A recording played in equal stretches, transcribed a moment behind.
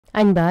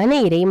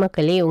அன்பான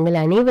இறைமக்களே, உங்கள்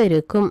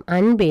அனைவருக்கும்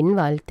அன்பின்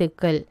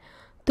வாழ்த்துக்கள்.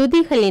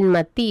 துதிகளின்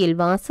மத்தியில்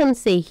வாசம்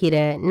செய்கிற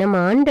நம்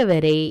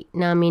ஆண்டவரை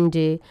நாம்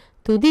இன்று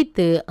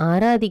துதித்து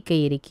ஆராதிக்க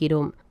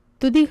இருக்கிறோம்.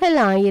 துதிகள்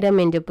 1000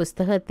 என்ற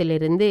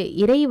புஸ்தகத்திலிருந்து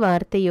இறை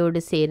வார்த்தையோடு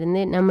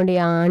சேர்ந்து நம்முடைய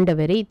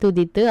ஆண்டவரை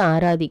துதித்து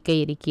ஆராதிக்க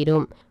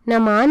இருக்கிறோம்.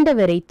 நம்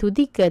ஆண்டவரை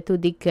துதிக்க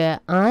துதிக்க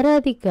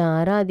ஆராதிக்க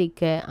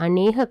ஆராதிக்க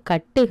அநேக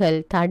கட்டுகள்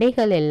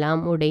தடைகள்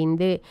எல்லாம்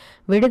உடைந்து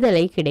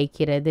விடுதலை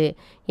கிடைக்கிறது.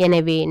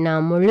 எனவே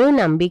நாம் முழு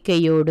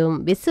நம்பிக்கையோடும்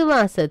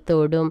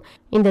விசுவாசத்தோடும்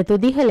இந்த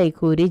துதிகளை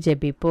கூறி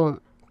ஜெபிப்போம்.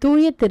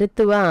 தூய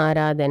திருத்துவ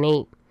ஆராதனை.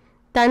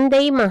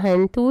 தந்தை,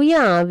 மகன், தூய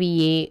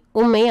ஆவியே,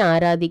 உம்மை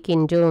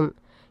ஆராதிக்கின்றோம்.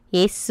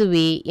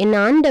 இயேசுவே, என்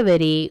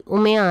ஆண்டவரே,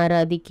 உம்மை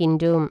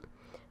ஆராதிக்கின்றோம்.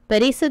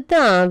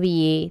 பரிசுத்த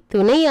ஆவியே,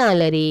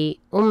 துணையாளரே,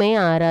 உம்மை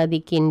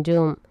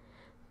ஆராதிக்கின்றோம்.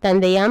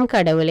 தந்தையாம்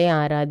கடவுளை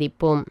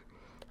ஆராதிப்போம்.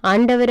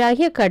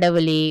 ஆண்டவராகிய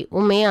கடவுளே,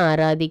 உம்மை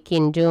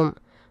ஆராதிக்கின்றோம்.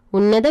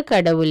 உன்னத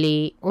கடவுளே,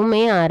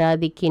 உம்மை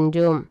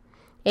ஆராதிக்கின்றோம்.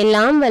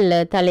 எல்லாம்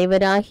வல்ல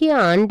தலைவராகிய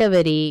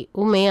ஆண்டவரே,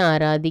 உம்மை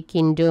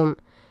ஆராதிக்கின்றோம்.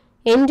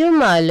 என்றும்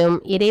வாழும்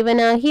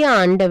இறைவனாகிய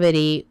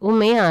ஆண்டவரே,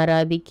 உம்மை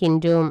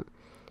ஆராதிக்கின்றோம்.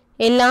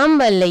 எல்லாம்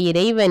வல்ல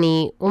இறைவனே,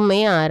 உம்மை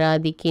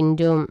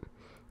ஆராதிக்கின்றோம்.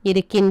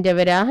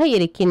 இருக்கின்றவராக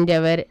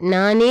இருக்கின்றவர்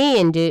நானே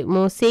என்று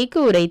மோசேக்கு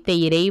உரைத்த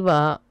இறைவா,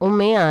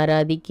 உம்மை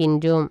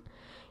ஆராதிக்கின்றோம்.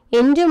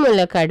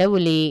 என்றுமுள்ள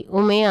கடவுளே,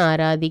 உம்மை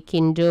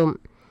ஆராதிக்கின்றோம்.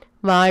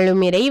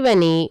 வாழும்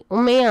இறைவனே,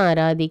 உம்மை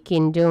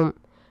ஆராதிக்கின்றோம்.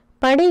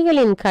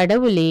 படைகளின்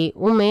கடவுளே,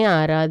 உம்மை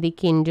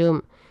ஆராதிக்கின்றோம்.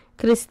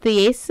 கிறிஸ்து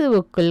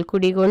இயேசுவுக்குள்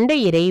குடிகொண்ட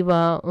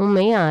இறைவா,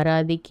 உம்மை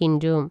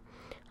ஆராதிக்கின்றோம்.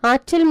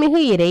 ஆற்றல்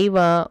மிகு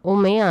இறைவா,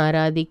 உம்மை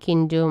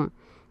ஆராதிக்கின்றோம்.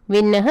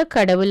 விண்ணக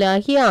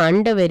கடவுளாகிய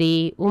ஆண்டவரே,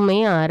 உம்மை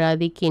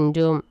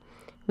ஆராதிக்கின்றோம்.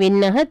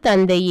 விண்ணக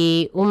தந்தையே,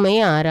 உம்மை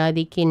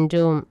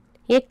ஆராதிக்கின்றோம்.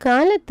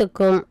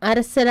 எக்காலத்துக்கும்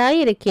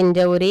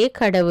அரசராயிருக்கின்ற ஒரே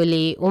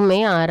கடவுளே, உம்மை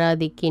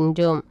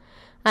ஆராதிக்கின்றோம்.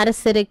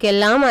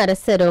 அரசருக்கெல்லாம்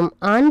அரசரும்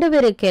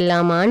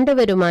ஆண்டவருக்கெல்லாம்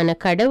ஆண்டவருமான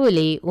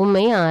கடவுளே,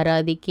 உம்மை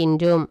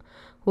ஆராதிக்கின்றோம்.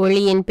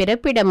 ஒளியின்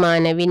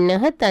பிறப்பிடமான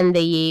விண்ணக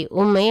தந்தையே,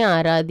 உம்மை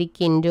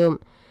ஆராதிக்கின்றோம்.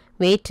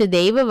 வேற்று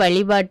தெய்வ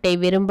வழிபாட்டை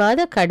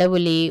விரும்பாத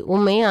கடவுளே,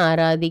 உம்மை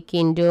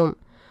ஆராதிக்கின்றோம்.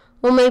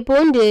 உம்மை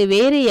போன்று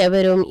வேறு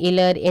எவரும்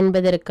இலர்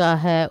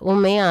என்பதற்காக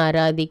உம்மை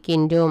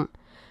ஆராதிக்கின்றோம்.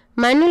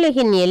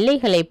 மண்ணுலகின்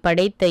எல்லைகளை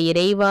படைத்த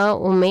இறைவா,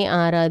 உம்மை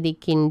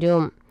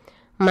ஆராதிக்கின்றோம்.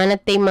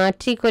 மனத்தை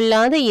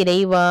மாற்றிக்கொள்ளாத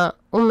இறைவா,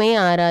 உம்மை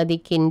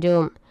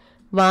ஆராதிக்கின்றோம்.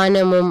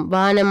 வானமும்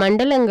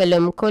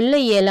வானமண்டலங்களும் கொல்ல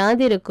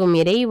இயலாதிருக்கும்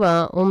இறைவா,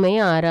 உம்மை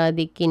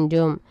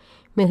ஆராதிக்கின்றோம்.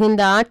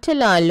 மிகுந்த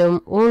ஆற்றலாலும்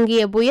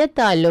ஓங்கிய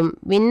புயத்தாலும்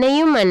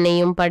விண்ணையும்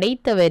மண்ணையும்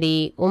படைத்தவரே,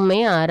 உம்மை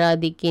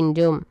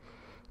ஆராதிக்கின்றோம்.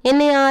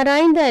 என்னை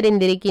ஆராய்ந்து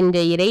அறிந்திருக்கின்ற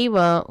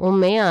இறைவா,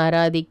 உம்மை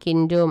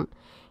ஆராதிக்கின்றோம்.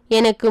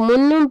 எனக்கு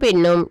முன்னும்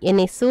பின்னும்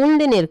என்னை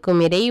சூழ்ந்து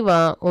நிற்கும் இறைவா,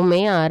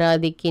 உம்மை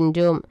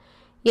ஆராதிக்கின்றோம்.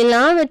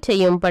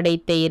 எல்லாவற்றையும்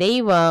படைத்த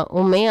இறைவா,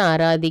 உம்மை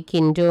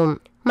ஆராதிக்கின்றோம்.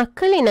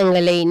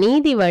 மக்களினங்களை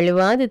நீதி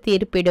வழுவாது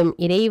தீர்ப்பிடும்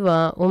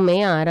இறைவா, உம்மை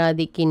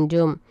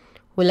ஆராதிக்கின்றோம்.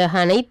 உலக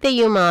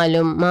அனைத்தையும்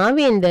ஆளும்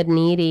மாவேந்தர்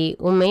நீரே,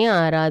 உம்மை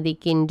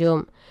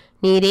ஆராதிக்கின்றோம்.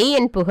 நீரே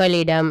என்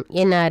புகலிடம்,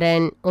 என்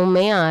அரண்,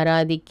 உம்மை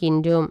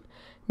ஆராதிக்கின்றோம்.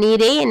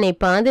 நீரே என்னை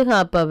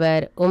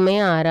பாதுகாப்பவர், உம்மை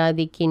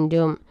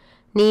ஆராதிக்கின்றோம்.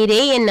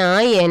 நீரே என்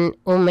ஆயன்,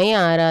 உம்மை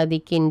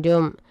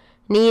ஆராதிக்கின்றோம்.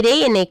 நீரே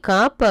என்னை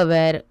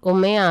காப்பவர்,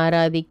 உம்மை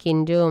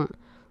ஆராதிக்கின்றோம்.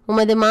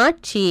 உமது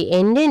மாட்சி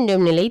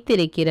என்றென்றும்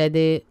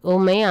நிலைத்திருக்கிறது,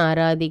 உம்மை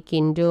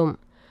ஆராதிக்கின்றோம்.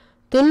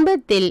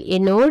 துன்பத்தில்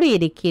என்னோடு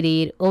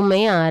இருக்கிறீர்,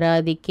 உம்மை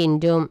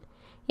ஆராதிக்கின்றோம்.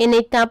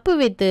 என்னை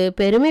தப்புவித்து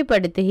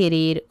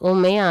பெருமைப்படுத்துகிறீர்,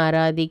 உம்மை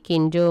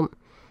ஆராதிக்கின்றோம்.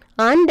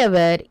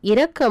 ஆண்டவர்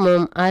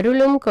இரக்கமும்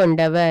அருளும்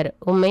கொண்டவர்,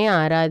 உம்மை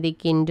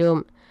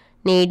ஆராதிக்கின்றோம்.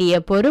 நீடிய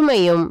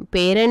பொறுமையும்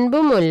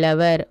பேரன்பும்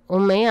உள்ளவர்,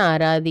 உம்மை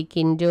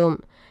ஆராதிக்கின்றோம்.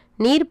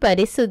 நீர்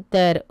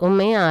பரிசுத்தர்,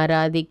 உம்மை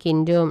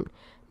ஆராதிக்கின்றோம்.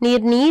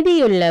 நீர்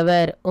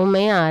நீதியுள்ளவர்,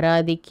 உம்மை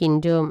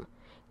ஆராதிக்கின்றோம்.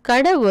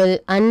 கடவுள்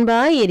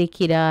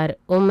அன்பாயிருக்கிறார்,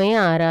 உம்மை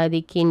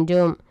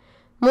ஆராதிக்கின்றோம்.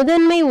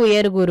 முதன்மை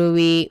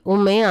உயர்குருவே,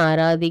 உம்மை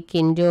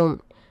ஆராதிக்கின்றோம்.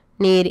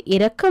 நீர்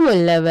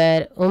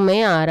இரக்கமுள்ளவர், உம்மை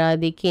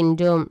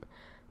ஆராதிக்கின்றோம்.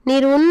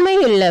 நீர்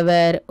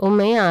உண்மையுள்ளவர்,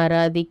 உம்மை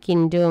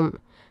ஆராதிக்கின்றோம்.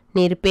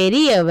 நீர்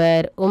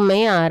பெரியவர், உம்மை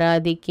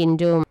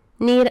ஆராதிக்கின்றோம்.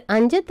 நீர்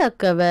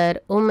அஞ்சத்தக்கவர்,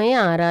 உம்மை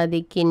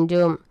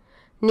ஆராதிக்கின்றோம்.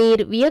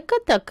 நீர்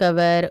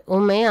வியக்கத்தக்கவர்,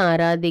 உம்மை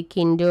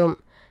ஆராதிக்கின்றோம்.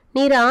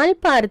 நீர் ஆள்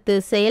பார்த்து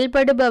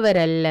செயல்படுபவர்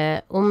அல்ல,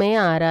 உம்மை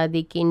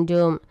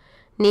ஆராதிக்கின்றோம்.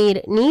 நீர்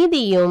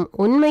நீதியும்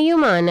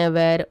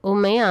உண்மையுமானவர்,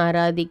 உம்மை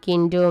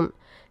ஆராதிக்கின்றோம்.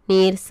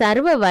 நீர்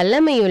சர்வ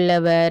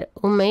வல்லமையுள்ளவர்,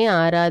 உம்மை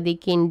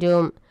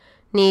ஆராதிக்கின்றோம்.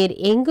 நீர்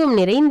எங்கும்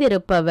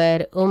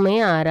நிறைந்திருப்பவர், உம்மை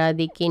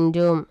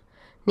ஆராதிக்கின்றோம்.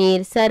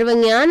 நீர் சர்வ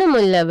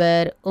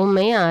ஞானமுள்ளவர்,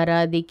 உம்மை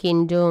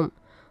ஆராதிக்கின்றோம்.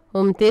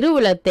 உம்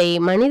திருவுளத்தை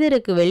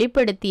மனிதருக்கு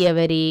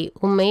வெளிப்படுத்தியவரே,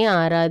 உம்மை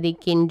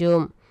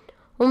ஆராதிக்கின்றோம்.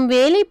 உம்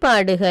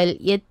வேலைப்பாடுகள்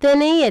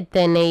எத்தனை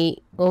எத்தனை,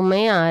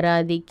 உம்மை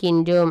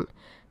ஆராதிக்கின்றோம்.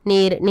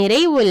 நீர்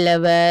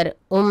நிறைவுள்ளவர்,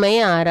 உம்மை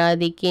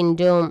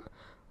ஆராதிக்கின்றோம்.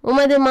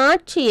 உமது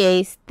மாட்சியை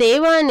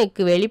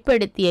ஸ்தேவானுக்கு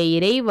வெளிப்படுத்திய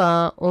இறைவா,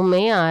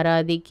 உம்மை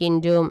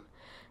ஆராதிக்கின்றோம்.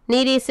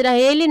 நீர்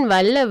இஸ்ரவேலின்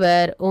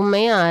வல்லவர்,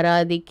 உம்மை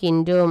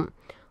ஆராதிக்கின்றோம்.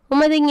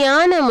 உமது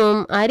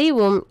ஞானமும்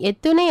அறிவும்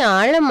எத்துணை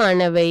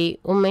ஆழமானவை,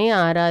 உம்மை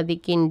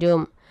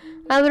ஆராதிக்கின்றோம்.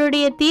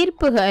 அவருடைய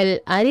தீர்ப்புகள்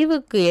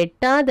அறிவுக்கு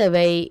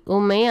எட்டாதவை,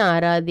 உம்மை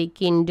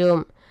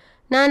ஆராதிக்கின்றோம்.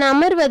 நான்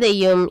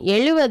அமர்வதையும்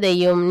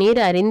எழுவதையும் நீர்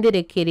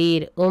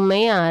அறிந்திருக்கிறீர்,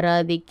 உம்மை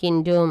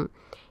ஆராதிக்கின்றோம்.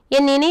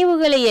 என்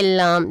நினைவுகளை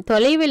எல்லாம்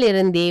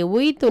தொலைவிலிருந்தே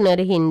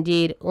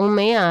உய்த்துணர்கின்றீர்,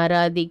 உம்மை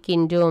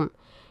ஆராதிக்கின்றோம்.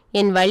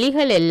 என்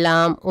வழிகள்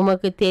எல்லாம்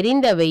உமக்கு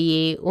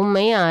தெரிந்தவையே,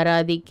 உம்மை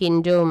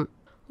ஆராதிக்கின்றோம்.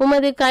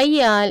 உமது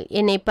கையால்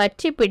என்னை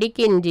பற்றி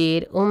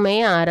பிடிக்கின்றீர், உம்மை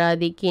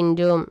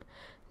ஆராதிக்கின்றோம்.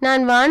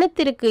 நான்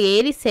வானத்திற்கு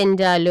ஏறி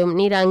சென்றாலும்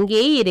நீர்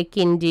அங்கே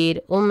இருக்கின்றீர்,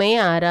 உம்மை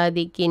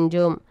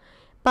ஆராதிக்கின்றோம்.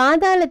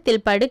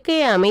 பாதாளத்தில்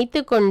படுக்கையை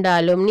அமைத்து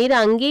கொண்டாலும் நீர்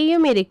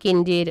அங்கேயும்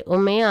இருக்கின்றீர்,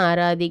 உம்மை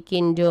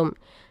ஆராதிக்கின்றோம்.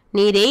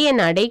 நீரே என்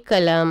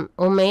அடைக்கலம்,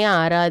 உம்மை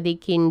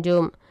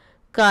ஆராதிக்கின்றோம்.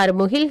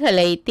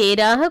 கார்முகில்களை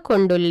தேராக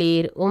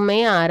கொண்டுள்ளீர், உம்மை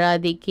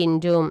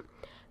ஆராதிக்கின்றோம்.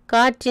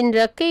 காற்றின்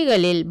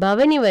இறக்கைகளில்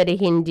பவனி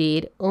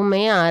வருகின்றீர்,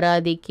 உம்மை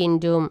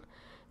ஆராதிக்கின்றோம்.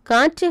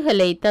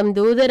 காற்றுகளை தம்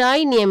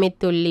தூதராய்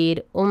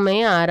நியமித்துள்ளீர், உம்மை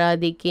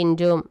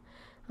ஆராதிக்கின்றோம்.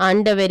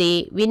 ஆண்டவரே,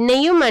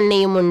 விண்ணையும்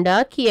மண்ணையும்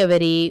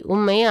உண்டாக்கியவரே,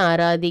 உம்மை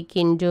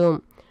ஆராதிக்கின்றோம்.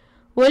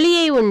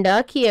 ஒளியை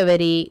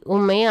உண்டாக்கியவரே,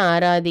 உம்மை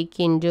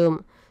ஆராதிக்கின்றோம்.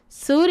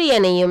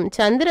 சூரியனையும்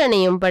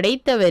சந்திரனையும்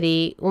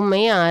படைத்தவரே,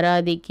 உம்மை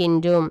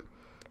ஆராதிக்கின்றோம்.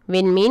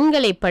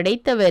 விண்மீன்களை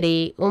படைத்தவரே,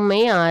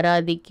 உம்மை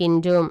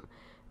ஆராதிக்கின்றோம்.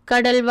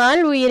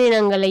 கடல்வாழ்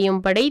உயிரினங்களையும்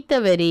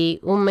படைத்தவரே,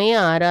 உம்மை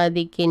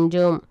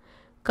ஆராதிக்கின்றோம்.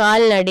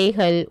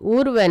 கால்நடைகள்,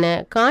 ஊர்வன,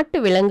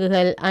 காட்டு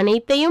விலங்குகள்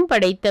அனைத்தையும்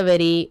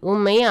படைத்தவரே,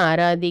 உம்மை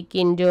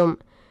ஆராதிக்கின்றோம்.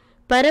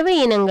 பறவை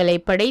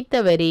இனங்களை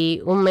படைத்தவரே,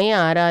 உம்மை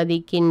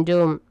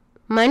ஆராதிக்கின்றோம்.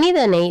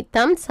 மனிதனை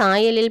தம்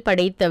சாயலில்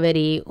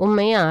படைத்தவரே,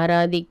 உம்மை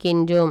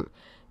ஆராதிக்கின்றோம்.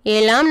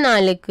 7ஆம்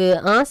நாளுக்கு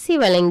ஆசி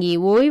வழங்கி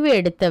ஓய்வு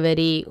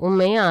எடுத்தவரே,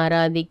 உம்மை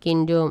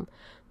ஆராதிக்கின்றோம்.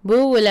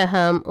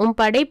 பூவுலகம் உம்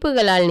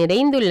படைப்புகளால்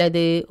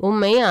நிறைந்துள்ளது,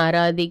 உம்மை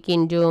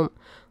ஆராதிக்கின்றோம்.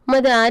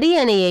 உமது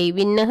அரியணையை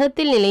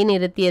விண்ணகத்தில்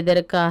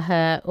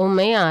நிலைநிறுத்தியதற்காக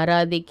உம்மை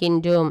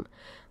ஆராதிக்கின்றோம்.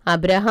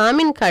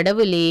 அப்ரஹாமின்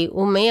கடவுளே,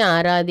 உம்மை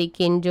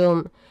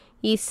ஆராதிக்கின்றோம்.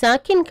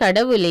 ஈசாக்கின்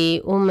கடவுளே,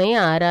 உம்மை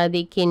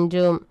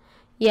ஆராதிக்கின்றோம்.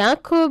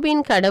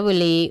 யாக்கோபின்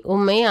கடவுளே,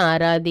 உம்மை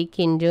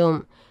ஆராதிக்கின்றோம்.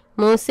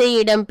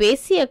 மோசேயிடம்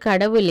பேசிய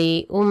கடவுளே,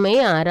 உம்மை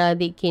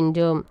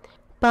ஆராதிக்கின்றோம்.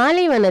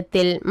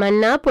 பாலைவனத்தில்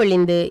மன்னா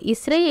பொழிந்து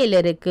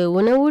இஸ்ரவேலருக்கு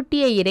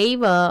உணவூட்டிய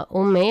இறைவா,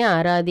 உம்மை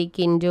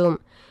ஆராதிக்கின்றோம்.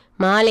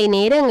 மாலை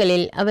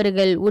நேரங்களில்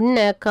அவர்கள்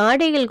உண்ண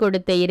காடைகள்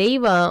கொடுத்த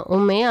இறைவா,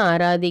 உம்மை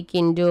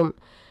ஆராதிக்கின்றோம்.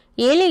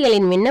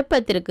 ஏழைகளின்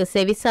விண்ணப்பத்திற்கு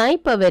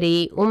செவிசாய்ப்பவரே,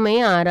 உம்மை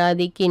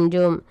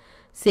ஆராதிக்கின்றோம்.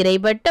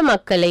 சிறைப்பட்ட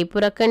மக்களை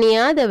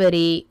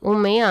புறக்கணியாதவரே,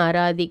 உம்மை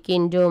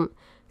ஆராதிக்கின்றோம்.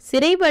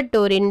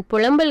 சிறைப்பட்டோரின்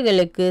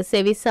புலம்பல்களுக்கு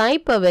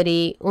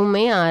செவிசாய்ப்பவரே,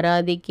 உம்மை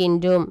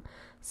ஆராதிக்கின்றோம்.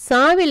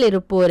 சாவில்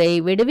இருப்போரை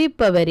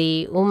விடுவிப்பவரே,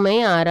 உம்மை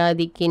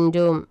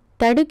ஆராதிக்கின்றோம்.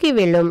 தடுக்கி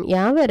விழும்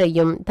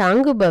யாவரையும்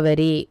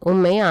தாங்குபவரே,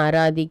 உம்மை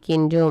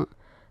ஆராதிக்கின்றோம்.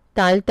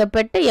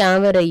 தாழ்த்தப்பட்ட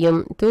யாவரையும்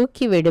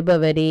தூக்கி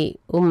விடுபவரே,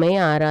 உம்மை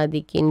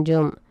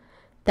ஆராதிக்கின்றோம்.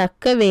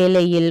 தக்க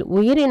வேளையில்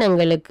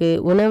உயிரினங்களுக்கு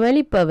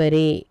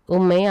உணவளிப்பவரே,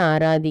 உம்மை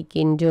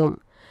ஆராதிக்கின்றோம்.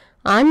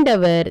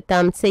 ஆண்டவர்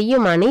தாம்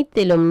செய்யும்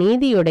அனைத்திலும்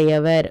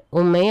நீதியுடையவர்,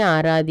 உம்மை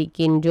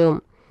ஆராதிக்கின்றோம்.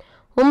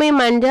 உம்மை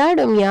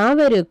மன்றாடும்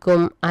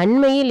யாவருக்கும்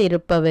அண்மையில்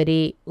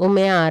இருப்பவரே,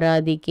 உம்மை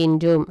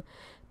ஆராதிக்கின்றோம்.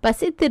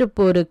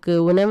 பசித்திருப்போருக்கு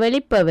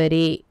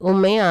உணவளிப்பவரே,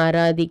 உம்மை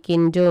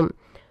ஆராதிக்கின்றோம்.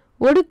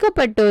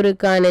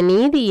 ஒடுக்கப்பட்டோருக்கான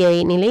நீதியை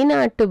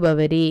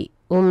நிலைநாட்டுபவரே,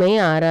 உம்மை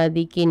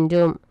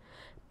ஆராதிக்கின்றோம்.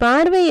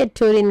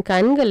 பார்வையற்றோரின்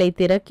கண்களை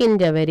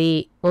திறக்கின்றவரே,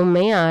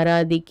 உம்மை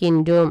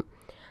ஆராதிக்கின்றோம்.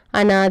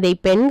 அனாதை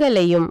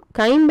பெண்களையும்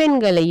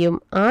கைம்பெண்களையும்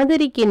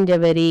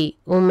ஆதரிக்கின்றவரே,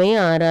 உம்மை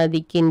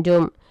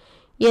ஆராதிக்கின்றோம்.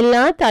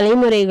 எல்லா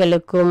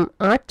தலைமுறைகளுக்கும்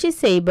ஆட்சி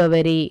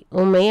செய்பவரே,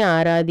 உம்மை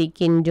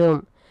ஆராதிக்கின்றோம்.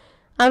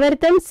 அவர்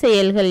தம்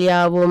செயல்கள்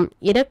யாவும்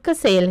இரக்க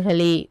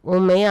செயல்களே,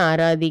 உம்மை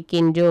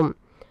ஆராதிக்கின்றோம்.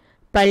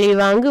 பழி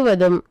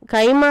வாங்குவதும்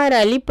கைமாறு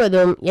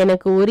அளிப்பதும்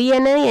எனக்கு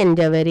உரியன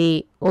என்றவரே,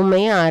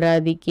 உம்மை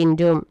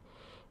ஆராதிக்கின்றோம்.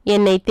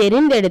 என்னை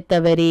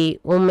தெரிந்தெடுத்தவரே,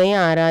 உம்மை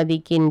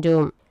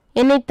ஆராதிக்கின்றோம்.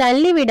 என்னை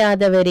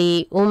தள்ளிவிடாதவரே,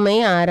 உம்மை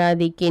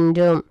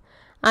ஆராதிக்கின்றோம்.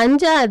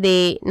 அஞ்சாதே,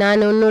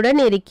 நான் உன்னுடன்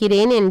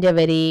இருக்கிறேன்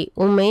என்றவரே,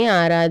 உம்மை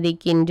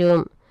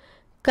ஆராதிக்கின்றோம்.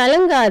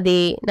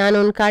 கலங்காதே, நான்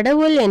உன்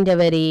கடவுள்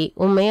என்றவரே,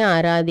 உம்மை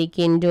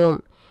ஆராதிக்கின்றோம்.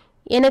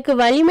 எனக்கு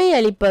வலிமை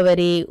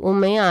அளிப்பவரே,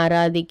 உம்மை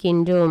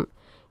ஆராதிக்கின்றோம்.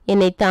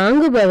 என்னை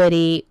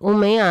தாங்குபவரே,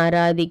 உம்மை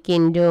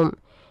ஆராதிக்கின்றோம்.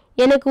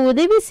 எனக்கு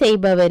உதவி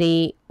செய்பவரே,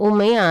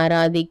 உம்மை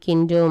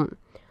ஆராதிக்கின்றோம்.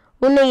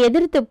 உன்னை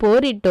எதிர்த்து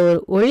போரிட்டோர்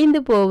ஒழிந்து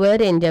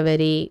போவர்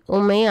என்றவரே,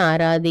 உம்மை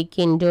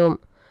ஆராதிக்கின்றோம்.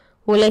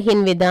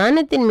 உலகின்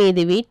விதானத்தின்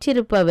மீது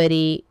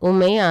வீற்றிருப்பவரே,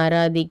 உம்மை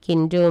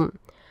ஆராதிக்கின்றோம்.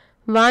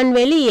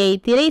 வான்வெளியை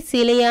திரை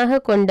சீலையாக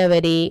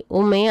கொண்டவரே,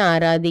 உம்மை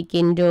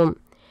ஆராதிக்கின்றோம்.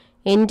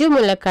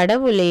 என்றுமுள்ள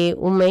கடவுளே,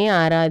 உம்மை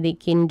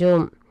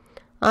ஆராதிக்கின்றோம்.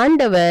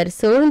 ஆண்டவர்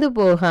சோர்ந்து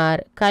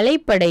போகார்,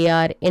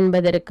 களைப்படையார்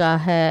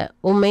என்பதற்காக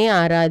உம்மை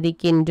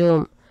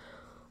ஆராதிக்கின்றோம்.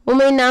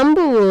 உம்மை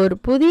நம்புவோர்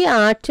புதிய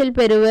ஆற்றல்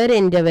பெறுவர்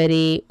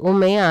என்றவரே,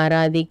 உம்மை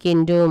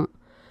ஆராதிக்கின்றோம்.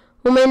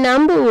 உம்மை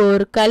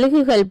நம்புவோர்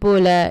கழுகுகள்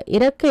போல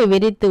இறக்கை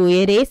விரித்து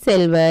உயரே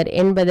செல்வர்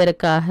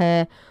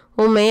என்பதற்காக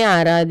உம்மை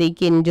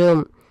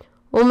ஆராதிக்கின்றோம்.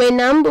 உம்மை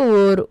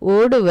நம்புவோர்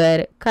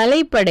ஓடுவர்,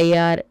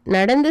 களைப்படையார்,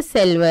 நடந்து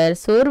செல்வர்,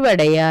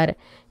 சோர்வடையார்.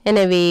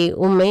 எனவே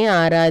உம்மை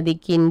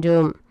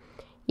ஆராதிக்கின்றோம்.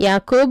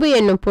 யாக்கோபு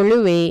என்னும்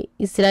புழுவே,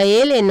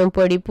 இஸ்ரவேல் என்னும்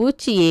பொடி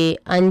பூச்சியே,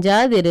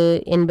 அஞ்சாதிரு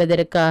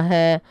என்பதற்காக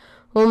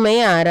உம்மை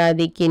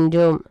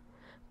ஆராதிக்கின்றோம்.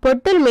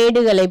 பொட்டல்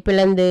மேடுகளை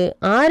பிளந்து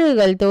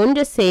ஆறுகள்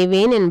தோன்ற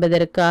செய்வேன்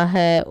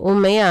என்பதற்காக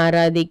உம்மை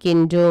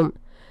ஆராதிக்கின்றோம்.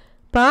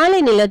 பாலை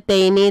நிலத்தை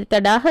நீர்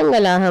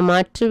தடாகங்களாக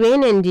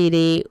மாற்றுவேன்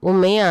என்றீரே,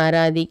 உம்மை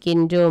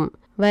ஆராதிக்கின்றோம்.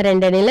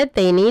 வறண்ட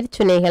நிலத்தை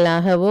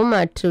நீர்ச்சுனைகளாகவும்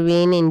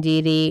மாற்றுவேன்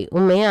என்றீரே,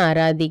 உம்மை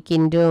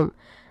ஆராதிக்கின்றோம்.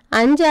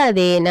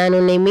 அஞ்சாதே, நான்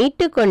உன்னை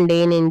மீட்டு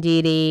கொண்டேன்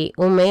என்றீரே,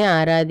 உம்மை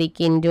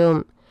ஆராதிக்கின்றோம்.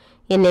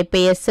 என்னை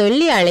பெயர்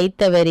சொல்லி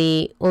அழைத்தவரே,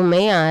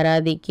 உம்மை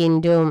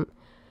ஆராதிக்கின்றோம்.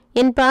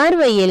 என்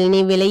பார்வையில் நீ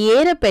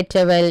விலையேற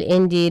பெற்றவள்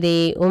என்றீரே,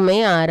 உம்மை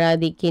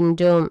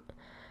ஆராதிக்கின்றோம்.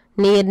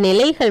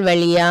 நீர்நிலைகள்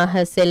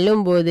வழியாக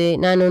செல்லும்போது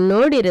நான்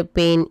உன்னோடு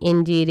இருப்பேன்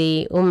என்றீரே,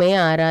 உம்மை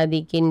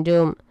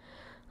ஆராதிக்கின்றோம்.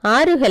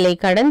 ஆறுகளை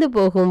கடந்து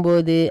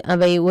போகும்போது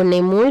அவை உன்னை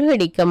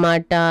மூழ்கடிக்க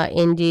மாட்டா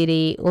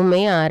என்றீரே,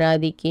 உம்மை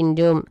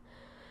ஆராதிக்கின்றோம்.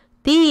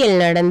 தீயில்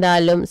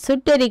நடந்தாலும்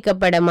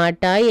சுட்டரிக்கப்பட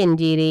மாட்டாய்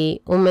என்றீரே,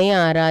 உம்மை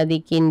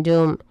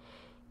ஆராதிக்கின்றோம்.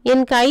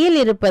 என் கையில்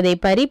இருப்பதை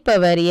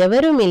பறிப்பவர்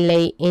எவரும்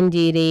இல்லை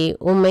என்றீரே,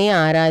 உம்மை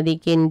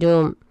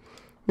ஆராதிக்கின்றோம்.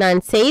 நான்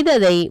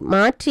செய்ததை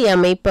மாற்றி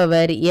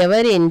அமைப்பவர்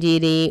எவர்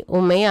என்றீரே,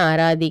 உம்மை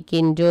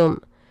ஆராதிக்கின்றோம்.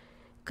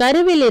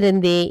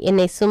 கருவிலிருந்தே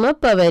என்னை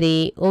சுமப்பவரே,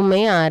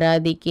 உம்மை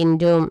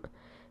ஆராதிக்கின்றோம்.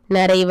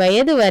 நரை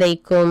வயது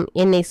வரைக்கும்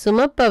என்னை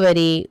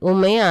சுமப்பவரே,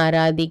 உம்மை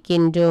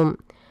ஆராதிக்கின்றோம்.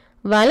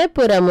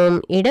 வலப்புறமும்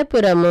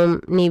இடப்புறமும்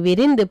நீ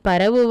விரிந்து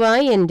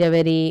பரவுவாய்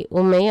என்றவரே,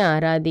 உம்மை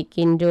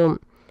ஆராதிக்கின்றோம்.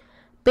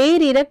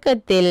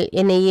 பேரிரக்கத்தில்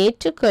என்னை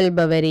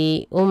ஏற்றுக்கொள்பவரே,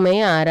 உம்மை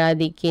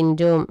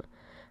ஆராதிக்கின்றோம்.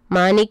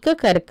 மாணிக்க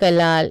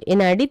கற்களால்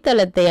என்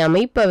அடித்தளத்தை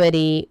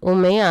அமைப்பவரே,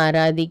 உம்மை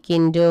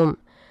ஆராதிக்கின்றோம்.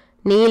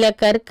 நீல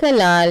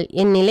கற்களால்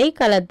என்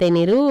நிலைக்களத்தை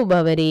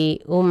நிறுவுபவரே,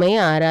 உம்மை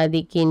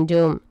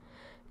ஆராதிக்கின்றோம்.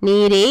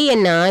 நீரே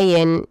என்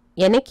ஆயன்,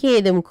 எனக்கு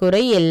ஏதும்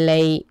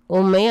குறையில்லை,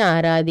 உம்மை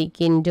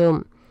ஆராதிக்கின்றோம்.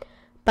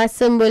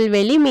 பசும்புல்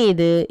வெளி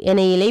மீது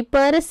என்னை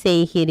இளைப்பாற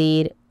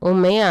செய்கிறீர்,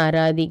 உம்மை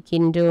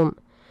ஆராதிக்கின்றோம்.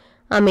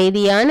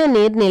 அமைதியான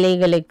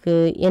நீர்நிலைகளுக்கு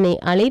என்னை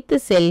அழைத்து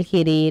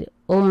செல்கிறீர்,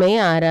 உம்மை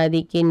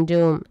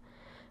ஆராதிக்கின்றோம்.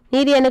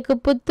 நீர் எனக்கு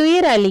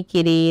புத்துயிர்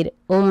அளிக்கிறீர்,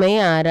 உம்மை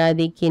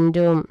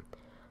ஆராதிக்கின்றோம்.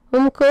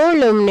 உம்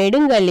கோலும்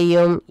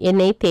நெடுங்கலியும்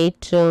என்னை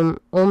தேற்றும்,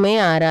 உம்மை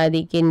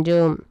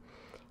ஆராதிக்கின்றோம்.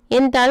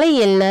 என்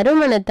தலையில்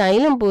நறுமண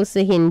தைலம்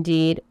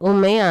பூசுகின்றீர்,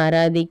 உம்மை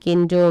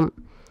ஆராதிக்கின்றோம்.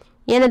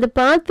 எனது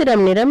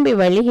பாத்திரம் நிரம்பி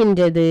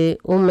வழிகின்றது,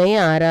 உம்மை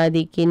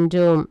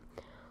ஆராதிக்கின்றோம்.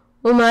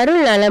 உம்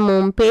அருள்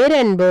நலமும்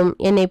பேரன்பும்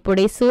என்னை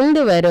புடை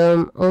சூழ்ந்து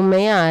வரும்,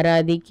 உம்மை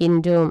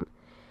ஆராதிக்கின்றோம்.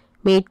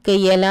 மீட்க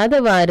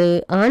இயலாதவாறு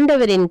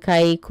ஆண்டவரின்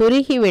கை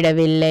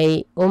குறுகிவிடவில்லை,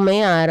 உம்மை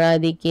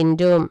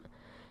ஆராதிக்கின்றோம்.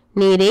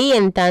 நீரே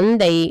என்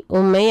தந்தை,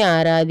 உம்மை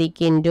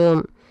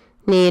ஆராதிக்கின்றோம்.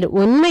 நீர்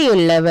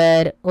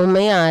உண்மையுள்ளவர்,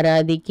 உம்மை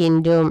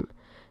ஆராதிக்கின்றோம்.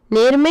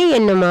 நேர்மை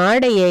என்னும்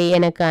ஆடையை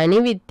எனக்கு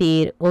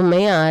அணிவித்தீர்,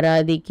 உம்மை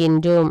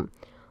ஆராதிக்கின்றோம்.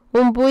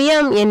 உம்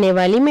புயம் என்னை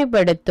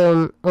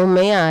வலிமைப்படுத்தும்,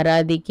 உம்மை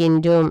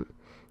ஆராதிக்கின்றோம்.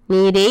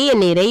 நீரே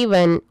என்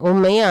இறைவன்,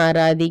 உம்மை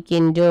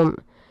ஆராதிக்கின்றோம்.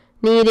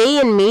 நீரே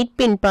என்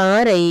மீட்பின்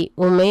பாறை,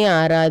 உம்மை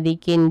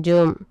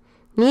ஆராதிக்கின்றோம்.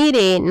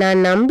 நீரே நான்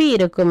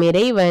நம்பியிருக்கும்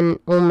இறைவன்,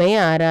 உம்மை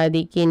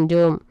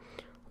ஆராதிக்கின்றோம்.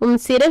 உம்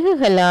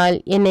சிறகுகளால்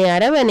என்னை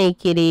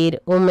அரவணைக்கிறீர்,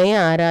 உம்மை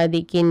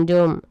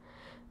ஆராதிக்கின்றோம்.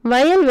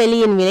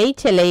 வயல்வெளியின்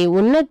விளைச்சலை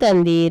உண்ண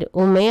தந்தீர்,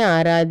 உம்மை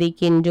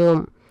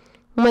ஆராதிக்கின்றோம்.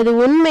 உமது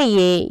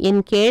உண்மையே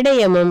என்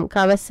கேடயமும்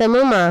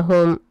கவசமும்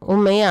ஆகும்,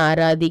 உம்மை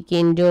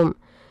ஆராதிக்கின்றோம்.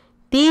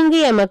 தீங்கு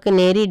எமக்கு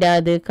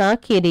நேரிடாது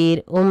காக்கிறீர்,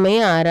 உம்மை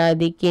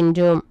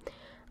ஆராதிக்கின்றோம்.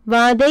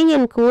 வாதை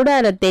என்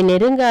கூடாரத்தை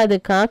நெருங்காது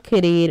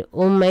காக்கிறீர்,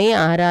 உம்மை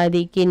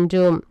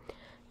ஆராதிக்கின்றோம்.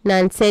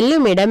 நான்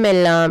செல்லும்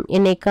இடமெல்லாம்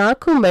என்னை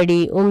காக்கும்படி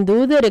உம்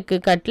தூதருக்கு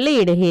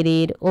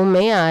கட்டளையிடுகிறீர்,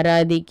 உம்மை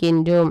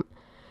ஆராதிக்கின்றோம்.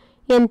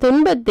 என்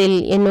துன்பத்தில்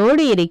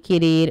என்னோடு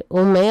இருக்கிறீர்,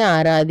 உம்மை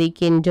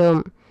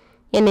ஆராதிக்கின்றோம்.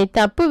 என்னை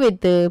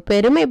தப்புவித்து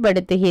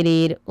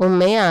பெருமைப்படுத்துகிறீர்,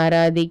 உம்மை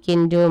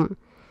ஆராதிக்கின்றோம்.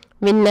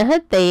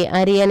 விண்ணகத்தை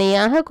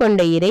அரியணையாக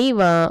கொண்ட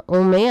இறைவா,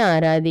 உம்மை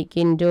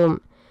ஆராதிக்கின்றோம்.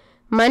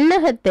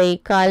 மண்ணகத்தை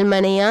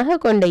கால்மனையாக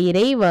கொண்ட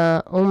இறைவா,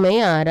 உம்மை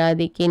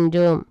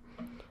ஆராதிக்கின்றோம்.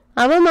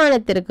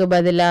 அவமானத்திற்கு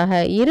பதிலாக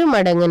 2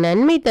 மடங்கு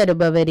நன்மை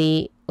தருபவரே,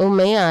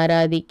 உம்மை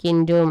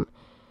ஆராதிக்கின்றோம்.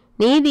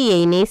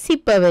 நீதியை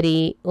நேசிப்பவரே,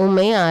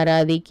 உம்மை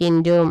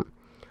ஆராதிக்கின்றோம்.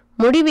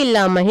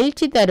 முடிவில்லா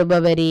மகிழ்ச்சி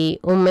தருபவரே,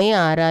 உம்மை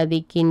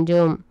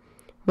ஆராதிக்கின்றோம்.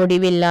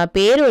 முடிவில்லா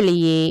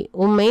பேரொளியே,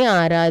 உம்மை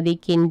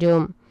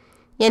ஆராதிக்கின்றோம்.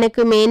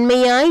 எனக்கு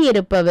மேன்மையாய்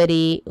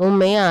இருப்பவரே,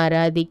 உம்மை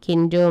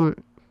ஆராதிக்கின்றோம்.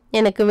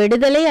 எனக்கு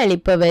விடுதலை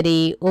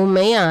அளிப்பவரே,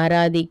 உம்மை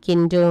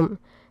ஆராதிக்கின்றோம்.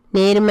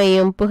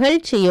 நேர்மையும்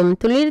புகழ்ச்சியும்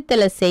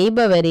துளிர்த்தல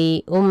செய்பவரே,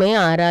 உம்மை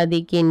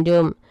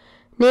ஆராதிக்கின்றோம்.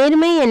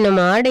 நேர்மை என்னும்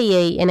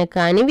ஆடையை எனக்கு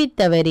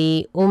அணிவித்தவரே,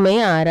 உம்மை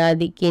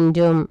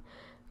ஆராதிக்கின்றோம்.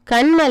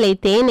 கண்மலை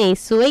தேனை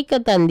சுவைக்க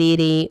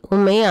தந்தீரே,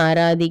 உம்மை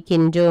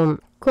ஆராதிக்கின்றோம்.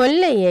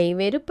 கொள்ளையை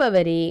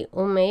வெறுப்பவரே,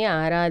 உம்மை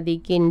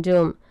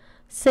ஆராதிக்கின்றோம்.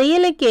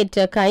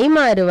 செயலுக்கேற்ற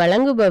கைமாறு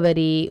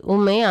வழங்குபவரே,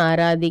 உம்மை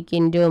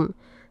ஆராதிக்கின்றோம்.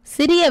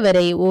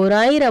 சிறியவரை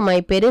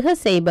 1000 பெருக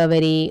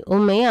செய்பவரே,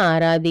 உம்மை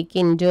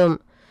ஆராதிக்கின்றோம்.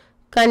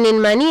 கண்ணின்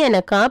மணி என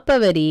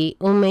காப்பவரே,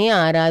 உம்மை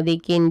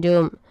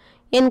ஆராதிக்கின்றோம்.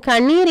 என்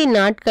கண்ணீரின்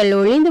நாட்கள்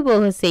ஒழிந்து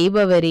போக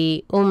செய்பவரே,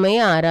 உம்மை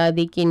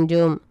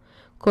ஆராதிக்கின்றோம்.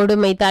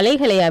 கொடுமை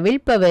தலைகளை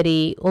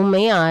அவிழ்ப்பவரே,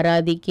 உம்மை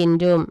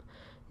ஆராதிக்கின்றோம்.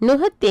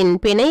 நுகத்தின்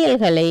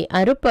பிணையல்களை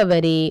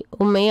அறுப்பவரே,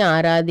 உம்மை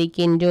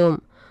ஆராதிக்கின்றோம்.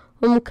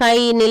 உம் கை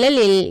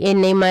நிழலில்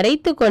என்னை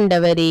மறைத்து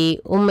கொண்டவரே,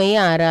 உம்மை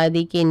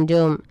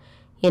ஆராதிக்கின்றோம்.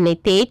 என்னை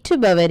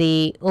தேற்றுபவரே,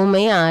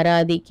 உம்மை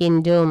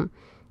ஆராதிக்கின்றோம்.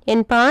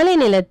 என் பாலை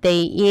நிலத்தை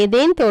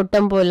ஏதேன்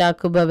தோட்டம்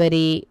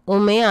போலாக்குபவரே,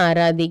 உம்மை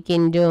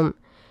ஆராதிக்கின்றோம்.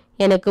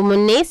 எனக்கு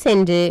முன்னே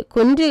சென்று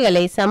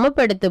குன்றுகளை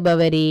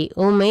சமப்படுத்துபவரே,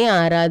 உம்மை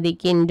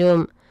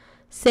ஆராதிக்கின்றோம்.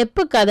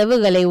 செப்பு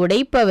கதவுகளை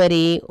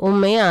உடைப்பவரே,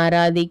 உம்மை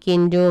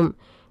ஆராதிக்கின்றோம்.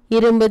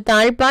 இரும்பு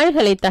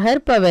தாழ்பாள்களை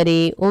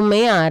தகர்ப்பவரே,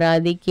 உம்மை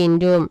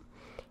ஆராதிக்கின்றோம்.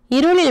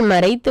 இருளில்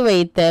மறைத்து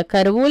வைத்த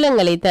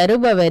கருவூலங்களை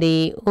தருபவரே,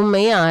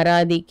 உம்மை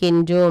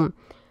ஆராதிக்கின்றோம்.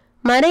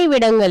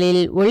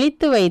 மறைவிடங்களில்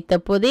ஒளித்து வைத்த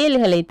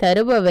புதையல்களை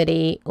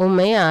தருபவரே,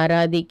 உம்மை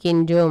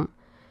ஆராதிக்கின்றோம்.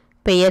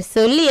 பெயர்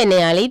சொல்லி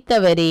என்னை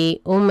அழைத்தவரே,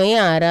 உம்மை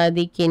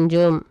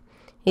ஆராதிக்கின்றோம்.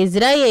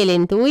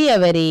 இஸ்ரவேலின்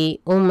தூயவரே,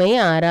 உம்மை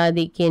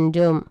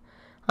ஆராதிக்கின்றோம்.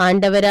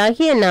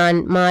 ஆண்டவராகிய நான்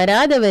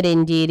மாறாதவர்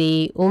என்றீரே,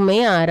 உம்மை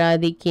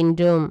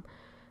ஆராதிக்கின்றோம்.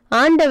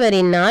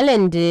 ஆண்டவரின்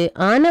நாளன்று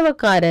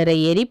ஆணவக்காரரை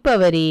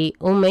எரிப்பவரே,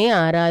 உம்மை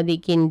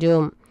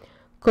ஆராதிக்கின்றோம்.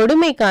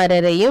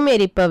 கொடுமைக்காரரையும்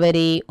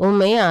எரிப்பவரே,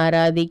 உம்மை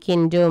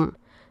ஆராதிக்கின்றோம்.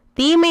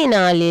 தீமை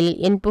நாளில்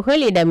என்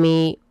புகலிடமே,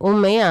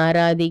 உம்மை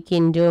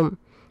ஆராதிக்கின்றோம்.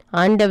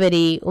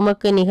 ஆண்டவரே,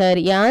 உமக்கு நிகர்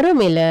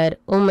யாருமிலர்,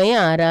 உம்மை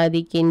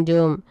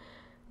ஆராதிக்கின்றோம்.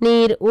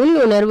 நீர் உள்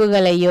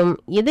உணர்வுகளையும்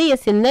இதய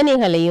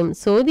சிந்தனைகளையும்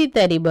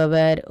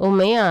சோதித்தறிபவர்,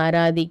 உம்மை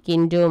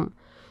ஆராதிக்கின்றோம்.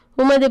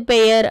 உமது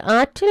பெயர்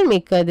ஆற்றல்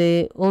மிக்கது,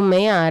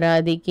 உம்மை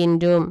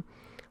ஆராதிக்கின்றோம்.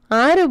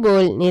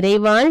 ஆறுபோல்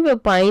நிறைவாழ்வு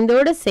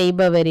பாய்ந்தோட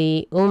செய்பவரே,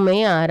 உம்மை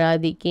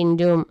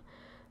ஆராதிக்கின்றோம்.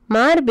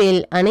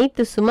 மார்பில்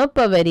அனைத்து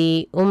சுமப்பவரே,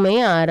 உம்மை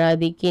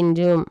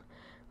ஆராதிக்கின்றோம்.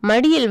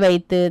 மடியில்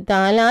வைத்து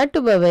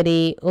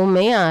தாலாட்டுபவரே,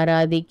 உம்மை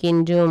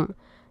ஆராதிக்கின்றோம்.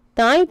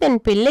 தாய் தன்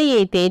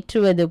பிள்ளையை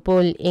தேற்றுவது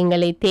போல்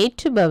எங்களை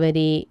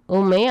தேற்றுபவரே,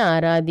 உம்மை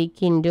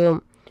ஆராதிக்கின்றோம்.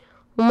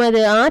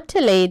 உமது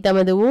ஆற்றலை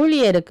தமது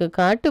ஊழியருக்கு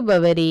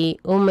காட்டுபவரே,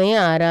 உம்மை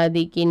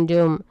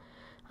ஆராதிக்கின்றோம்.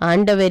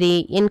 ஆண்டவரே,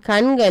 என்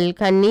கண்கள்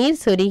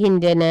கண்ணீர்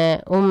சொரிகின்றன,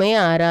 உம்மை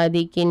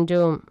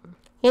ஆராதிக்கின்றோம்.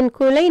 என்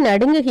குலை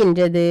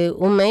நடுங்குகின்றது,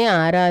 உம்மை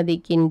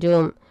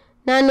ஆராதிக்கின்றோம்.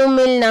 நான்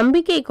உம்மில்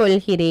நம்பிக்கை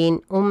கொள்கிறேன்,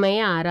 உம்மை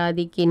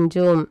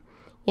ஆராதிக்கின்றோம்.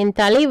 என்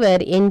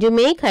தலைவர்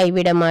என்றுமே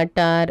கைவிட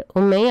மாட்டார்,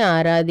 உம்மை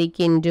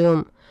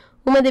ஆராதிக்கின்றோம்.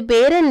 உமது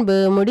பேரன்பு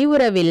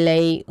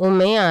முடிவுறவில்லை,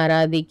 உம்மை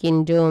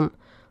ஆராதிக்கின்றோம்.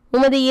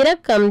 உமது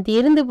இரக்கம்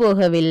தீர்ந்து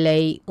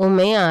போகவில்லை,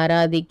 உம்மை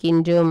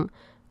ஆராதிக்கின்றோம்.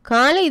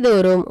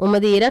 காலைதோறும்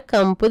உமது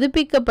இரக்கம்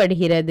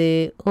புதுப்பிக்கப்படுகிறது,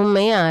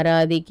 உம்மை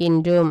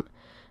ஆராதிக்கின்றோம்.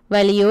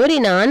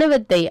 வலியோரின்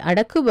ஆணவத்தை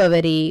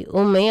அடக்குபவரே,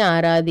 உம்மை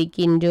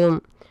ஆராதிக்கின்றோம்.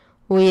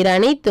 உயிர்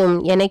அனைத்தும்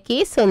எனக்கே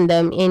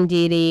சொந்தம்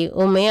என்றீரே,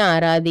 உம்மை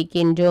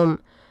ஆராதிக்கின்றோம்.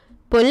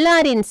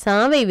 பொல்லாரின்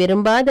சாவை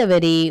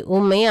விரும்பாதவரே,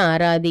 உம்மை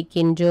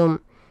ஆராதிக்கின்றோம்.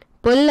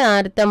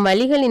 பொல்லார் தம்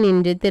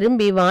வழிகளினின்று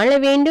திரும்பி வாழ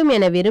வேண்டும்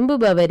என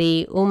விரும்புபவரே,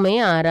 உம்மை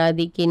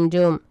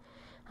ஆராதிக்கின்றோம்.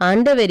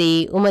 ஆண்டவரே,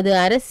 உமது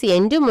அரசு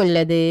என்றும்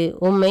உள்ளது,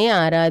 உம்மை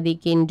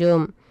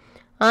ஆராதிக்கின்றோம்.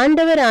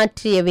 ஆண்டவர்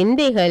ஆற்றிய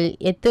விந்தைகள்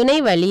எத்துணை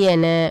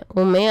வலியன,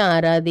 உம்மை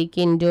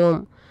ஆராதிக்கின்றோம்.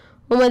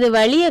 உமது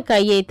வலிய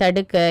கையை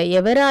தடுக்க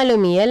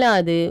எவராலும்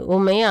இயலாது,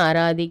 உம்மை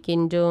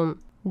ஆராதிக்கின்றோம்.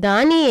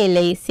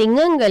 தானியேலை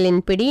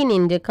சிங்கங்களின்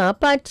பிடியினின்று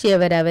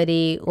காப்பாற்றியவர்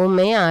அவரே,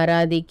 உம்மை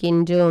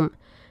ஆராதிக்கின்றோம்.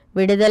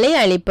 விடுதலை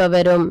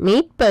அளிப்பவரும்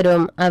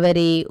மீட்பரும்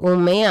அவரே,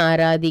 உம்மை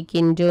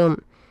ஆராதிக்கின்றோம்.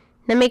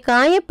 நம்மை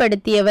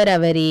காயப்படுத்தியவர்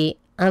அவரே,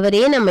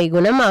 அவரே நம்மை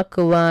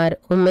குணமாக்குவார்,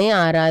 உம்மை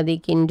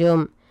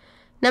ஆராதிக்கின்றோம்.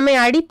 நம்மை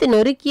அடித்து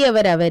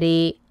நொறுக்கியவர் அவரே,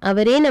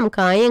 அவரே நம்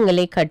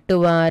காயங்களை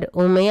கட்டுவார்,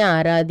 உம்மை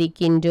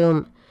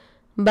ஆராதிக்கின்றோம்.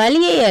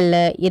 பலியை அல்ல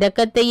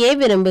இரக்கத்தையே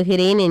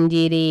விரும்புகிறேன்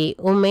என்றீரே,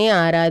 உம்மை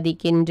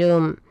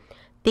ஆராதிக்கின்றோம்.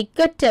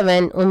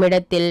 திக்கற்றவன்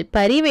உம்மிடத்தில்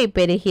பரிவை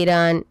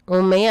பெறுகிறான்,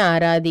 உம்மை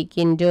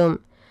ஆராதிக்கின்றோம்.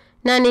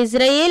 நான்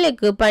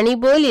இஸ்ரவேலுக்கு பனி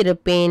போல்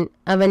இருப்பேன்,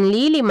 அவன்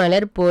லீலி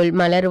மலர் போல்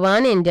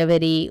மலர்வான்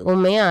என்றவரே,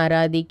 உம்மை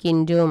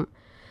ஆராதிக்கின்றோம்.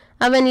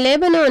 அவன்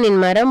லெபனோனின்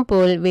மரம்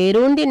போல்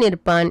வேரூண்டி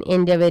நிற்பான்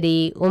என்றவரே,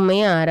 உம்மை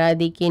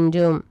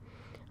ஆராதிக்கின்றோம்.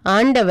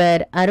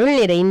 ஆண்டவர் அருள்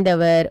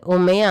நிறைந்தவர்,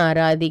 உம்மை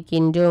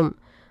ஆராதிக்கின்றோம்.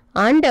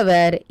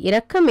 ஆண்டவர்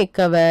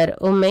இரக்கமிக்கவர்,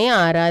 உம்மை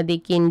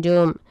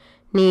ஆராதிக்கின்றோம்.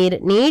 நீர்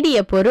நீடிய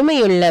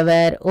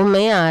பொறுமையுள்ளவர்,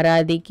 உம்மை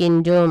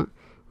ஆராதிக்கின்றோம்.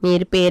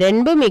 நீர்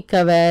பேரன்பு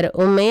மிக்கவர்,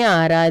 உம்மை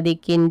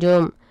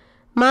ஆராதிக்கின்றோம்.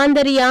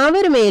 மாந்தர்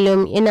யாவர்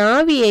மேலும் என்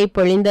ஆவியை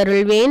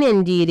பொழிந்தருள்வேன்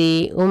என்றீரே,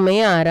 உம்மை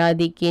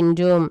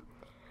ஆராதிக்கின்றோம்.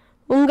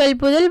 உங்கள்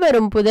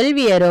புதல்வரும்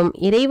புதல்வியரும்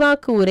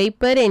இறைவாக்கு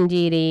உரைப்பர்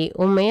என்றீரே,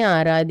 உம்மை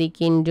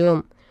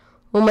ஆராதிக்கின்றோம்.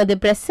 உமது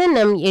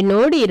பிரசன்னம்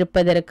என்னோடு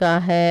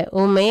இருப்பதற்காக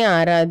உம்மை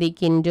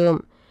ஆராதிக்கின்றோம்.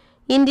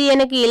 இன்று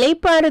எனக்கு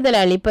இளைப்பாறுதல்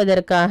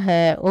அளிப்பதற்காக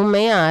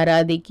உம்மை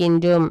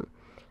ஆராதிக்கின்றோம்.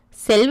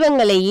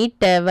 செல்வங்களை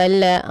ஈட்ட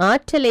வல்ல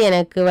ஆற்றலை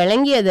எனக்கு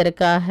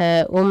வழங்கியதற்காக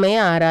உம்மை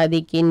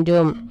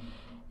ஆராதிக்கின்றோம்.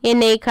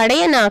 என்னை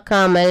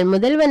கடையனாக்காமல்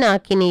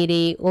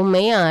முதல்வனாக்கினீரே,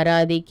 உம்மை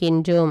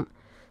ஆராதிக்கின்றோம்.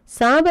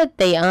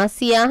 சாபத்தை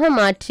ஆசியாக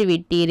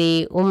மாற்றிவிட்டீரே,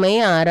 உம்மை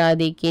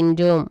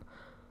ஆராதிக்கின்றோம்.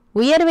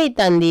 உயர்வை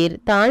தந்தீர்,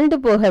 தாழ்ந்து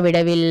போக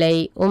விடவில்லை,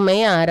 உம்மை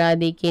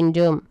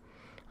ஆராதிக்கின்றோம்.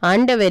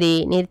 ஆண்டவரே,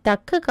 நீர்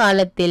தக்க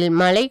காலத்தில்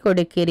மழை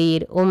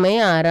கொடுக்கிறீர், உம்மை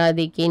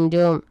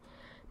ஆராதிக்கின்றோம்.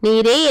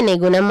 நீரே என்னை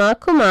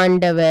குணமாக்கும்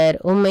ஆண்டவர்,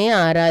 உம்மை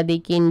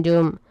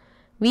ஆராதிக்கின்றோம்.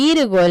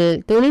 வீறுகொள்,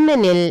 துணிந்து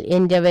நில்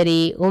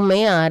என்றவரே,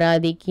 உம்மை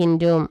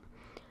ஆராதிக்கின்றோம்.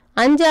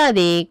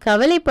 அஞ்சாதே,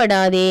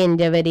 கவலைப்படாதே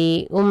என்றவரே,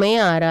 உம்மை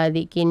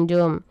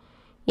ஆராதிக்கின்றோம்.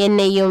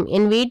 என்னையும்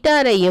என்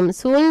வீட்டாரையும்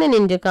சூழ்ந்து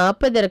நின்று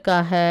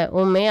காப்பதற்காக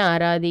உம்மை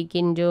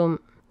ஆராதிக்கின்றோம்.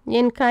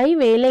 என் கை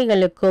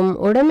வேலைகளுக்கும்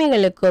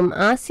உடைமைகளுக்கும்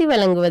ஆசி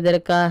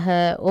வழங்குவதற்காக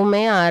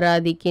உம்மை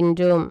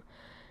ஆராதிக்கின்றோம்.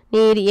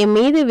 நீர் என்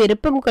மீது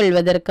விருப்பம்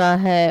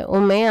கொள்வதற்காக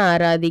உம்மை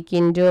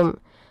ஆராதிக்கின்றோம்.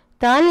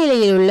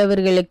 தாழ்நிலையில்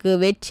உள்ளவர்களுக்கு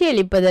வெற்றி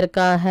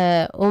அளிப்பதற்காக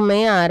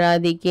உம்மை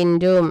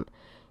ஆராதிக்கின்றோம்.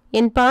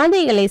 என்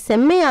பாதைகளை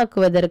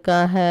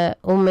செம்மையாக்குவதற்காக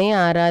உம்மை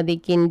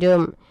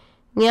ஆராதிக்கின்றோம்.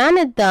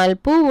 ஞானத்தால்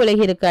பூ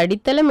உலகிற்கு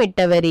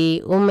அடித்தளமிட்டவரே,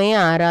 உம்மை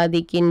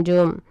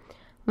ஆராதிக்கின்றோம்.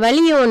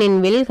 வலியோனின்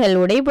வில்கள்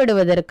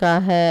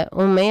உடைபடுவதற்காக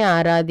உம்மை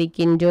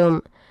ஆராதிக்கின்றோம்.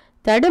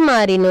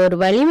 தடுமாறினோர்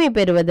வலிமை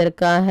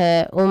பெறுவதற்காக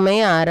உம்மை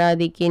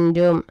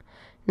ஆராதிக்கின்றோம்.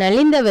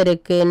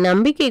 நலிந்தவருக்கு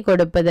நம்பிக்கை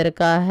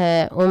கொடுப்பதற்காக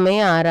உம்மை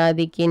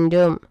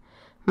ஆராதிக்கின்றோம்.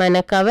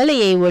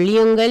 மனக்கவலையை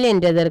ஒழியுங்கள்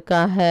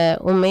என்றதற்காக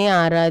உம்மை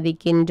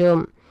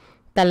ஆராதிக்கின்றோம்.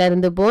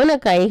 தளர்ந்து போன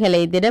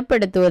கைகளை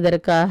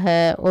திடப்படுத்துவதற்காக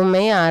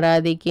உம்மை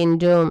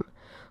ஆராதிக்கின்றோம்.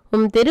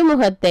 உம்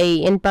திருமுகத்தை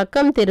என்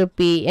பக்கம்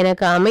திருப்பி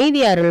எனக்கு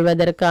அமைதி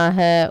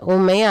அருள்வதற்காக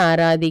உம்மை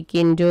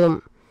ஆராதிக்கின்றோம்.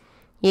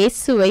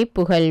 இயேசுவை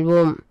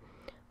புகழ்வோம்.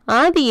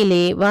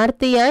 ஆதியிலே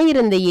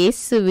வார்த்தையாயிருந்த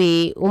இயேசுவே,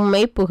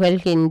 உம்மை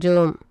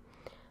புகழ்கின்றோம்.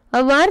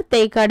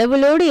 அவ்வார்த்தை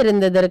கடவுளோடு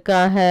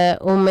இருந்ததற்காக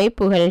உம்மை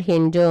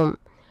புகழ்கின்றோம்.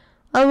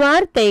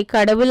 அவ்வார்த்தை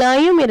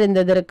கடவுளாயும்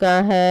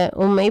இருந்ததற்காக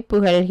உம்மை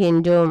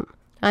புகழ்கின்றோம்.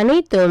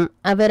 அனைத்தும்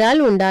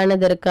அவரால்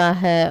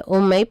உண்டானதற்காக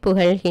உம்மை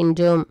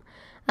புகழ்கின்றோம்.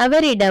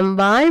 அவரிடம்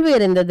வாழ்வு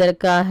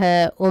இருந்ததற்காக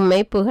உம்மை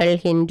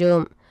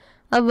புகழ்கின்றோம்.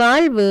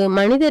 அவ்வாழ்வு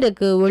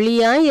மனிதருக்கு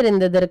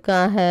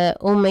ஒளியாயிருந்ததற்காக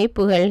உம்மை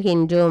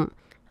புகழ்கின்றோம்.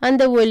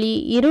 அந்த ஒளி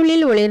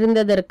இருளில்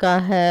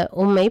ஒளிர்ந்ததற்காக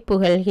உம்மை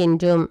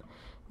புகழ்கின்றோம்.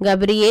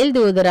 கபிரியேல்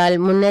தூதரால்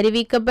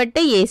முன்னறிவிக்கப்பட்ட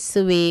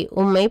இயேசுவே,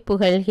 உம்மை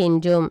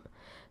புகழ்கின்றோம்.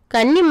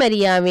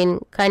 கன்னிமரியாவின்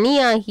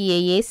கனியாகிய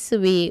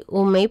இயேசுவே,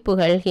 உம்மை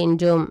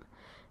புகழ்கின்றோம்.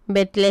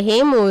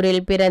 பெத்லஹேம்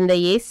ஊரில் பிறந்த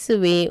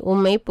இயேசுவே,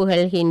 உம்மை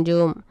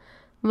புகழ்கின்றோம்.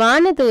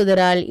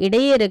 வானதூதரால்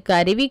இடையருக்கு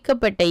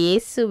அறிவிக்கப்பட்ட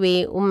இயேசுவே,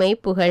 உம்மை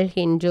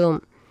புகழ்கின்றோம்.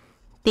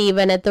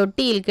 தீவன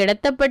தொட்டியில்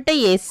கிடத்தப்பட்ட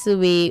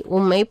இயேசுவே,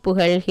 உம்மை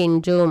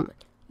புகழ்கின்றோம்.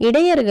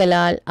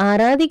 இடையர்களால்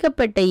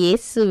ஆராதிக்கப்பட்ட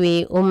இயேசுவே,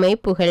 உம்மை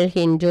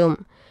புகழ்கின்றோம்.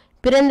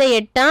 பிறந்த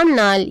 8ஆம்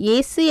நாள்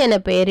இயேசு என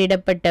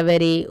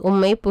பெயரிடப்பட்டவரே,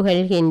 உம்மை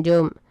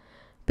புகழ்கின்றோம்.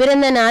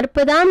 பிறந்த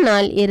 40ஆம்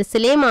நாள்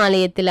எருசலேம்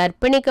ஆலயத்தில்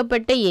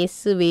அர்ப்பணிக்கப்பட்ட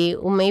இயேசுவே,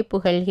 உம்மை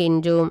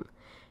புகழ்கின்றோம்.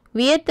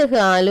 வியத்தகு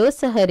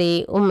ஆலோசகரே,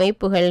 உம்மை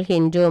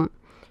புகழ்கின்றோம்.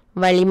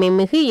 வலிமை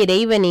மிகு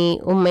இறைவனே,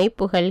 உம்மை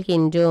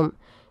புகழ்கின்றோம்.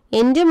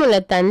 என்றுமுள்ள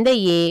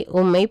தந்தையே,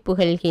 உம்மை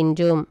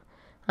புகழ்கின்றோம்.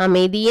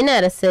 அமைதியின்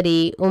அரசரே,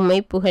 உம்மை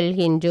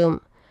புகழ்கின்றோம்.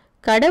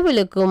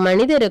 கடவுளுக்கும்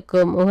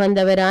மனிதருக்கும்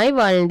உகந்தவராய்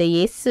வாழ்ந்த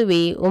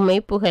இயேசுவே, உம்மை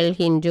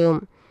புகழ்கின்றோம்.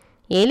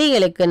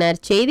 ஏழைகளுக்கு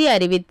நற்செய்தி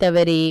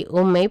அறிவித்தவரே,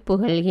 உம்மை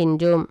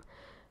புகழ்கின்றோம்.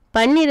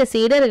 12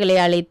 சீடர்களை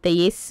அழைத்த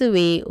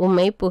இயேசுவே,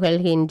 உம்மை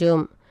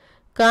புகழ்கின்றோம்.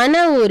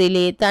 கானா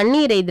ஊரிலே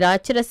தண்ணீரை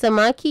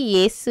திராட்சரசமாக்கி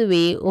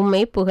இயேசுவே,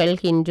 உம்மை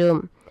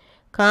புகழ்கின்றோம்.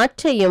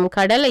 காற்றையும்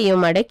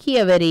கடலையும்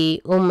அடக்கியவரே,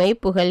 உம்மை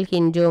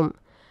புகழ்கின்றோம்.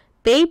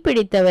 பேய்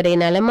பிடித்தவரை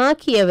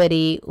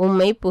நலமாக்கியவரே,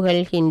 உம்மை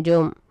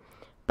புகழ்கின்றோம்.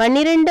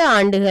 12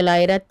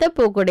 ஆண்டுகளாய்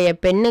இரத்தப்போக்குடைய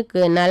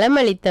பெண்ணுக்கு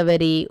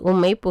நலமளித்தவரே,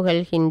 உம்மை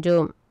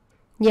புகழ்கின்றோம்.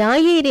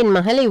 யாயீரின்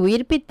மகளை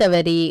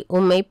உயிர்ப்பித்தவரே,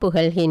 உம்மை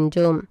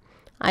புகழ்கின்றோம்.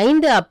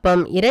 5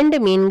 அப்பம் 2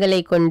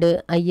 மீன்களை கொண்டு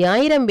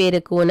 5000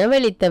 பேருக்கு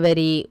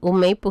உணவளித்தவரே,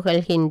 உம்மை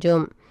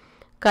புகழ்கின்றோம்.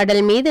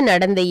 கடல் மீது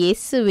நடந்த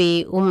இயேசுவே,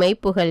 உம்மை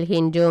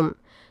புகழ்கின்றோம்.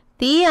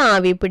 தீய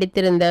ஆவி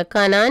பிடித்திருந்த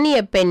கனானிய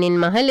பெண்ணின்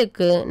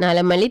மகளுக்கு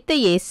நலமளித்த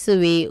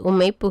இயேசுவே,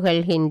 உம்மை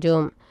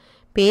புகழ்கின்றோம்.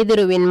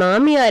 பேதுருவின்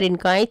மாமியாரின்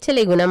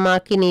காய்ச்சலை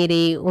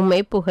குணமாக்கினீரே,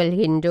 உம்மை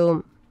புகழ்கின்றோம்.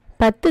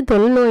 10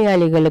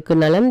 தொழுநோயாளிகளுக்கு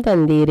நலம்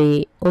தந்தீரே,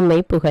 உம்மை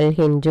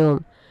புகழ்கின்றோம்.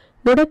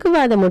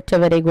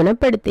 முடக்குவாதமுற்றவரை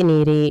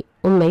குணப்படுத்தினீரே,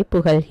 உம்மை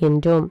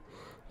புகழ்கின்றோம்.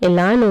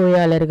 எல்லா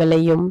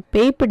நோயாளர்களையும்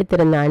பேய்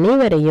பிடித்திருந்த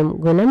அனைவரையும்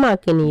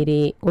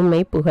குணமாக்கினீரே,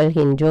 உம்மை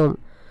புகழ்கின்றோம்.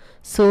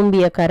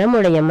 சோம்பிய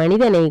கரமுடைய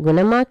மனிதனை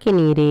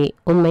குணமாக்கினீரே,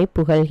 உம்மை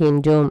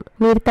புகழ்கின்றோம்.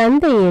 நீர்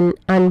தந்தையின்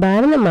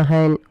அன்பார்ந்த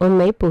மகன்,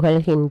 உம்மை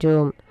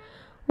புகழ்கின்றோம்.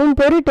 உம்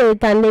பொருட்டு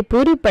தந்தை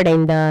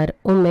பூரிப்படைந்தார்,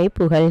 உம்மை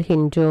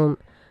புகழ்கின்றோம்.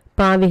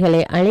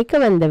 பாவிகளை அழைக்க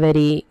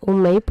வந்தவரே,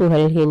 உம்மை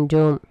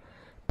புகழ்கின்றோம்.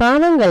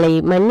 பாவங்களை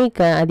மன்னிக்க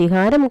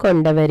அதிகாரம்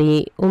கொண்டவரே,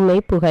 உம்மை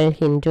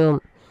புகழ்கின்றோம்.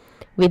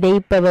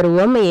 விதைப்பவர்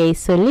உவமையை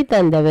சொல்லி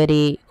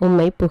தந்தவரே,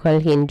 உம்மை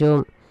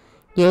புகழ்கின்றோம்.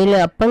 7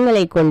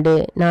 அப்பங்களை கொண்டு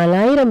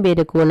 4000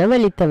 பேருக்கு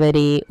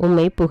உணவளித்தவரே,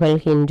 உம்மை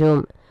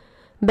புகழ்கின்றோம்.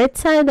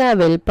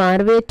 பெத்சாய்தாவில்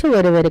பார்வையற்ற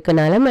ஒருவருக்கு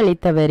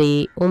நலமளித்தவரே,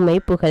 உம்மை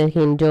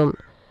புகழ்கின்றோம்.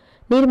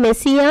 நீர்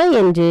மெசியா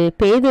என்று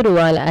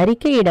பேதுருவால்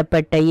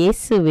அறிக்கையிடப்பட்ட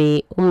இயேசுவே,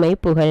 உம்மை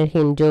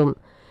புகழ்கின்றோம்.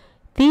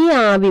 தீய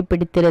ஆவி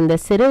பிடித்திருந்த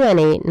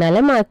சிறுவனை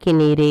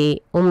நலமாக்கினீரே,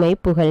 உம்மை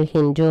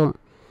புகழ்கின்றோம்.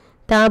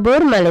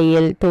 தாபோர்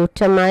மலையில்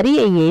தோற்றமாறிய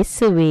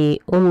இயேசுவே,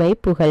 உம்மை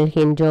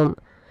புகழ்கின்றோம்.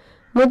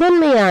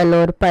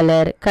 முதன்மையானோர்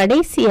பலர்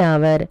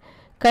கடைசியாவர்,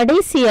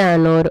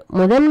 கடைசியானோர்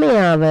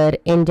முதன்மையாவர்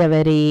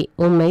என்றவரே,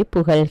 உம்மை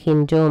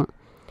புகழ்கின்றோம்.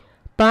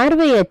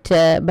 பார்வையற்ற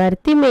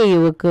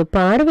பர்த்திமேயுவுக்கு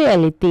பார்வை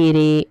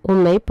அளித்தீரே,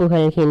 உம்மை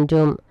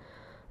புகழ்கின்றோம்.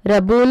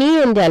 ரபூனி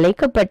என்று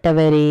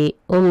அழைக்கப்பட்டவரே,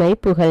 உம்மை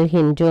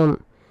புகழ்கின்றோம்.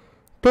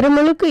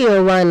 திருமுழுக்கு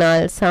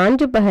யோவானால்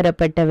சான்று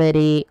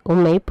பகரப்பட்டவரே,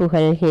 உம்மை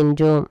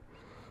புகழ்கின்றோம்.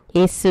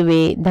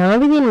 இயேசுவே,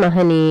 தாவீதின்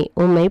மகனே,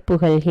 உம்மை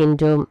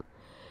புகழ்கின்றோம்.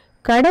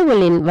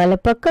 கடவுளின்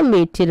வலப்பக்கம்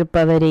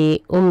வீற்றிருப்பவரே,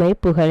 உம்மை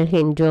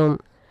புகழ்கின்றோம்.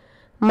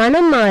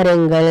 மனம்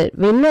மாறுங்கள்,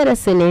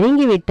 விண்ணரசு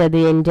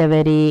நெருங்கிவிட்டது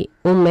என்றவரே,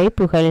 உம்மை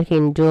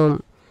புகழ்கின்றோம்.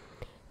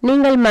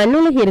 நீங்கள்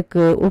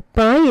மண்ணுலகிற்கு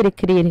உப்பாய்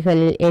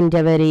இருக்கிறீர்கள்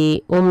என்றவரே,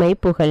 உம்மை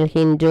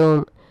புகழ்கின்றோம்.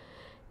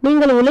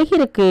 நீங்கள்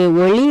உலகிற்கு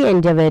ஒளி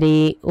என்றவரே,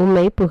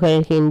 உம்மை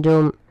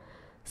புகழ்கின்றோம்.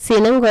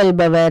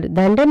 சினங்கொள்பவர்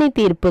தண்டனை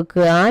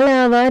தீர்ப்புக்கு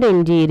ஆளாவார்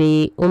என்றீரே,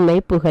 உம்மை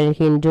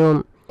புகழ்கின்றோம்.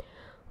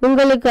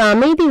 உங்களுக்கு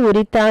அமைதி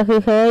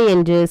உரித்தாகுக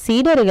என்று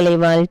சீடர்களை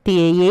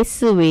வாழ்த்திய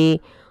இயேசுவே,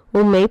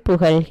 உம்மை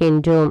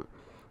புகழ்கின்றோம்.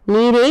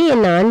 நீரே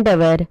என்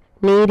ஆண்டவர்,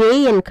 நீரே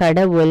என்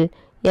கடவுள்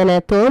என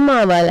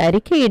தோமாவால்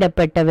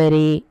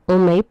அறிக்கையிடப்பட்டவரே,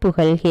 உம்மை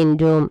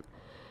புகழ்கின்றோம்.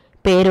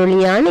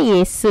 பேரொளியான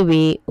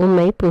இயேசுவே,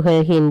 உம்மை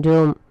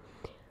புகழ்கின்றோம்.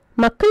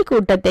 மக்கள்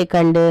கூட்டத்தை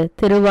கண்டு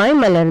திருவாய்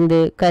மலர்ந்து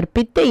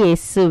கற்பித்த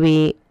இயேசுவே,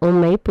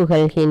 உம்மை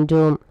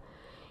புகழ்கின்றோம்.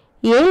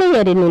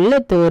 ஏழையரின்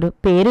உள்ளத்தோர்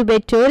பேறு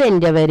பெற்றோர்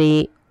என்றவரே,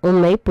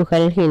 உம்மை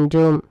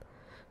புகழ்கின்றோம்.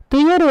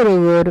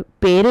 துயருருவோர்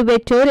பேறு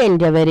பெற்றோர்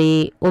என்றவரே,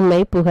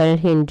 உம்மை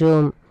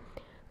புகழ்கின்றோம்.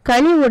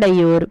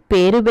 கனிவுடையோர்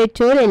பேறு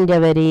பெற்றோர்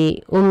என்றவரே,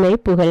 உம்மை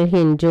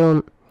புகழ்கின்றோம்.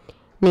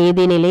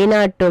 நீதி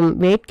நிலைநாட்டும்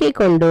வேட்கை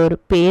கொண்டோர்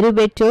பேறு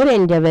பெற்றோர்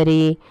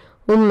என்றவரே,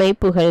 உம்மை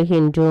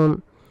புகழ்கின்றோம்.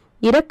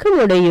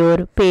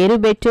 இரக்கமுடையோர் பேறு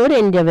பெற்றோர்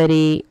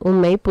என்றவரே,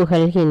 உம்மை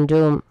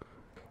புகழ்கின்றோம்.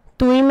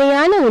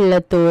 தூய்மையான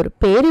உள்ளத்தோர்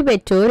பேறு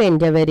பெற்றோர்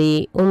என்றவரே,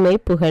 உம்மை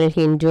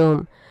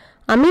புகழ்கின்றோம்.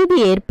 அமைதி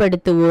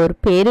ஏற்படுத்துவோர்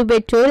பேறு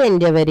பெற்றோர்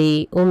என்றவரே,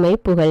 உம்மை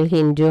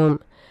புகழ்கின்றோம்.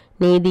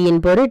 நீதியின்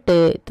பொருட்டு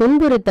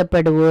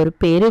துன்புறுத்தப்படுவோர்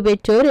பேறு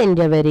பெற்றோர்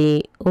என்றவரே,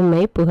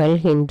 உம்மை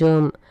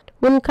புகழ்கின்றோம்.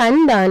 உன்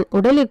கண்தான்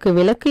உடலுக்கு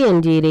விளக்கு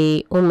என்றீரே,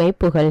 உம்மை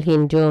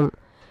புகழ்கின்றோம்.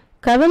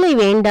 கவலை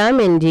வேண்டாம்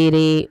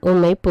என்றீரே,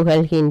 உம்மை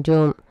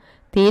புகழ்கின்றோம்.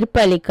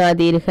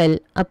 தீர்ப்பளிக்காதீர்கள்,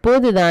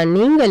 அப்போதுதான்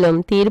நீங்களும்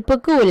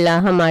தீர்ப்புக்கு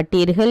உள்ளாக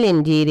மாட்டீர்கள்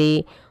என்றீரே,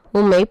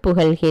 உம்மை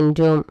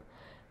புகழ்கின்றோம்.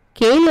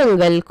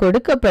 கேளுங்கள்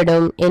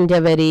கொடுக்கப்படும்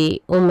என்றவரே,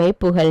 உம்மை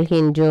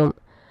புகழ்கின்றோம்.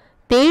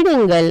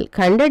 தேடுங்கள்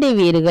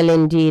கண்டடைவீர்கள்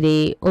என்றீரே,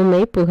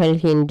 உம்மை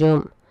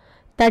புகழ்கின்றோம்.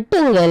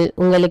 தட்டுங்கள்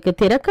உங்களுக்கு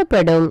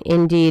திறக்கப்படும்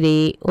என்றீரே,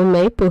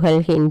 உம்மை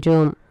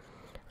புகழ்கின்றோம்.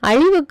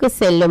 அழிவுக்கு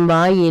செல்லும்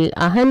வாயில்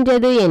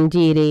அகன்றது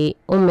என்றீரே,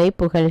 உம்மை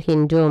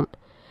புகழ்கின்றோம்.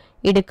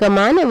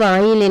 இடுக்கமான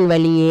வாயிலின்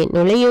வழியே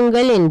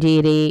நுழையுங்கள்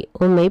என்றீரே,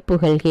 உம்மை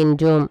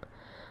புகழ்கின்றோம்.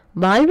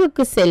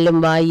 வாழ்வுக்கு செல்லும்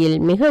வாயில்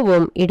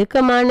மிகவும்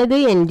இடுக்கமானது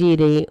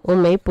என்றீரே,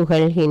 உம்மை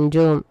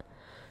புகழ்கின்றோம்.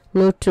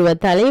 நூற்றுவ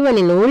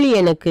தலைவனின்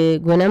ஊழியனுக்கு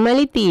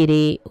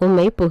குணமளித்தீரே,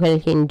 உம்மை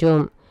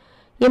புகழ்கின்றோம்.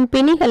 எம்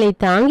பிணிகளை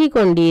தாங்கிக்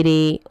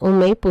கொண்டீரே,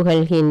 உம்மை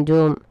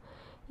புகழ்கின்றோம்.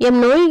 எம்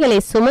நோய்களை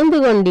சுமந்து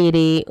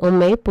கொண்டீரே,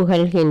 உம்மை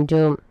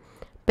புகழ்கின்றோம்.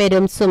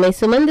 பெரும் சுமை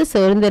சுமந்து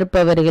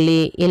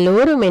சோர்ந்திருப்பவர்களே,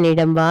 எல்லோரும்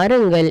என்னிடம்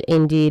வாருங்கள்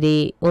என்றீரே,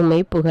 உம்மை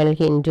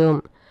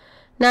புகழ்கின்றோம்.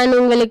 நான்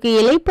உங்களுக்கு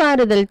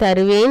இளைப்பாறுதல்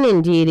தருவேன்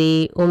என்றீரே,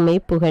 உம்மை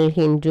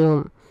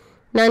புகழ்கின்றோம்.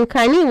 நான்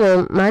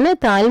கனிவும் மன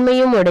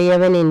தாழ்மையும்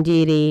உடையவன்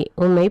என்றீரே,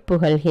 உம்மை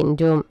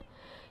புகழ்கின்றோம்.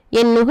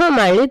 என் நுகம்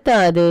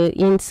அழுத்தாது,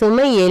 என்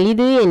சுமை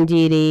எளிது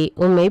என்றீரே,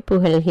 உம்மை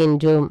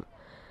புகழ்கின்றோம்.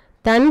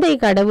 தந்தை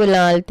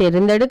கடவுளால்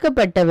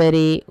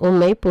தேர்ந்தெடுக்கப்பட்டவரே,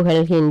 உம்மை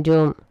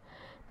புகழ்கின்றோம்.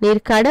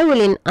 நீர்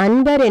கடவுளின்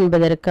அன்பர்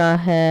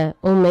என்பதற்காக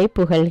உம்மை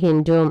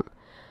புகழ்கின்றோம்.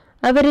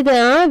 அவரது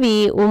ஆவி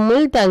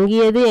உம்முள்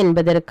தங்கியது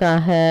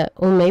என்பதற்காக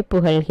உம்மை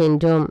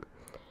புகழ்கின்றோம்.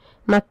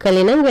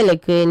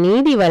 மக்களினங்களுக்கு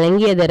நீதி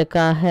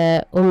வழங்கியதற்காக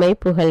உம்மை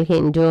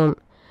புகழ்கின்றோம்.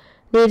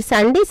 நீர்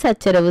சண்டை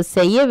சச்சரவு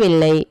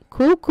செய்யவில்லை,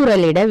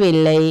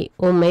 கூக்குரலிடவில்லை,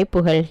 உம்மை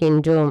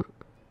புகழ்கின்றோம்.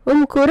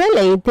 உம்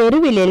குரலை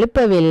தெருவில்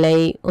எழுப்பவில்லை,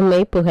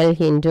 உம்மை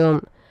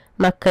புகழ்கின்றோம்.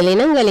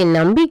 மக்களினங்களின்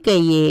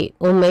நம்பிக்கையே,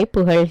 உம்மை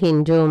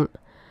புகழ்கின்றோம்.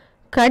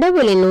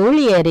 கடவுளின்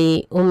ஊழியரே,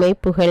 உம்மை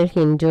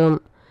புகழ்கின்றோம்.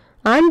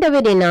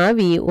 ஆண்டவரின்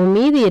ஆவி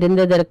உம்மீது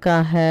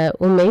இருந்ததற்காக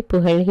உம்மை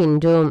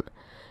புகழ்கின்றோம்.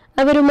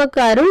 அவர் உமக்கு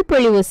அருள்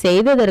பொழிவு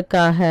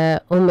செய்ததற்காக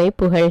உம்மை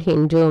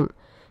புகழ்கின்றோம்.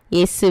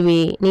 இயேசுவே,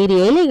 நீர்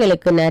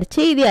ஏழைகளுக்கு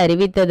நற்செய்தி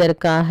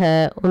அறிவித்ததற்காக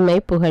உம்மை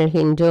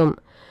புகழ்கின்றோம்.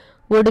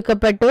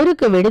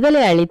 ஒடுக்கப்பட்டோருக்கு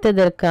விடுதலை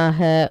அளித்ததற்காக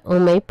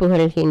உம்மை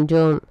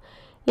புகழ்கின்றோம்.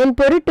 என்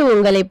பொருட்டு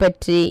உங்களை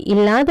பற்றி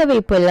இல்லாதவை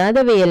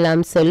பொல்லாதவை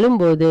எல்லாம்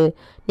சொல்லும்போது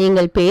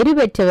நீங்கள் பேறு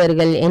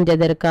பெற்றவர்கள்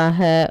என்றதற்காக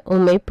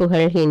உம்மை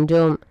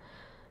புகழ்கின்றோம்.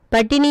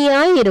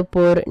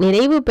 பட்டினியாயிருப்போர்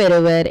நிறைவு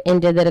பெறுவர்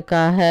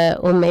என்றதற்காக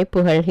உம்மை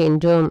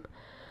புகழ்கின்றோம்.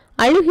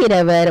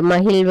 அழுகிறவர்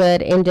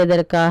மகிழ்வர்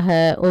என்றதற்காக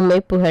உம்மை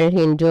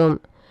புகழ்கின்றோம்.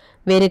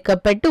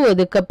 வெறுக்கப்பட்டு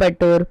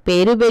ஒதுக்கப்பட்டோர்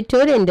பேறு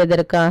பெற்றோர்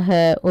என்றதற்காக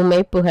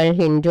உம்மை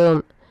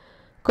புகழ்கின்றோம்.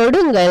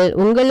 கொடுங்கள்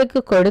உங்களுக்கு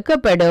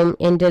கொடுக்கப்படும்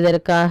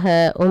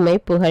என்றதற்காக உம்மை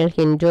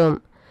புகழ்கின்றோம்.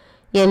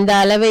 எந்த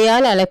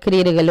அளவையால்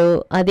அளக்கிறீர்களோ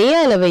அதே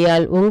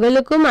அளவையால்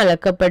உங்களுக்கும்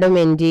அளக்கப்படும்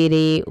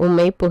என்றீரே,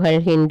 உம்மை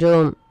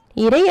புகழ்கின்றோம்.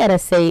 இறை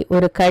அரசை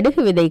ஒரு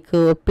கடுகு விதைக்கு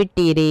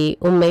ஒப்பிட்டீரே,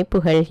 உம்மை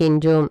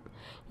புகழ்கின்றோம்.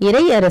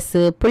 இறை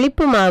அரசு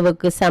புளிப்பு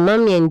மாவுக்கு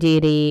சமம்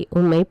என்றீரே,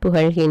 உம்மை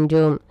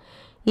புகழ்கின்றோம்.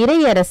 இறை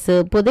அரசு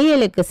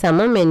புதையலுக்கு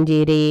சமம்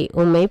என்றீரே,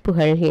 உம்மை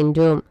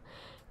புகழ்கின்றோம்.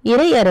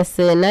 இறை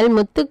அரசு நல்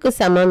முத்துக்கு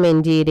சமம்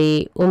என்றீரே,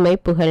 உம்மை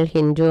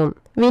புகழ்கின்றோம்.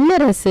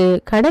 விண்ணரசு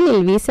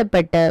கடலில்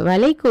வீசப்பட்ட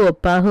வலைக்கு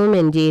ஒப்பாகும்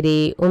என்றீரே,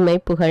 உம்மை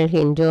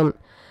புகழ்கின்றோம்.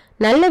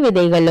 நல்ல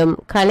விதைகளும்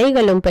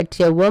கலைகளும்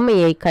பற்றிய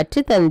உவமையை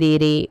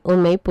கற்றுத்தந்தீரே,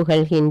 உம்மை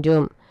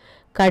புகழ்கின்றோம்.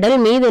 கடல்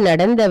மீது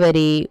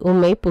நடந்தவரே,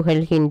 உம்மை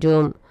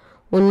புகழ்கின்றோம்.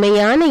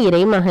 உண்மையான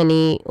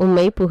இறைமகனே,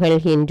 உம்மை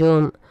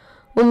புகழ்கின்றோம்.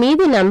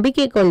 உம்மீது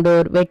நம்பிக்கை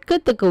கொண்டோர்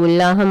வெட்கத்துக்கு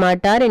உள்ளாக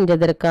மாட்டார்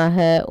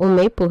என்றதற்காக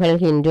உம்மை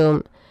புகழ்கின்றோம்.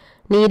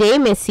 நீரே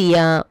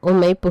மெசியா,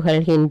 உம்மை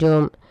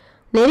புகழ்கின்றோம்.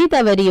 நெறி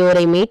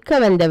தவறியோரை மீட்க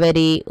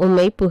வந்தவரே,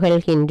 உம்மை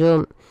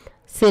புகழ்கின்றோம்.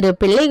 சிறு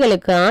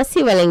பிள்ளைகளுக்கு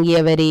ஆசி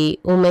வழங்கியவரே,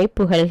 உம்மை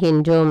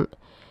புகழ்கின்றோம்.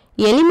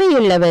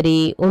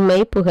 எளிமையுள்ளவரே, உம்மை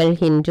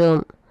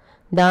புகழ்கின்றோம்.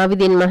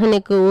 தாவீதின்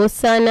மகனுக்கு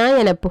ஓசானா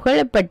என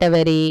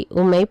புகழப்பட்டவரே,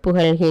 உம்மை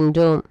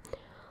புகழ்கின்றோம்.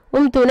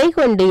 உம் துணை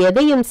கொண்டு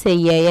எதையும்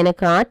செய்ய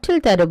எனக்கு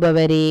ஆற்றல்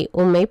தருபவரே,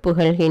 உம்மை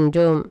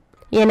புகழ்கின்றோம்.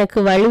 எனக்கு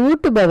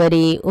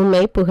வலுவூட்டுபவரே,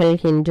 உம்மை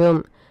புகழ்கின்றோம்.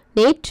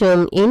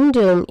 நேற்றும்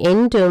இன்றும்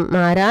என்றும்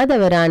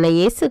மாறாதவரான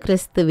இயேசு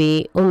கிறிஸ்துவே,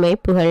 உம்மை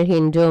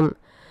புகழ்கின்றோம்.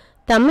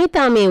 தம்மை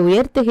தாமே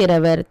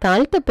உயர்த்துகிறவர்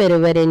தாழ்த்த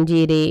பெறுவர்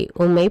என்றீரே,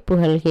 உம்மை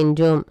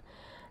புகழ்கின்றோம்.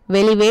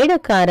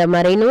 வெளிவேடக்கார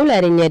மறைநூல்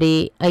அறிஞரே,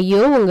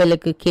 ஐயோ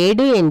உங்களுக்கு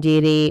கேடு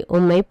என்றீரே,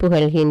 உம்மை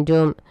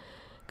புகழ்கின்றோம்.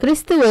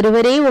 கிறிஸ்து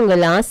ஒருவரே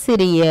உங்கள்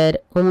ஆசிரியர்,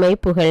 உம்மை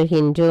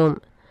புகழ்கின்றோம்.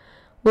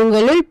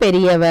 உங்களுள்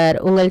பெரியவர்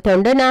உங்கள்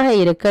தொண்டனாக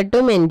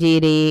இருக்கட்டும்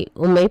என்றீரே,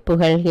 உம்மை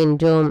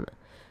புகழ்கின்றோம்.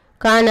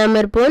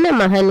 காணாமற் போன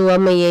மகன்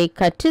உவமையை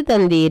கற்று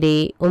தந்தீரே,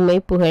 உம்மை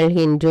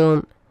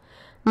புகழ்கின்றோம்.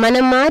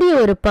 மனம் மாறிய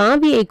ஒரு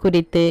பாவியை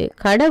குறித்து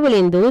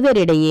கடவுளின்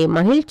தூதரிடையே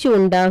மகிழ்ச்சி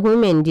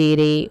உண்டாகும்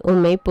என்றீரே,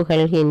 உம்மை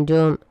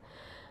புகழ்கின்றோம்.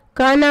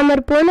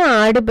 காணாமற் போன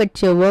ஆடு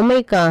பற்றிய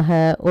உவமைக்காக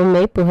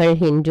உம்மை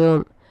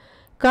புகழ்கின்றோம்.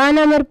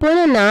 காணாமற்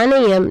போன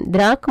நாணயம்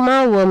திராக்மா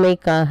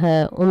உவமைக்காக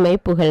உம்மை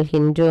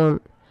புகழ்கின்றோம்.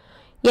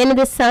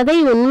 எனது சதை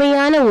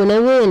உண்மையான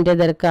உணவு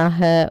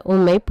என்றதற்காக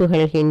உம்மை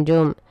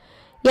புகழ்கின்றோம்.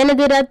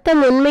 எனது இரத்தம்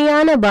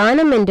உண்மையான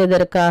பானம்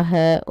என்றதற்காக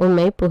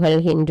உம்மை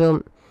புகழ்கின்றோம்.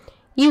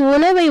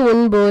 இவ்வுணவை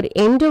உண்போர்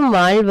என்றும்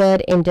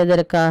வாழ்வர்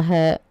என்றதற்காக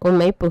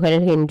உம்மை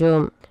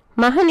புகழ்கின்றோம்.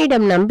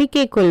 மகனிடம்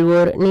நம்பிக்கை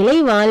கொள்வோர் நிலை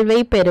வாழ்வை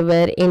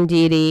பெறுவர்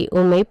என்றீரே,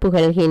 உம்மை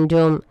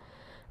புகழ்கின்றோம்.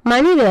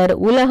 மனிதர்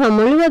உலகம்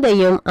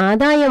முழுவதையும்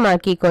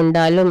ஆதாயமாக்கி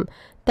கொண்டாலும்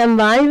தம்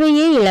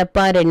வாழ்வையே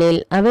இழப்பாரெனில்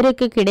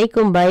அவருக்கு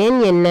கிடைக்கும் பயன்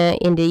என்ன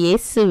என்று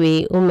இயேசுவே,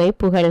 உம்மை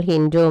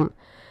புகழ்கின்றோம்.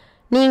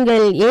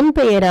 நீங்கள் என்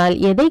பெயரால்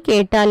எதை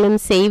கேட்டாலும்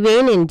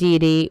செய்வேன்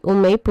என்றீரே,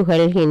 உம்மை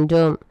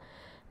புகழ்கின்றோம்.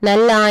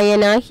 நல்ல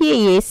ஆயனாகிய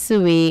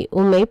இயேசுவே,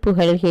 உம்மை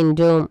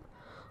புகழ்கின்றோம்.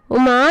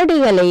 உம்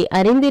ஆடுகளை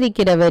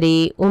அறிந்திருக்கிறவரே,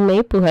 உம்மை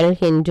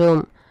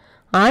புகழ்கின்றோம்.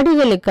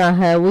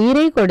 ஆடுகளுக்காக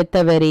உயிரை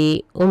கொடுத்தவரே,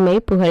 உம்மை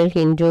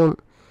புகழ்கின்றோம்.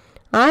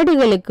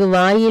 ஆடுகளுக்கு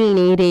வாயில்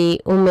நீரே,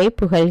 உம்மை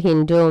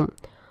புகழ்கின்றோம்.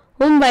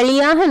 உம்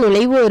வழியாக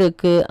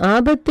நுழைவோருக்கு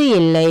ஆபத்து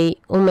இல்லை,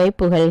 உம்மை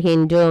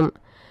புகழ்கின்றோம்.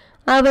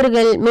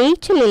 அவர்கள்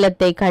மேய்ச்சல்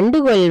நிலத்தை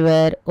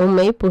கண்டுகொள்வர்,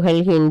 உம்மை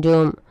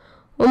புகழ்கின்றோம்.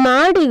 உம்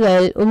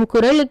ஆடுகள் உம்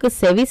குரலுக்கு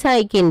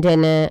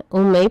செவிசாய்க்கின்றன,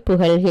 உம்மை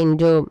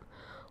புகழ்கின்றோம்.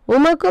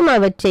 உமக்கும்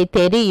அவற்றை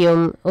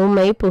தெரியும்,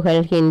 உம்மை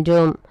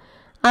புகழ்கின்றோம்.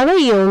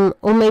 அவையும்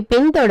உம்மை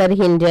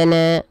பின்தொடர்கின்றன,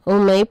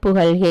 உம்மை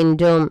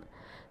புகழ்கின்றோம்.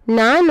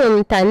 நானும்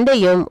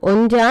தந்தையும்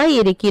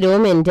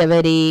ஒன்றாயிருக்கிறோம்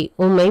என்றவரே,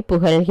 உம்மை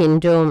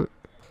புகழ்கின்றோம்.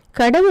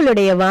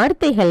 கடவுளுடைய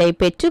வார்த்தைகளை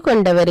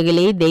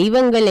பெற்றுக்கொண்டவர்களே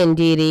தெய்வங்கள்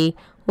என்றீரே,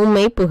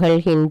 உம்மை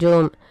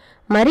புகழ்கின்றோம்.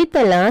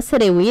 மரித்த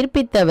லாசரை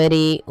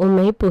உயிர்ப்பித்தவரே,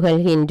 உம்மை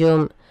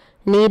புகழ்கின்றோம்.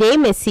 நீரே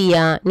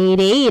மெசியா,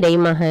 நீரே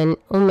இறைமகன்,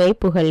 உம்மை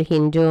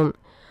புகழ்கின்றோம்.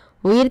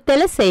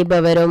 உயிர்த்தெழ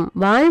செய்பவரும்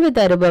வாழ்வு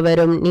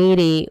தருபவரும்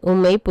நீரே,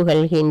 உம்மை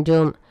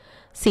புகழ்கின்றோம்.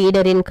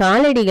 சீடரின்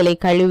காலடிகளை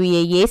கழுவிய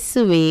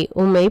இயேசுவே,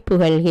 உம்மை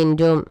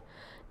புகழ்கின்றோம்.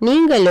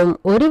 நீங்களும்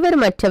ஒருவர்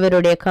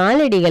மற்றவருடைய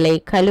காலடிகளை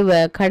கழுவ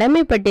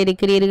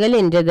கடமைப்பட்டிருக்கிறீர்கள்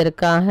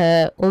என்றதற்காக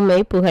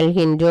உம்மை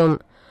புகழ்கின்றோம்.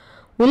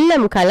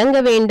 உள்ளம் கலங்க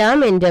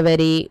வேண்டாம்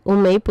என்றவரே,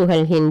 உம்மை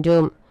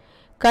புகழ்கின்றோம்.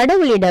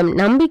 கடவுளிடம்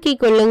நம்பிக்கை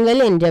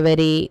கொள்ளுங்கள்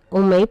என்றவரே,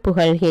 உம்மை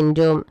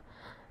புகழ்கின்றோம்.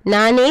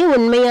 நானே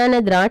உண்மையான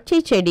திராட்சை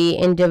செடி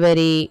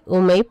என்றவரே,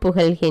 உம்மை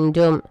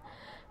புகழ்கின்றோம்.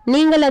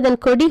 நீங்கள் அதன்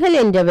கொடிகள்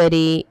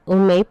என்றவரே,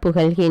 உம்மை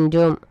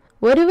புகழ்கின்றோம்.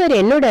 ஒருவர்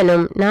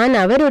என்னுடனும் நான்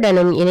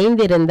அவருடனும்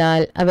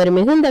இணைந்திருந்தால் அவர்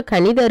மிகுந்த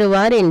கனி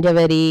தருவார்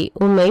என்றவரே,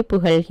 உம்மை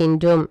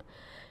புகழ்கின்றோம்.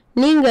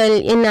 நீங்கள்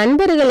என்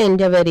நண்பர்கள்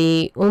என்றவரே,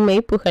 உம்மை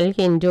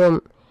புகழ்கின்றோம்.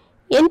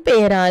 என்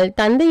பெயரால்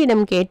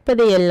தந்தையிடம்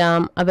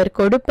கேட்பதையெல்லாம் அவர்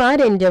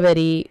கொடுப்பார்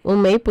என்றவரே,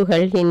 உம்மை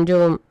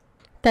புகழ்கின்றோம்.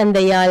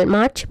 தந்தையால்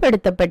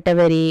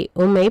மாட்சிப்படுத்தப்பட்டவரே,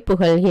 உம்மை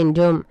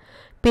புகழ்கின்றோம்.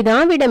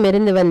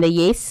 பிதாவிடமிருந்து வந்த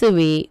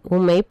இயேசுவே,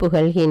 உம்மை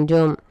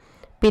புகழ்கின்றோம்.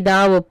 பிதா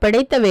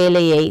ஒப்படைத்த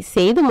வேலையை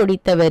செய்து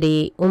முடித்தவரே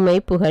உம்மை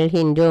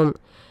புகழ்கின்றோம்.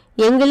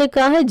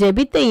 எங்களுக்காக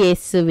ஜெபித்த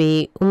இயேசுவே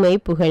உம்மை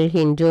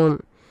புகழ்கின்றோம்.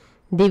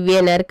 திவ்ய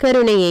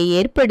நற்கருணையை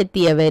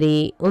ஏற்படுத்தியவரே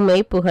உம்மை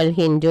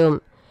புகழ்கின்றோம்.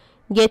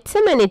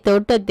 கெத்சமனி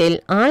தோட்டத்தில்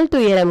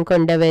ஆழ்துயரம்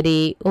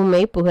கொண்டவரே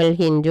உம்மை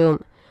புகழ்கின்றோம்.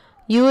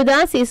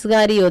 யூதாஸ்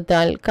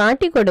இஸ்காரியோத்தால்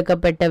காட்டி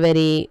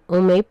கொடுக்கப்பட்டவரே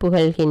உம்மை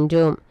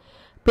புகழ்கின்றோம்.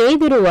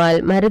 பேதுருவால்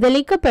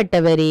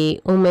மறுதலிக்கப்பட்டவரே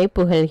உம்மை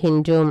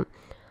புகழ்கின்றோம்.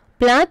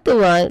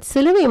 பிளாத்துவால்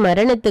சிலுவை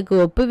மரணத்துக்கு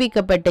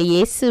ஒப்புவிக்கப்பட்ட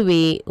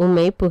இயேசுவே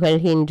உம்மை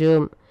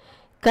புகழ்கின்றோம்.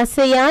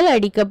 கசையால்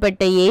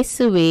அடிக்கப்பட்ட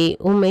இயேசுவே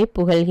உம்மை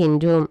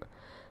புகழ்கின்றோம்.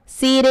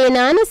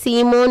 சீரேனான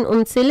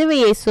சீமோன்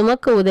சிலுவையை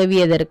சுமக்க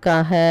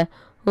உதவியதற்காக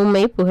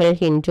உம்மை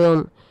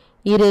புகழ்கின்றோம்.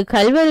 இரு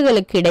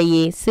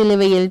கல்வர்களுக்கிடையே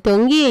சிலுவையில்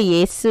தொங்கிய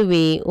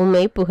இயேசுவே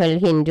உம்மை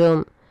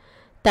புகழ்கின்றோம்.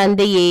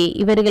 தந்தையே,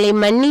 இவர்களை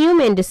மன்னியும்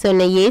என்று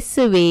சொன்ன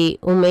இயேசுவே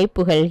உம்மை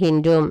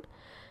புகழ்கின்றோம்.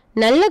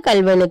 நல்ல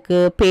கல்வனுக்கு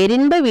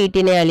பேரின்ப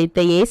வீட்டினை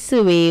அளித்த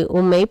இயேசுவே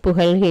உம்மை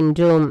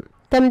புகழ்கின்றோம்.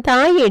 தம்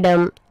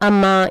தாயிடம்,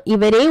 அம்மா,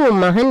 இவரே உம்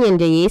மகன்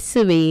என்ற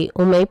இயேசுவே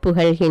உம்மை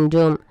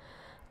புகழ்கின்றோம்.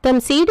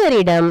 தம்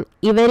சீடரிடம்,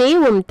 இவரே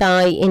உம்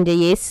தாய் என்ற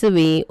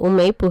இயேசுவே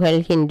உம்மை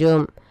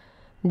புகழ்கின்றோம்.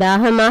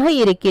 தாகமாக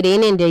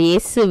இருக்கிறேன் என்ற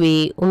இயேசுவே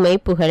உம்மை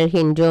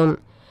புகழ்கின்றோம்.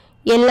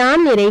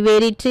 எல்லாம்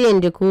நிறைவேறிற்று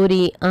என்று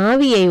கூறி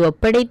ஆவியை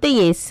ஒப்படைத்த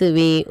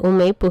இயேசுவே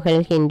உம்மை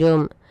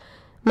புகழ்கின்றோம்.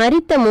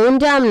 மரித்த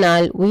 3ஆம்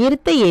நாள்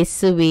உயிர்த்த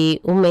இயேசுவே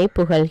உம்மை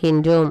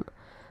புகழ்கின்றோம்.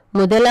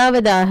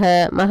 முதலாவதாக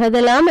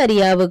மகதலா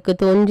மரியாவுக்கு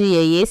தோன்றிய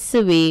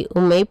இயேசுவே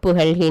உம்மை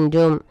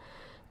புகழ்கின்றோம்.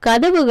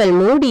 கதவுகள்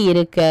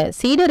மூடியிருக்க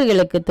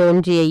சீடர்களுக்கு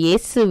தோன்றிய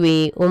இயேசுவே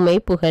உம்மை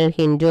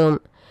புகழ்கின்றோம்.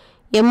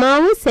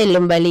 எம்மாவு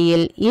செல்லும்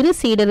வழியில் இரு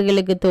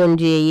சீடர்களுக்கு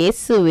தோன்றிய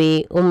இயேசுவே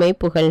உம்மை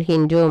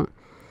புகழ்கின்றோம்.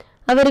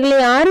 அவர்களை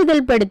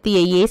ஆறுதல் படுத்திய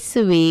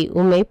இயேசுவே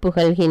உம்மை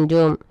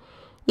புகழ்கின்றோம்.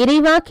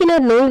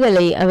 இறைவாக்கினர்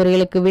நூல்களை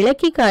அவர்களுக்கு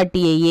விளக்கி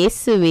காட்டிய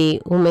இயேசுவே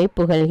உம்மை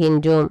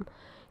புகழ்கின்றோம்.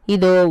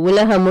 இதோ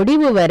உலக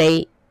முடிவு வரை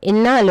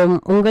என்னாலும்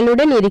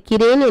உங்களுடன்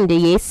இருக்கிறேன் என்ற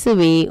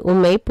இயேசுவே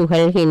உம்மை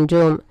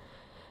புகழ்கின்றோம்.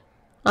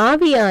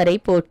 ஆவியாரை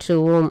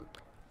போற்றுவோம்.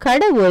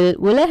 கடவுள்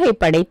உலகை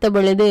படைத்த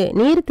பொழுது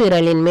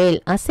நீர்த்திரளின் மேல்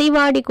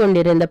அசைவாடி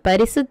கொண்டிருந்த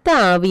பரிசுத்த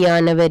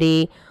ஆவியானவரே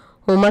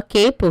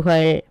உமக்கே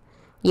புகழ்.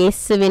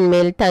 இயேசுவின்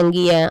மேல்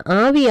தங்கிய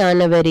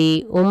ஆவியானவரே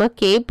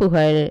உமக்கே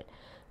புகழ்.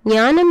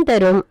 ஞானம்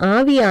தரும்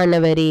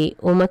ஆவியானவரே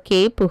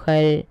உமக்கே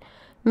புகழ்.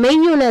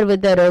 மெய்யுணர்வு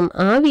தரும்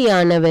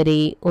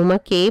ஆவியானவரே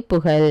உமக்கே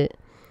புகழ்.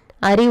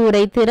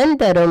 அறிவுரை திறன்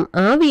தரும்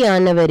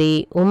ஆவியானவரே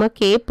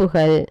உமக்கே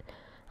புகழ்.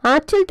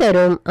 ஆற்றல்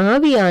தரும்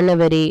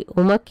ஆவியானவரே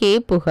உமக்கே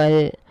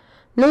புகழ்.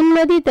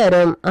 நுண்மதி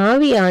தரும்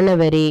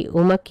ஆவியானவரே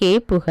உமக்கே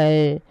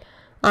புகழ்.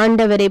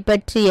 ஆண்டவரை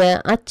பற்றிய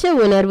அச்ச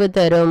உணர்வு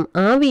தரும்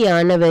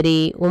ஆவியானவரே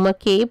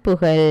உமக்கே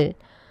புகழ்.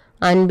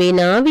 அன்பின்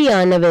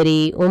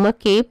ஆவியானவரே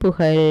உமக்கே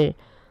புகழ்.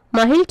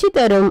 மகிழ்ச்சி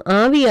தரும்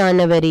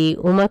ஆவியானவரே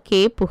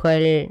உமக்கே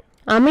புகழ்.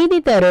 அமைதி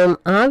தரும்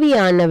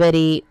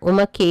ஆவியானவரே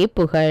உமக்கே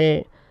புகழ்.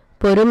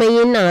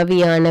 பொறுமையின்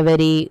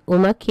ஆவியானவரே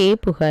உமக்கே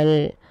புகழ்.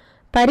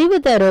 பரிவு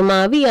தரும்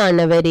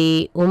ஆவியானவரே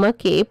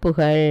உமக்கே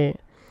புகழ்.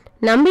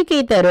 நம்பிக்கை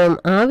தரும்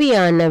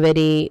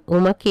ஆவியானவரே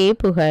உமக்கே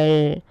புகழ்.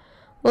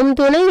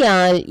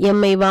 துணையால்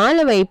எம்மை வாழ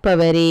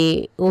வைப்பவரே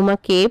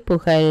உமக்கே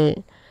புகழ்.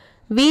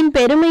 வீண்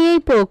பெருமையை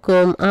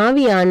போக்கும்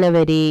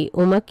ஆவியானவரே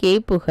உமக்கே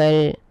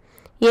புகழ்.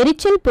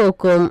 எரிச்சல்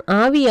போக்கும்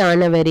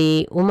ஆவியானவரே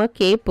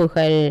உமக்கே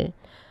புகழ்.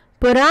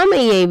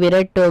 பொறாமையை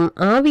விரட்டும்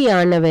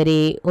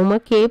ஆவியானவரே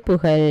உமக்கே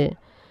புகழ்.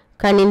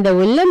 கனிந்த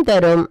உள்ளம்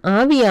தரும்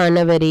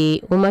ஆவியானவரே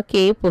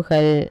உமக்கே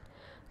புகழ்.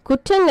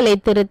 குற்றங்களை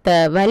திருத்த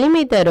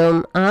வலிமை தரும்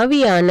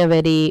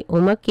ஆவியானவரே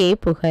உமக்கே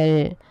புகழ்.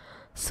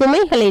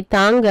 சுமைகளை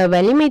தாங்க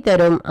வலிமை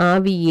தரும்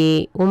ஆவியே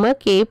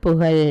உமக்கே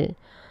புகழ்.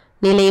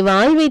 நிலை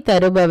வாழ்வை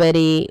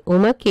தருபவரே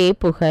உமக்கே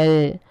புகழ்.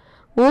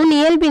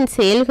 இயல்பின்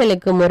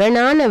செயல்களுக்கு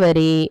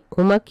முரணானவரே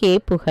உமக்கே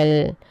புகழ்.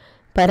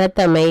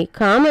 பரத்தமை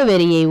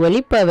காமவெறியை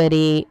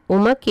ஒழிப்பவரே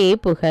உமக்கே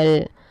புகழ்.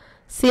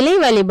 சிலை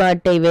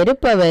வழிபாட்டை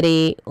வெறுப்பவரே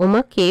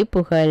உமக்கே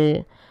புகழ்.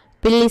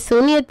 பில்லி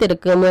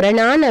சூன்யத்திற்கு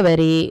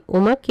முரணானவரே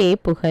உமக்கே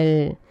புகழ்.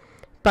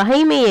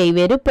 பகைமையை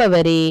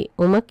வெறுப்பவரே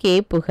உமக்கே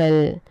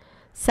புகழ்.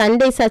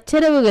 சண்டை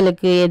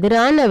சச்சரவுகளுக்கு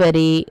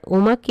எதிரானவரே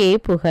உமக்கே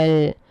புகழ்.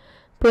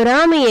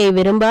 பொறாமையை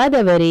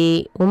விரும்பாதவரே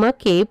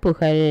உமக்கே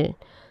புகழ்.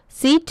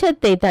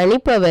 சீற்றத்தை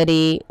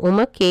தணிப்பவரே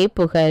உமக்கே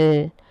புகழ்.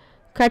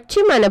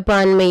 கட்சி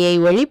மனப்பான்மையை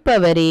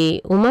ஒழிப்பவரே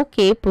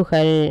உமக்கே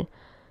புகழ்.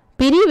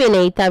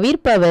 பிரிவினை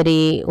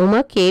தவிர்ப்பவரே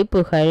உமக்கே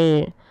புகழ்.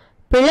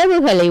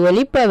 பிளவுகளை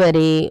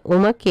ஒழிப்பவரே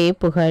உமக்கே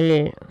புகழ்.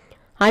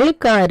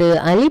 அழுக்காறு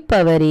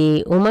அழிப்பவரே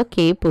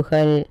உமக்கே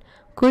புகழ்.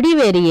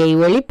 குடிவெறியை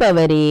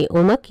ஒழிப்பவரே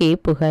உமக்கே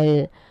புகழ்.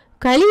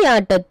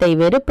 களியாட்டத்தை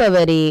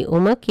வெறுப்பவரே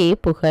உமக்கே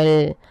புகழ்.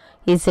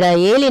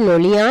 இஸ்ரவேலின்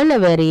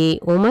ஒளியானவரே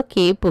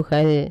உமக்கே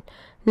புகழ்.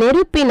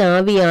 நெருப்பின்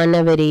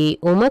ஆவியானவரே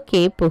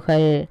உமக்கே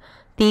புகழ்.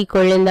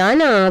 தீக்கொழுந்தான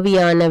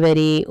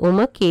ஆவியானவரே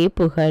உமக்கே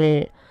புகழ்.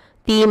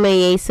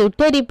 தீமையை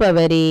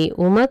சுட்டரிப்பவரே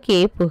உமக்கே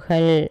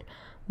புகழ்.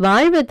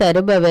 வாழ்வு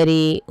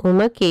தருபவரே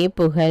உமக்கே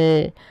புகழ்.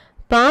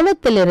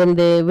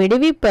 பாவத்திலிருந்து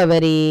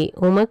விடுவிப்பவரே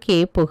உமக்கே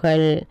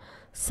புகழ்.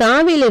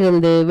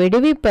 சாவிலிருந்து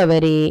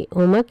விடுவிப்பவரே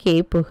உமக்கே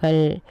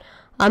புகழ்.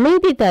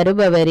 அமைதி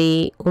தருபவரே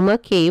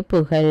உமக்கே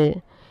புகழ்.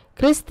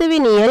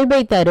 கிறிஸ்துவின்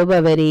இயல்பை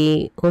தருபவரே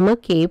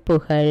உமக்கே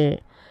புகழ்.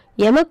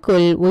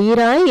 எமக்குள்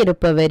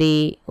உயிராயிருப்பவரே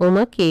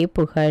உமக்கே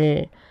புகழ்.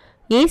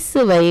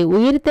 இயேசுவை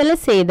உயிர்த்தெழ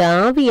செய்த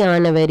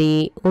ஆவியானவரே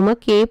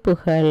உமக்கே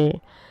புகழ்.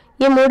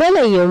 எம்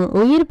உடலையும்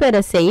உயிர் பெற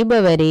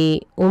செய்பவரே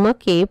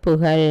உமக்கே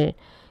புகழ்.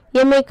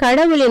 எம்மை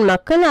கடவுளின்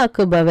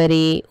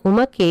மக்களாக்குபவரே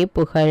உமக்கே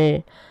புகழ்.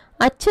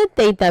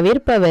 அச்சத்தை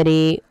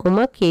தவிர்ப்பவரே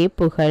உமக்கே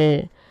புகழ்.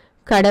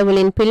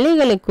 கடவுளின்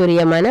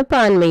பிள்ளைகளுக்குரிய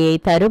மனப்பான்மையை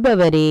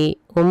தருபவரே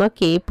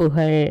உமக்கே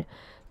புகழ்.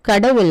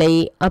 கடவுளை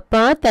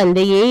அப்பா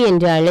தந்தையே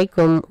என்று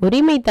அழைக்கும்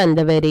உரிமை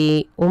தந்தவரே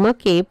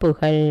உமக்கே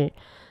புகழ்.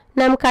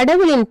 நம்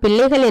கடவுளின்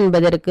பிள்ளைகள்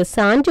என்பதற்கு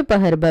சான்று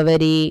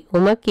பகர்பவரே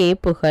உமக்கே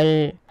புகழ்.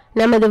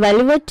 நமது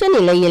வலுவற்ற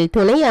நிலையில்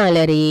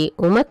துணையாளரே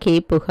உமக்கே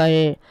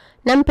புகழ்.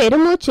 நம்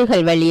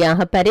பெருமூச்சுகள்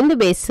வழியாக பரிந்து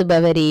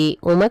பேசுபவரே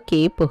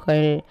உமக்கே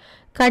புகழ்.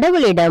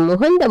 கடவுளிடம்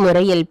உகந்த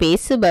முறையில்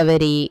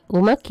பேசுபவரே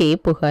உமக்கே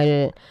புகழ்.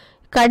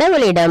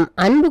 கடவுளிடம்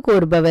அன்பு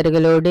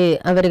கூர்பவர்களோடு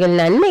அவர்கள்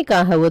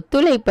நன்மைக்காக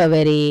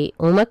ஒத்துழைப்பவரே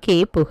உமக்கே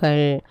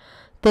புகழ்.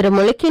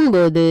 திருமுழுக்கின்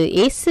போது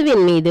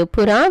இயேசுவின் மீது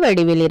புறா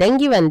வடிவில்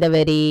இறங்கி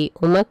வந்தவரே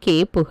உமக்கே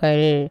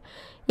புகழ்.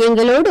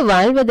 எங்களோடு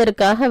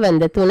வாழ்வதற்காக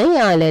வந்த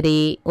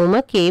துணையாளரே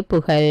உமக்கே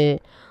புகழ்.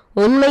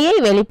 உண்மையை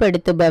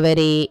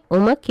வெளிப்படுத்துபவரே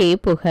உமக்கே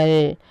புகழ்.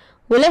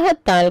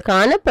 உலகத்தால்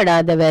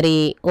காணப்படாதவரே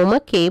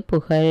உமக்கே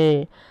புகழ்.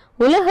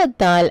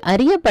 உலகத்தால்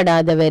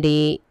அறியப்படாதவரே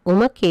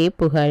உமக்கே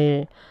புகழ்.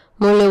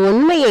 முழு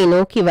உண்மையை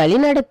நோக்கி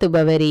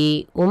வழிநடத்துபவரே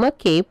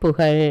உமக்கே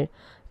புகழ்.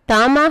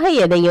 தாமாக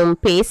எதையும்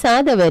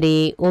பேசாதவரே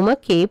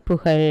உமக்கே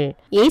புகழ்.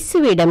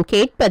 இயேசுவிடம்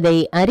கேட்பதை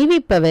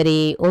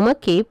அறிவிப்பவரே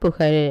உமக்கே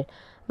புகழ்.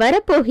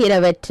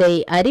 வரப்போகிறவற்றை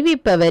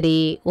அறிவிப்பவரே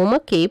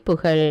உமக்கே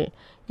புகழ்.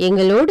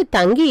 எங்களோடு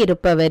தங்கி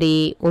இருப்பவரே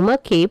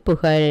உமக்கே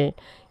புகழ்.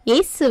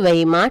 இயேசுவை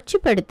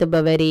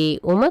மாட்சிப்படுத்துபவரே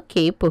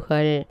உமக்கே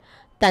புகழ்.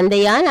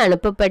 தந்தையால்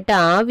அனுப்பப்பட்ட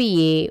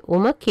ஆவியே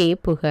உமக்கே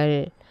புகழ்.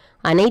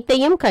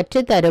 அனைத்தையும்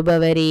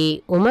கற்றுத்தருபவரே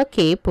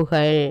உமக்கே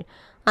புகழ்.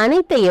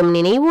 அனைத்தையும்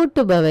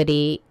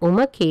நினைவூட்டுபவரே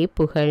உமக்கே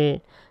புகழ்.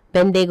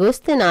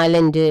 பெந்தெகோஸ்து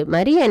நாளன்று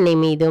மரியன்னை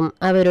மீதும்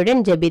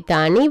அவருடன் ஜெபித்த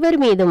அனைவர்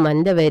மீதும்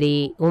வந்தவரே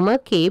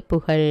உமக்கே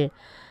புகழ்.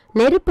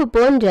 நெருப்பு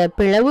போன்ற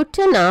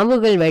பிளவுற்ற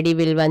நாவுகள்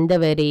வடிவில்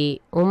வந்தவரே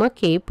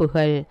உமக்கே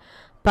புகழ்.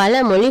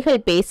 பல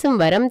மொழிகள் பேசும்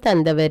வரம்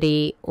தந்தவரே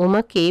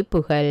உமக்கே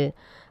புகழ்.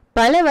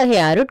 பல வகை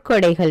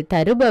அருட்கொடைகள்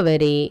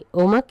தருபவரே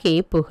உமக்கே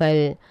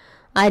புகழ்.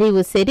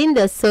 அறிவு செறிந்த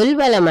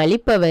சொல்வளம்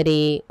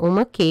அளிப்பவரே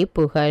உமக்கே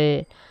புகழ்.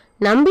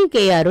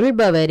 நம்பிக்கை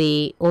அருள்பவரே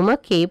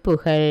உமக்கே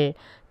புகழ்.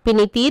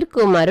 பிணி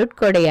தீர்க்கும்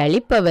அருட்கொடை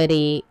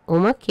அளிப்பவரே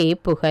உமக்கே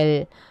புகழ்.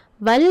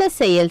 வல்ல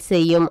செயல்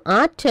செய்யும்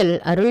ஆற்றல்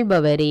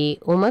அருள்பவரே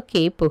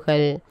உமக்கே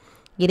புகழ்.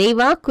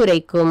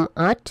 இறைவாக்குரைக்கும்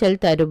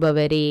ஆற்றல்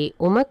தருபவரே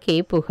உமக்கே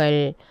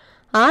புகழ்.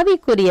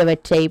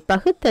 ஆவிக்குரியவற்றை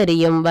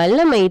பகுத்தறியும்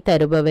வல்லமை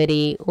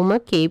தருபவரே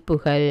உமக்கே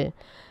புகழ்.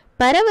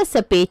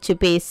 பரவச பேச்சு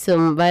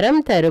பேசும் வரம்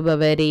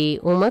தருபவரே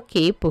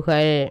உமக்கே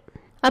புகழ்.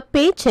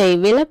 அப்பேச்சை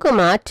விளக்கும்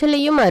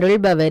ஆற்றலையும்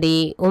அருள்பவரே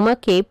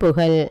உமக்கே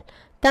புகழ்.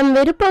 தம்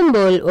விருப்பம்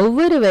போல்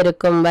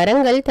ஒவ்வொருவருக்கும்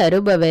வரங்கள்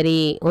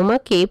தருபவரே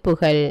உமக்கே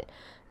புகழ்.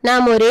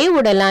 நாம் ஒரே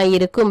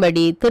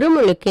உடலாயிருக்கும்படி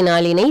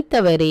திருமுழுக்கினால்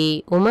இணைத்தவரே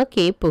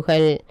உமக்கே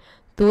புகழ்.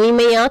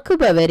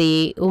 தூய்மையாக்குபவரே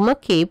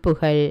உமக்கே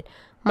புகழ்.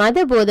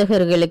 மத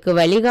போதகர்களுக்கு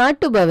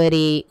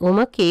வழிகாட்டுபவரே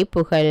உமக்கே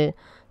புகழ்.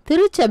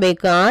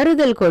 திருச்சபைக்கு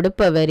ஆறுதல்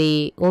கொடுப்பவரே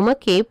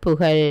உமக்கே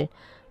புகழ்.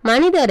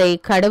 மனிதரை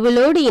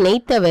கடவுளோடு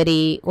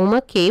இணைத்தவரே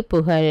உமக்கே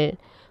புகழ்.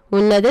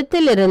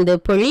 உன்னதத்திலிருந்து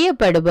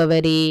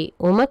பொழியப்படுபவரே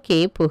உமக்கே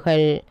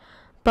புகழ்.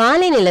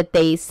 பாலை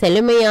நிலத்தை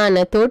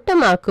செழுமையான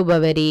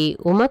தோட்டமாக்குபவரே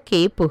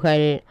உமக்கே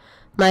புகழ்.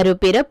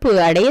 மறுபிறப்பு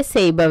அடைய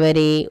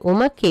செய்பவரே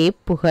உமக்கே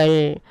புகழ்.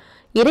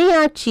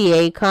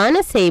 இறையாட்சியை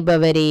காண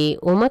செய்பவரே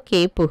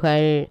உமக்கே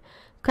புகழ்.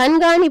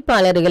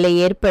 கண்காணிப்பாளர்களை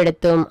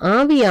ஏற்படுத்தும்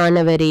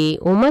ஆவியானவரே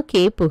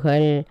உமக்கே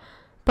புகழ்.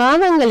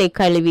 பாவங்களை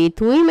கழுவி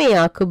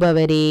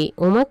தூய்மையாக்குபவரே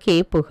உமக்கே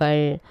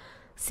புகழ்.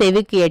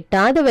 செவிக்கு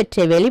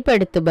எட்டாதவற்றை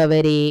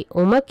வெளிப்படுத்துபவரே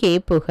உமக்கே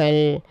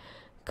புகழ்.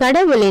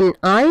 கடவுளின்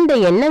ஆழ்ந்த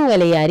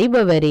எண்ணங்களை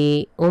அறிபவரே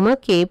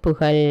உமக்கே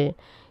புகழ்.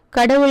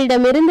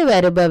 கடவுளிடமிருந்து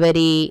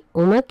வருபவரே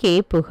உமக்கே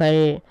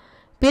புகழ்.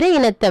 பிற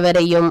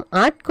இனத்தவரையும்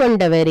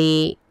ஆட்கொண்டவரே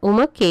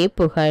உமக்கே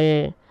புகழ்.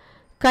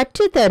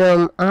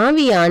 கற்றுத்தரும்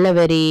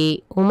ஆவியானவரே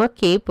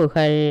உமக்கே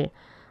புகழ்.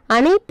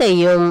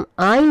 அனைத்தையும்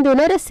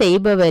ஆய்ந்துணர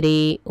செய்பவரே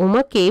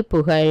உமக்கே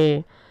புகழ்.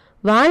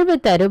 வாழ்வு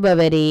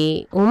தருபவரே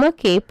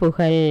உமக்கே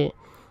புகழ்.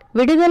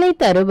 விடுதலை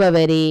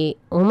தருபவரே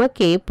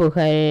உமக்கே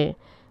புகழ்.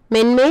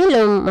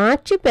 மென்மேலும்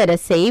மாற்றி பெற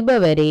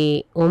செய்பவரே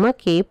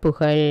உமக்கே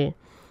புகழ்.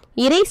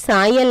 இறை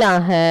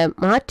சாயலாக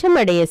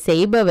மாற்றமடைய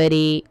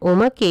செய்பவரே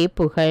உமக்கே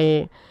புகழ்.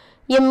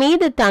 எம்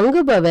மீது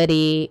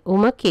தங்குபவரே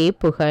உமக்கே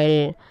புகழ்.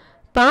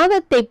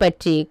 பாவத்தை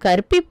பற்றி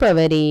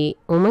கற்பிப்பவரே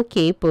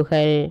உமக்கே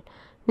புகழ்.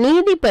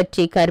 நீதி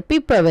பற்றி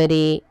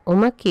கற்பிப்பவரே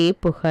உமக்கே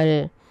புகழ்.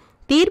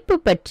 தீர்ப்பு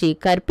பற்றி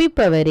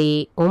கற்பிப்பவரே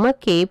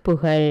உமக்கே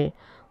புகழ்.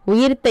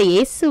 உயிர்த்த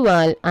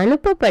இயேசுவால்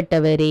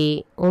அனுப்பப்பட்டவரே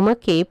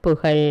உமக்கே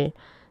புகழ்.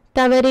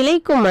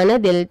 தவறிழைக்கும்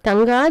மனதில்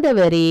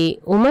தங்காதவரே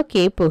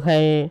உமக்கே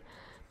புகழ்.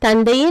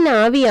 தந்தையின்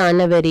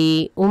ஆவியானவரே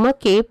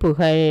உமக்கே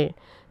புகழ்.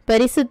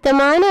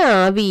 பரிசுத்தமான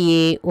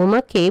ஆவியே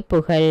உமக்கே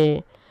புகழ்.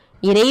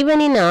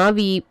 இறைவனின்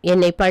ஆவி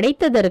என்னை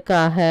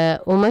படைத்ததற்காக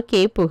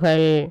உமக்கே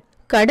புகழ்.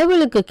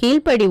 கடவுளுக்கு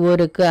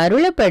கீழ்ப்படிவோருக்கு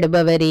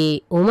அருளப்படுபவரே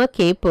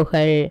உமக்கே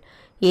புகழ்.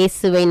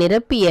 இயேசுவை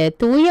நிரப்பிய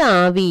தூய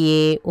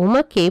ஆவியே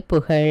உமக்கே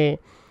புகழ்.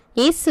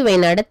 இயேசுவை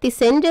நடத்தி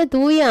சென்ற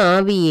தூய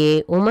ஆவியே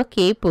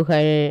உமக்கே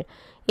புகழ்.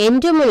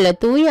 என்றுமுள்ள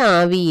தூய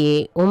ஆவியே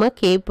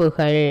உமக்கே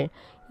புகழ்.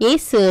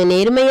 இயேசு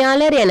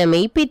நேர்மையாளர் என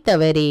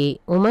மெய்ப்பித்தவரே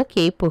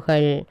உமக்கே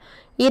புகழ்.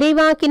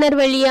 இறைவாக்கினர்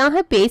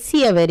வழியாக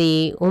பேசியவரே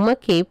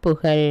உமக்கே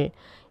புகழ்.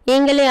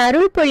 எங்களை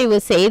அருள்பொழிவு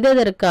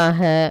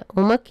செய்ததற்காக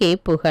உமக்கே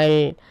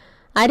புகழ்.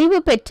 அறிவு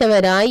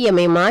பெற்றவராய்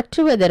எம்மை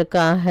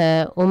மாற்றுவதற்காக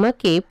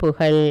உமக்கே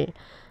புகழ்.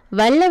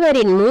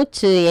 வல்லவரின்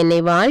மூச்சு என்னை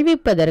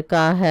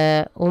வாழ்விப்பதற்காக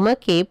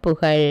உமக்கே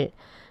புகழ்.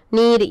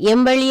 நீர்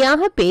எம்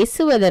வழியாக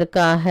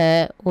பேசுவதற்காக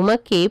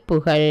உமக்கே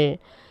புகழ்.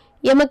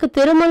 எமக்கு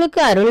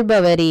திருமுழுக்கு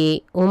அருள்பவரே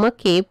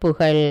உமக்கே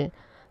புகழ்.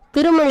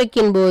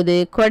 திருமுழுக்கின் போது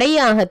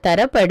கொடையாக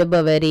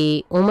தரப்படுபவரே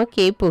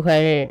உமக்கே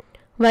புகழ்.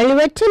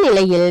 வலுவற்ற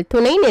நிலையில்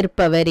துணை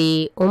நிற்பவரே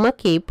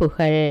உமக்கே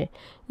புகழ்.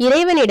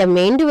 இறைவனிடம்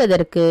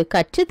வேண்டுவதற்கு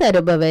கற்று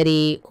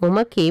தருபவரே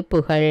உமக்கே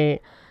புகழ்.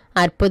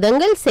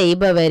 அற்புதங்கள்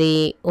செய்பவரே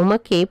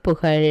உமக்கே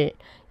புகழ்.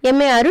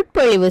 எம்மை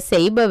அருட்பொழிவு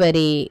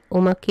செய்பவரே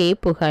உமக்கே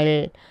புகழ்.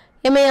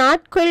 எம்மை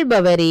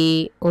ஆட்கொள்பவரே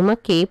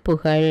உமக்கே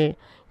புகழ்.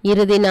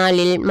 இறுதி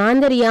நாளில்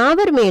மாந்தர்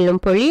யாவர் மேலும்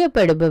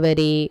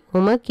பொழியப்படுபவரே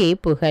உமக்கே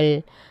புகழ்.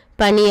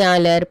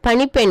 பணியாளர்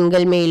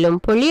பணிப்பெண்கள் மேலும்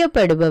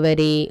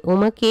பொழியப்படுபவரே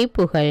உமக்கே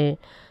புகழ்.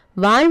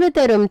 வாழ்வு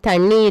தரும்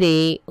தண்ணீரே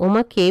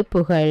உமக்கே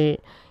புகழ்.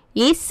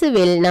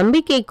 இயேசுவில்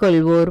நம்பிக்கை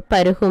கொள்வோர்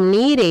பருகும்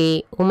நீரே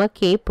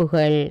உமக்கே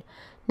புகழ்.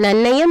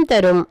 நன்னயம்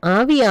தரும்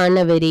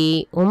ஆவியானவரே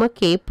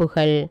உமக்கே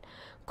புகழ்.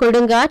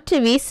 கொடுங்காற்று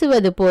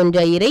வீசுவது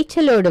போன்ற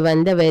இரைச்சலோடு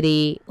வந்தவரே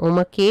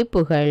உமக்கே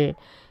புகழ்.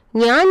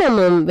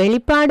 ஞானமும்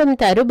வெளிப்பாடும்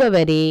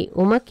தருபவரே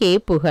உமக்கே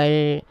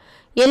புகழ்.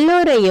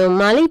 எல்லோரையும்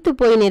மலைத்து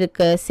போய்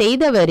நிற்க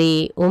செய்தவரே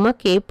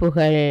உமக்கே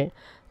புகழ்.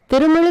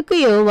 திருமுழுக்கு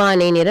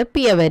யோவானை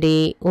நிரப்பியவரே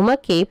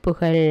உமக்கே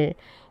புகழ்.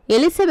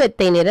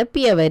 எலிசபெத்தை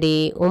நிரப்பியவரே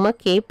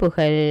உமக்கே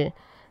புகழ்.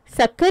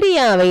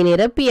 சக்கரியாவை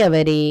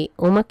நிரப்பியவரே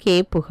உமக்கே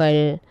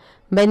புகழ்.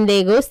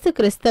 பெந்தேகோஸ்து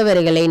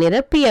கிறிஸ்தவர்களை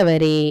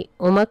நிரப்பியவரே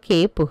உமக்கே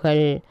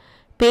புகழ்.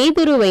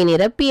 பேதுருவை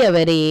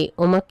நிரப்பியவரே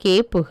உமக்கே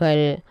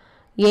புகழ்.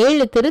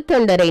 7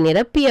 திருத்தொண்டரை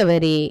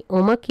நிரப்பியவரே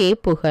உமக்கே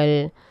புகழ்.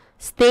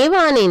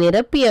 ஸ்தேவானை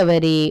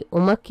நிரப்பியவரே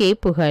உமக்கே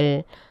புகழ்.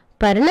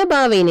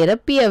 பர்னபாவை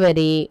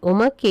நிரப்பியவரே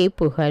உமக்கே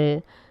புகழ்.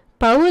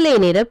 பவுலை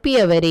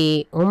நிரப்பியவரே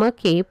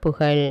உமக்கே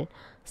புகழ்.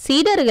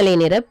 சீடர்களை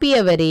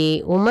நிரப்பியவரே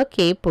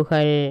உமக்கே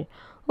புகழ்.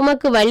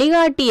 உமக்கு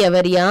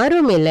வழிகாட்டியவர்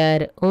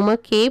யாருமிலர்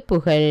உமக்கே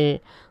புகழ்.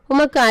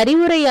 உமக்கு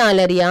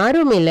அறிவுரையாளர்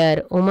யாருமிலர்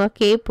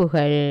உமக்கே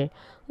புகழ்.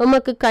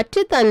 உமக்கு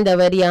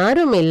கற்றுத்தந்தவர்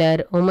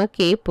யாருமிலர்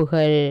உமக்கே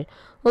புகழ்.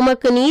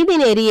 உமக்கு நீதி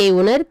நெறியை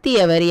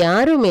உணர்த்தியவர்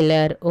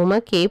யாருமிலர்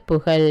உமக்கே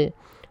புகழ்.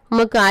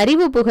 உமக்கு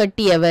அறிவு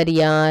புகட்டியவர்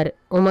யார்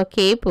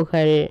உமக்கே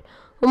புகழ்.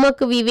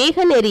 உமக்கு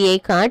விவேக நெறியை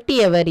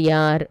காட்டியவர்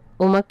யார்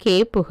உமக்கே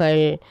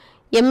புகழ்.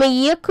 எம்மை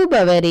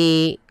இயக்குபவரே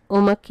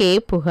உமக்கே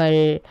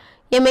புகழ்.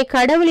 எம்மை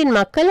கடவுளின்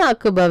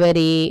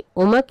மக்களாக்குபவரே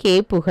உமக்கே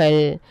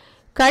புகழ்.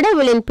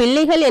 கடவுளின்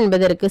பிள்ளைகள்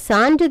என்பதற்கு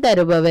சான்று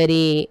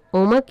தருபவரே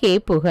உமக்கே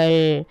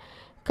புகழ்.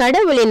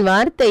 கடவுளின்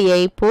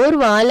வார்த்தையை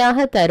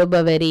போர்வாளாக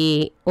தருபவரே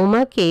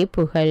உமக்கே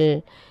புகழ்.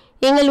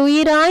 எங்கள்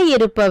உயிராய்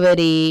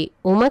இருப்பவரே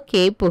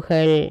உமக்கே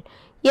புகழ்.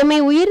 எம்மை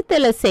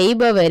உயிர்த்தெழ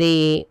செய்பவரே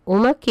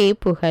உமக்கே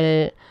புகழ்.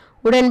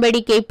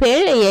 உடன்படிக்கை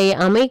பேழையை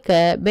அமைக்க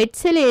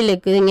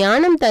பெத்சலேலுக்கு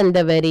ஞானம்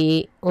தந்தவரே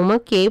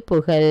உமக்கே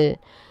புகழ்.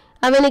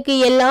 அவனுக்கு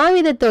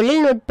எல்லாவித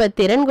தொழில்நுட்ப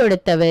திறன்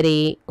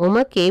கொடுத்தவரே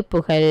உமக்கே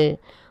புகழ்.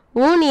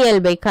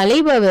 ஊனியல்பை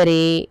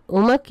களைபவரே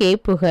உமக்கே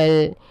புகழ்.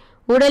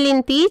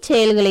 உடலின் தீ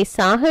செயல்களை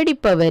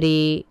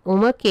சாகடிப்பவரே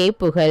உமக்கே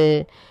புகழ்.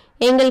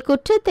 எங்கள்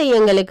குற்றத்தை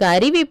எங்களுக்கு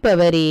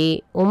அறிவிப்பவரே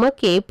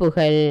உமக்கே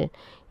புகழ்.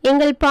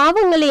 எங்கள்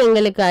பாவங்களை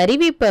எங்களுக்கு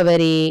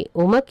அறிவிப்பவரே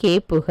உமக்கே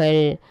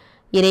புகழ்.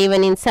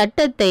 இறைவனின்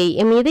சட்டத்தை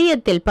எம்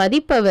இதயத்தில்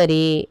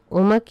பதிப்பவரே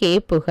உமக்கே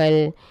புகழ்.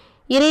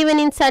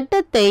 இறைவனின்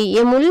சட்டத்தை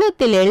எம்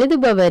உள்ளத்தில்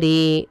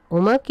எழுதுபவரே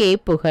உமக்கே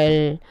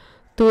புகழ்.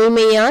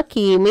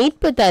 தூய்மையாக்கி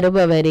மீட்பு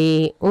தருபவரே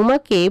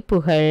உமக்கே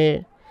புகழ்.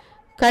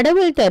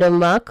 கடவுள் தரும்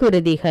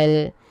வாக்குறுதிகள்.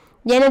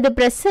 எனது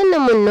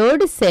பிரசன்னம்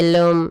உன்னோடு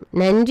செல்லும்.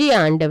 நன்றி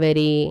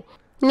ஆண்டவரே.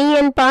 நீ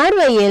என்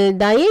பார்வையில்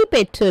தயை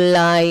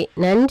பெற்றுள்ளாய்.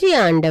 நன்றி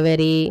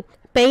ஆண்டவரே.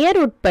 பெயர்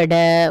உட்பட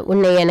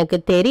உன்னை எனக்கு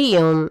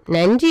தெரியும்.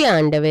 நன்றி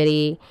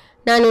ஆண்டவரே.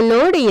 நான்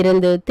உன்னோடு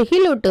இருந்து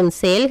திகிலூட்டும்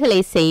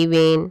செயல்களை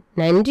செய்வேன்.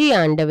 நன்றி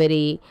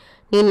ஆண்டவரே.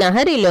 நீ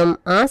நகரிலும்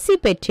ஆசி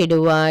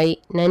பெற்றிடுவாய்.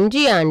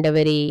 நன்றி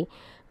ஆண்டவரே.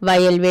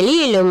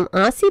 வயல்வெளியிலும்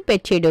ஆசி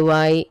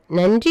பெற்றிடுவாய்.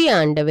 நன்றி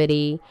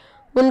ஆண்டவரே.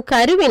 உன்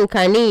கருவின்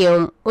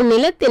கனியும் உன்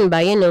நிலத்தின்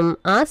பயனும்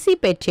ஆசி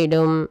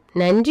பெற்றிடும்.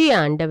 நன்றி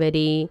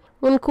ஆண்டவரே.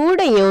 உன்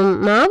கூடையும்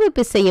மாவு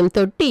பிசையும்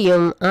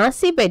தொட்டியும்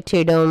ஆசி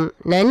பெற்றிடும்.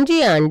 நன்றி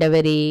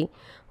ஆண்டவரே.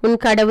 உன்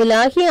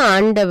கடவுளாகிய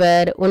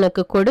ஆண்டவர்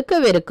உனக்கு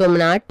கொடுக்கவிருக்கும்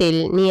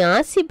நாட்டில் நீ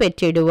ஆசி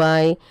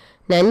பெற்றிடுவாய்.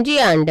 நன்றி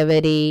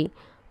ஆண்டவரே.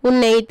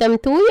 உன்னை தம்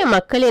தூய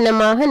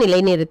மக்களினமாக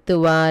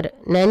நிலைநிறுத்துவார்.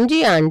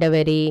 நன்றி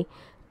ஆண்டவரே.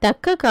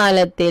 தக்க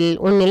காலத்தில்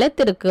உன்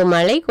நிலத்திற்கு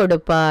மழை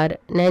கொடுப்பார்.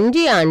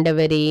 நன்றி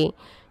ஆண்டவரே.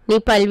 நீ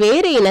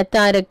பல்வேறு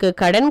இனத்தாருக்கு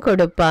கடன்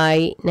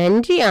கொடுப்பாய்.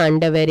 நன்றி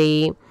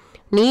ஆண்டவரே.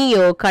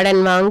 நீயோ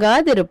கடன்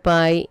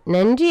வாங்காதிருப்பாய்.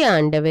 நன்றி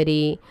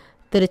ஆண்டவரே.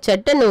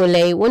 திருச்சட்ட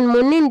நூலை உன்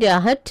முன்னின்று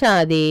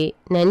அகற்றாதே.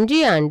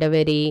 நன்றி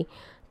ஆண்டவரே.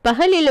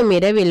 பகலிலும்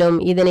இரவிலும்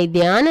இதனை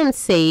தியானம்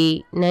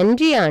செய்.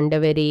 நன்றி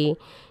ஆண்டவரே.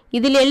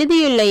 இதில்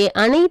எழுதியுள்ள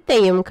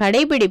அனைத்தையும்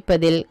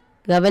கடைபிடிப்பதில்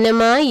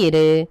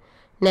கவனமாயிரு.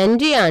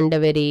 நன்றி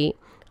ஆண்டவரே.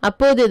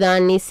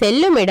 அப்போதுதான் நீ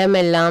செல்லும்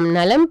இடமெல்லாம்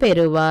நலம்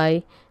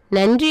பெறுவாய்.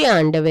 நன்றி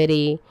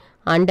ஆண்டவரே.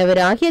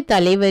 ஆண்டவராகிய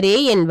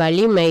தலைவரே என்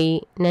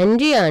வலிமை.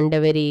 நன்றி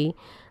ஆண்டவரே.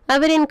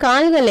 அவரின்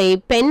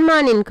கால்களை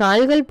பெண்மானின்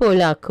கால்கள்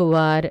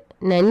போலாக்குவார்.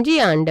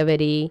 நன்றி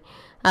ஆண்டவரே.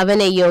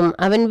 அவனையும்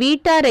அவன்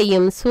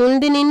வீட்டாரையும்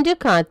சூழ்ந்து நின்று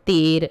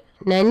காத்தீர்.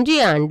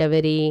 நன்றி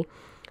ஆண்டவரே.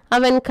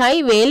 அவன்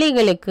கை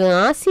வேலைகளுக்கு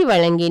ஆசி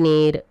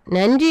வழங்கினீர்.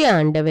 நன்றி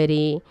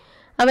ஆண்டவரே.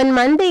 அவன்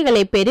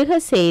மந்தைகளை பெருக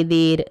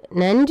செய்தீர்.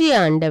 நன்றி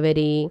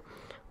ஆண்டவரே.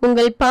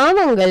 உங்கள்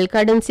பாவங்கள்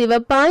கடும்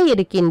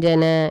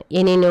சிவப்பாயிருக்கின்றன,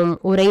 எனினும்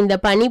உறைந்த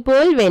பனி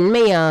போல்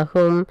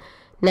வெண்மையாகும்.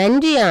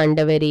 நன்றி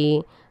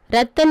ஆண்டவரே.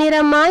 இரத்த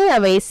நிறமாய்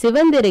அவை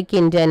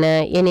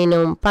சிவந்திருக்கின்றன,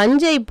 எனினும்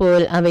பஞ்சை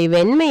போல் அவை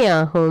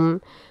வெண்மையாகும்.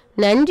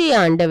 நன்றி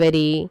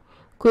ஆண்டவரே.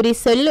 குறி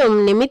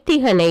சொல்லும்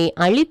நிமித்திகனை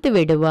அழித்து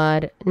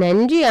விடுவார்.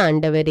 நன்றி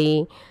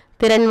ஆண்டவரே.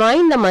 திறன்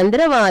வாய்ந்த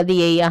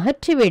மந்திரவாதியை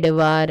அகற்றி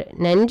விடுவார்.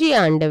 நன்றி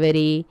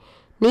ஆண்டவரே.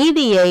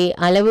 நீதியை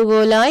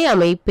அளவுகோலாய்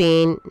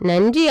அமைப்பேன்.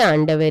 நன்றி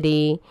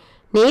ஆண்டவரே.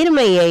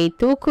 நேர்மையை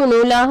தூக்கு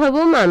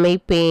நூலாகவும்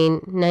அமைப்பேன்.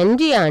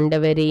 நன்றி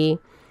ஆண்டவரே.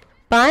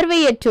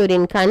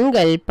 பார்வையற்றோரின்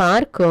கண்கள்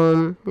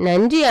பார்க்கும்.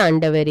 நன்றி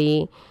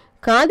ஆண்டவரே.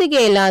 காது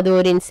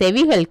கேளாதோரின்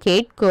செவிகள்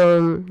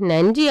கேட்கும்.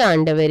 நன்றி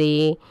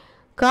ஆண்டவரே.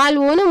 கால்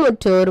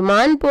ஊனமுற்றோர்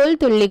மான் போல்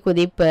துள்ளி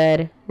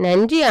குதிப்பர்.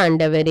 நன்றி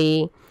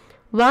ஆண்டவரே.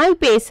 வாய்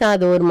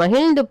பேசாதோர்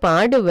மகிழ்ந்து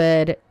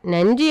பாடுவர்.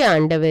 நன்றி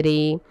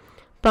ஆண்டவரே.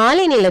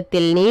 பாலை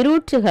நிலத்தில்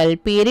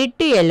நீரூற்றுகள்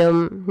பீரிட்டு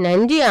எழும்.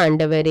 நன்றி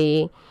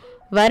ஆண்டவரே.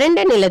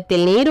 வறண்ட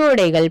நிலத்தில்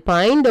நீரோடைகள்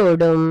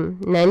பாய்ந்தோடும்.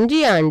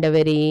 நன்றி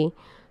ஆண்டவரே.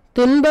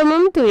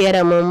 துன்பமும்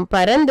துயரமும்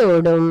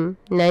பறந்தோடும்.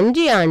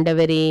 நன்றி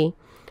ஆண்டவரே.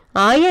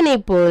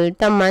 ஆயனை போல்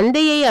தம்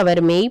மந்தையை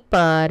அவர்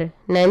மேய்ப்பார்.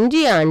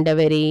 நன்றி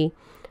ஆண்டவரே.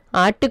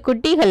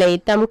 ஆட்டுக்குட்டிகளை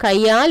தம்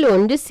கையால்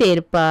ஒன்று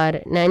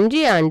சேர்ப்பார்.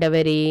 நன்றி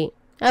ஆண்டவரே.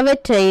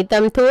 அவற்றை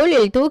தம்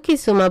தோளில் தூக்கி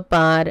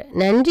சுமப்பார்.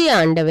 நன்றி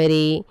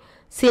ஆண்டவரே.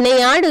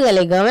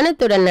 சினையாடுகளை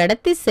கவனத்துடன்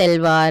நடத்தி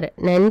செல்வார்.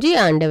 நன்றி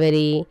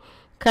ஆண்டவரே.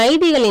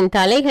 கைதிகளின்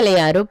தலைகளை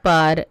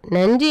அறுப்பார்.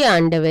 நன்றி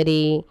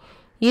ஆண்டவரே.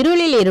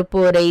 இருளில்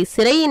இருப்போரை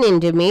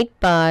சிறையினின்று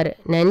மீட்பார்.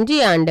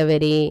 நன்றி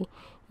ஆண்டவரே.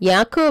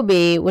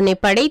 யாக்கோபே, உன்னை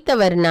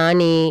படைத்தவர்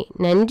நானே.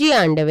 நன்றி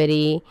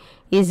ஆண்டவரே.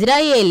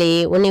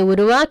 இஸ்ராயேலே, உன்னை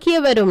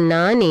உருவாக்கியவரும்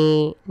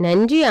நானே.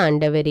 நன்றி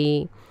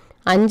ஆண்டவரே.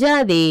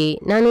 அஞ்சாதே,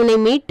 நான் உன்னை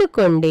மீட்டு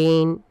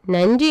கொண்டேன்.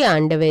 நன்றி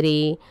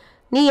ஆண்டவரே.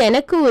 நீ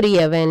எனக்கு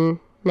உரியவன்.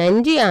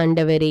 நன்றி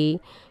ஆண்டவரே.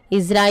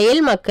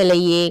 இஸ்ராயேல்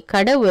மக்களையே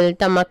கடவுள்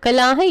தம்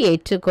மக்களாக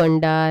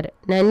ஏற்றுக்கொண்டார்.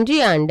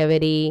 நன்றி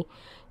ஆண்டவரே.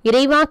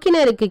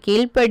 இறைவாக்கினருக்கு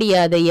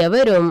கீழ்ப்படியாத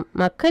எவரும்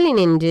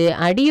மக்களினின்று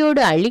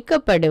அடியோடு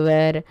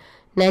அழிக்கப்படுவர்.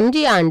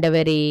 நன்றி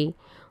ஆண்டவரே.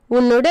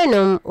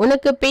 உன்னுடனும்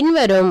உனக்கு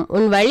பின்வரும்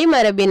உன்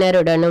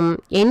வழிமரபினருடனும்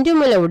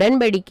என்றுமுள்ள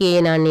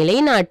உடன்படிக்கையை நான்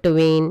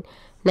நிலைநாட்டுவேன்.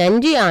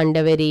 நன்றி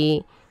ஆண்டவரே.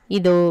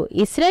 இதோ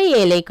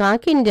இஸ்ரவேலை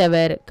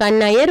காக்கின்றவர்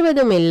கண்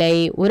அயர்வதும்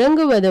இல்லை,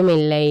 உறங்குவதும்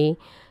இல்லை.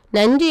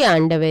 நன்றி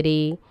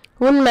ஆண்டவரே.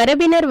 உன்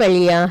மரபினர்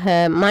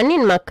வழியாக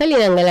மண்ணின்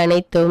மக்களினங்கள்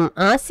அனைத்தும்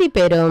ஆசி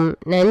பெறும்.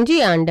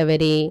 நன்றி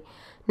ஆண்டவரே.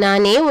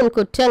 நானே உன்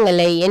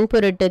குற்றங்களை என்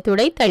பொருட்டு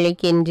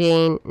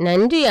துடைத்தளிக்கின்றேன்.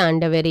 நன்றி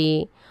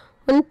ஆண்டவரே.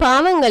 உன்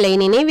பாவங்களை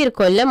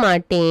நினைவிற்கொள்ள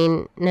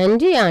மாட்டேன்.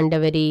 நன்றி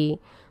ஆண்டவரே.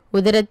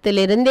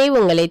 உதரத்திலிருந்தே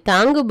உங்களை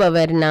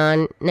தாங்குபவர்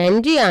நான்.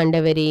 நன்றி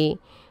ஆண்டவரே.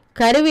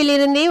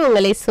 கருவிலிருந்தே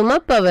உங்களை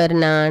சுமப்பவர்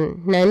நான்.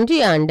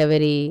 நன்றி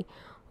ஆண்டவரே.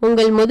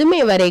 உங்கள்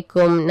முதுமை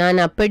வரைக்கும் நான்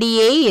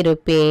அப்படியே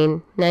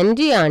இருப்பேன்.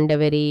 நன்றி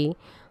ஆண்டவரே.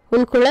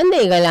 உன்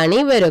குழந்தைகள்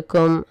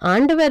அனைவருக்கும்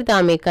ஆண்டவர்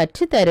தாமே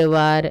கற்றுத்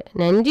தருவார்.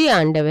 நன்றி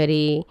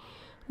ஆண்டவரே.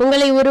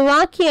 உங்களை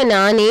உருவாக்கிய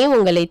நானே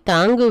உங்களை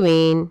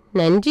தாங்குவேன்.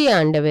 நன்றி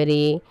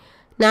ஆண்டவரே.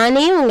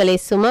 நானே உங்களை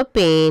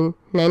சுமப்பேன்.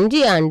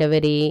 நன்றி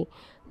ஆண்டவரே.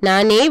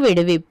 நானே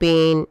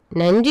விடுவிப்பேன்.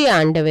 நன்றி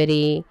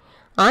ஆண்டவரே.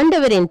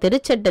 ஆண்டவரின்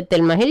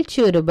திருச்சட்டத்தில்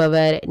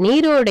மகிழ்ச்சியுறுபவர்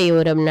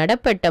நீரோடையோரம்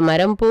நடப்பட்ட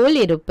மரம் போல்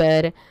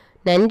இருப்பர்.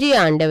 நன்றி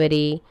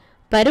ஆண்டவரே.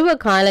 பருவ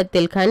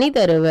காலத்தில் கனி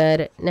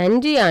தருவர்.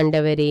 நன்றி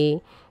ஆண்டவரே.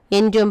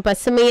 என்றும்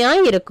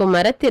பசுமையாயிருக்கும்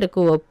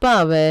மரத்திற்கு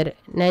ஒப்பாவர்.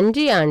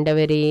 நன்றி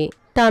ஆண்டவரே.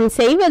 தாம்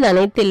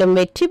செய்வதனைத்திலும்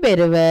வெற்றி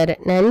பெறுவர்.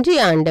 நன்றி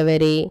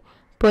ஆண்டவரே.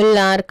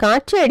 பொல்லார்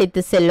காற்று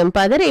அடித்து செல்லும்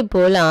பதரை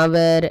போல்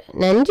ஆவர்.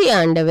 நன்றி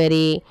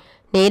ஆண்டவரே.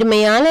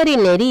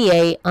 நேர்மையாளரின்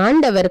நெறியை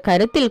ஆண்டவர்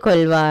கருத்தில்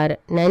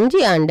கொள்வார்.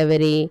 நன்றி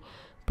ஆண்டவரே.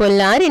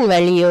 பொல்லாரின்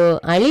வழியோ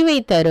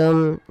அழிவை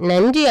தரும்.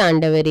 நன்றி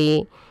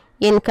ஆண்டவரே.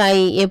 என்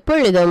கை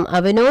எப்பொழுதும்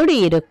அவனோடு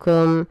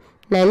இருக்கும்.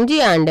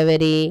 நன்றி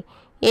ஆண்டவரே.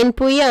 என்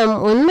புயம்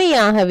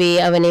உண்மையாகவே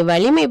அவனை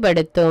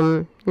வலிமைப்படுத்தும்.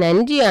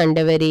 நன்றி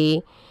ஆண்டவரே.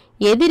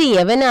 எதிரி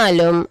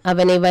எவனாலும்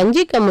அவனை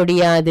வஞ்சிக்க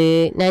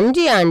முடியாது.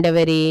 நன்றி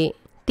ஆண்டவரே.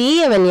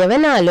 தீயவன்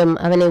எவனாலும்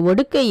அவனை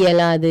ஒடுக்க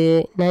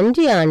இயலாது.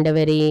 நன்றி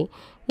ஆண்டவரே.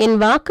 என்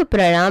வாக்கு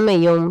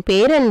பிரழாமையும்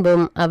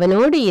பேரன்பும்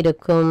அவனோடு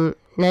இருக்கும்.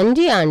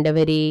 நன்றி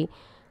ஆண்டவரே.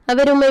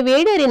 அவர் உம்மை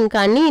வேடரின்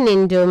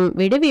கண்ணியினின்றும்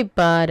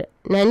விடுவிப்பார்.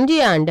 நன்றி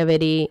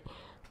ஆண்டவரே.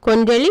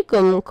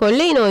 கொன்றளிக்கும்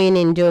கொள்ளை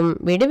நோயினின்றும்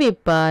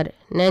விடுவிப்பார்.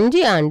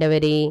 நன்றி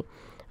ஆண்டவரே.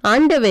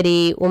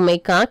 ஆண்டவரே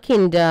உம்மை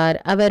காக்கின்றார்.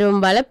 அவர்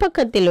உம்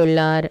வலப்பக்கத்தில்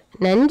உள்ளார்.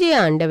 நன்றி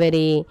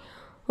ஆண்டவரே.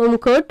 உம்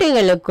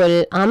கோட்டைகளுக்குள்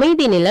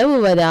அமைதி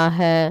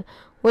நிலவுவதாக.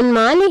 உன்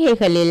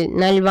மாளிகைகளில்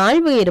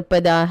நல்வாழ்வு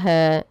இருப்பதாக.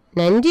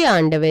 நன்றி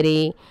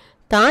ஆண்டவரே.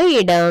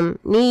 தாயிடம்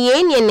நீ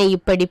ஏன் என்னை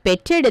இப்படி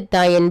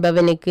பெற்றெடுத்தாய்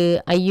என்பவனுக்கு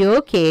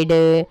ஐயோ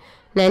கேடு.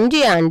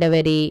 நன்றி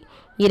ஆண்டவரே.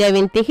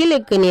 இரவின்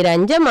திகிலுக்கு நீர்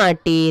அஞ்ச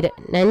மாட்டீர்.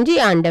 நன்றி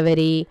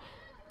ஆண்டவரே.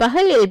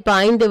 பகலில்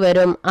பாய்ந்து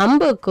வரும்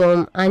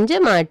அம்புக்கும் அஞ்ச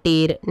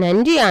மாட்டீர்.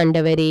 நன்றி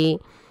ஆண்டவரே.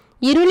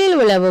 இருளில்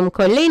உலவும்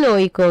கொள்ளை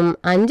நோய்க்கும்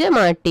அஞ்ச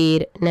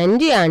மாட்டீர்.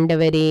 நன்றி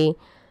ஆண்டவரே.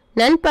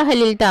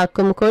 நண்பகலில்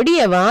தாக்கும்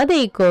கொடிய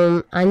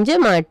வாதைக்கும் அஞ்ச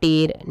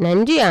மாட்டீர்.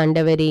 நன்றி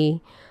ஆண்டவரே.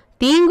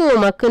 தீங்கு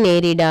உமக்கு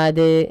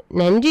நேரிடாது.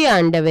 நன்றி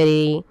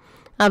ஆண்டவரே.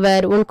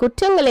 அவர் உன்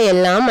குற்றங்களை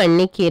எல்லாம்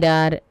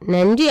மன்னிக்கிறார்.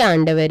 நன்றி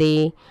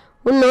ஆண்டவரே.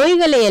 உன்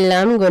நோய்களை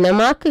எல்லாம்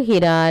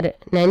குணமாக்குகிறார்.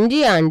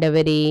 நன்றி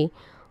ஆண்டவரே.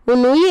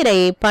 உன்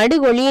உயிரை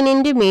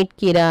படுகொலியினின்று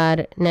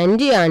மீட்கிறார்.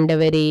 நன்றி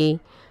ஆண்டவரே.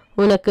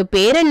 உனக்கு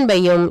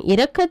பேரன்பையும்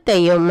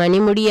இரக்கத்தையும்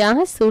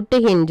மணிமுடியாக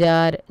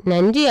சூட்டுகின்றார்.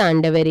 நன்றி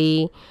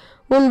ஆண்டவரே.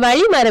 உன்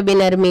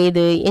வழிமரபினர்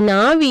மீது என்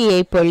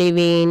ஆவியை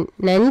பொழிவேன்.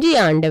 நன்றி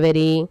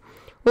ஆண்டவரே.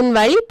 உன்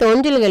வழி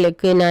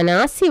தோன்றல்களுக்கு நான்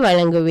ஆசி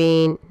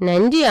வழங்குவேன்.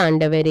 நன்றி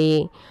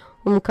ஆண்டவரே.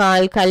 உம்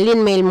கால்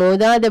கல்லின் மேல்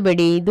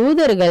மோதாதபடி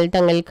தூதர்கள்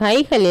தங்கள்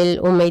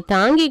கைகளில் உம்மை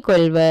தாங்கிக்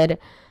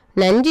கொள்வர்.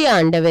 நன்றி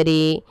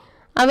ஆண்டவரே.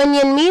 அவன்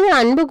என் மீது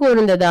அன்பு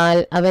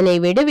கூர்ந்ததால் அவனை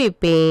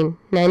விடுவிப்பேன்.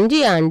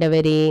 நன்றி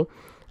ஆண்டவரே.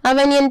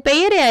 அவன் என்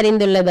பெயரை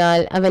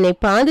அறிந்துள்ளதால் அவனை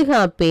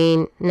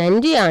பாதுகாப்பேன்.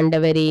 நன்றி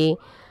ஆண்டவரே.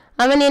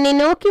 அவன் என்னை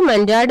நோக்கி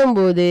மன்றாடும்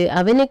போது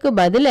அவனுக்கு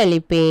பதில்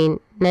அளிப்பேன்.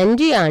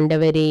 நன்றி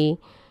ஆண்டவரே.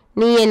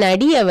 நீ என்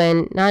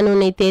அடியவன், நான்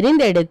உன்னை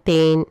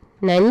தெரிந்தெடுத்தேன்.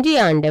 நன்றி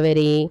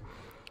ஆண்டவரே.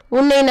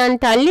 உன்னை நான்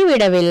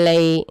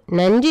தள்ளிவிடவில்லை.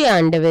 நன்றி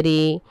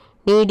ஆண்டவரே.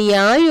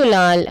 நீடிய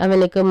ஆயுளால்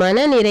அவனுக்கு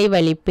மன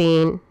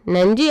நிறைவளிப்பேன்.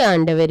 நன்றி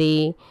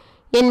ஆண்டவரே.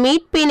 என்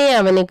மீட்பினை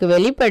அவனுக்கு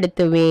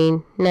வெளிப்படுத்துவேன்.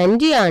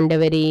 நன்றி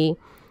ஆண்டவரே.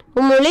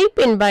 உம்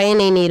உழைப்பின்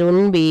பயனை நீர்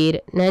உண்பீர்.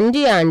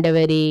 நன்றி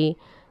ஆண்டவரே.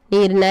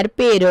 நீர்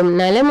நற்பேரும்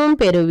நலமும்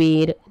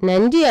பெறுவீர்.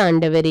 நன்றி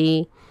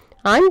ஆண்டவரே.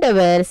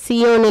 ஆண்டவர்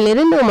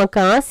சியோனிலிருந்து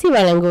உமக்கு ஆசி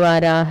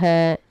வழங்குவாராக.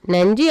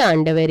 நன்றி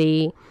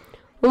ஆண்டவரே.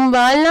 உம்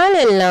வாழ்நாள்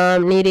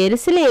எல்லாம் நீர்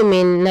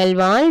எருசலேமின்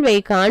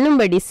நல்வாழ்வை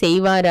காணும்படி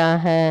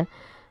செய்வாராக.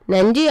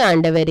 நன்றி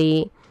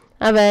ஆண்டவரே.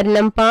 அவர்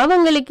நம்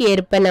பாவங்களுக்கு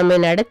ஏற்ப நம்மை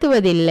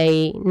நடத்துவதில்லை.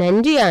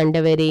 நன்றி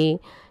ஆண்டவரே.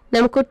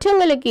 நம்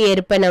குற்றங்களுக்கு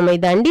ஏற்ப நம்மை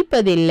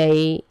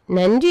தண்டிப்பதில்லை.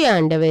 நன்றி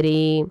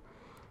ஆண்டவரே.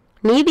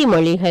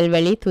 நீதிமொழிகள்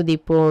வழி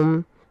துதிப்போம்.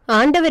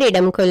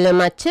 ஆண்டவரிடம் கொள்ளும்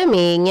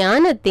அச்சமே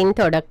ஞானத்தின்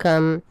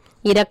தொடக்கம்.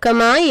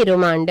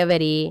 இரக்கமாயிரும்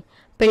ஆண்டவரே.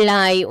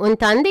 பிள்ளாய், உன்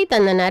தந்தை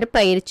தந்த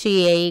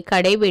நற்பயிற்சியை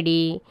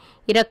கடைபிடி.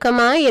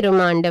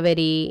 இரக்கமாயிரும்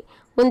ஆண்டவரே.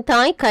 உன்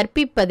தாய்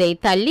கற்பிப்பதை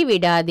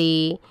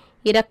தள்ளிவிடாதே.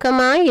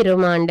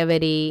 இரக்கமாயிரும்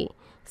ஆண்டவரே.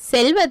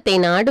 செல்வத்தை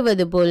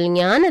நாடுவது போல்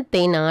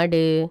ஞானத்தை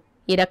நாடு.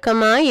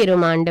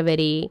 இரக்கமாயிரும்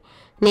ஆண்டவரே.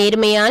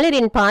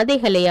 நேர்மையாளரின்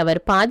பாதைகளை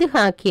அவர்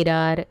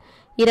பாதுகாக்கிறார்.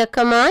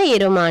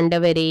 இரக்கமாயிரும்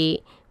ஆண்டவரே.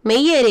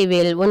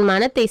 மெய்யறிவில் உன்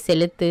மனத்தை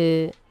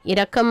செலுத்து.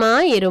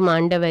 இரக்கமாயிரும்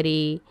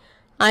ஆண்டவரே.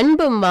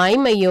 அன்பும்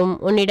வாய்மையும்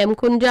உன்னிடம்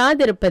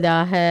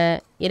குன்றாதிருப்பதாக.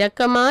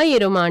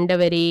 இரக்கமாயிரும்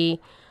ஆண்டவரே.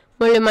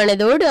 முழு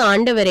மனதோடு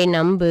ஆண்டவரை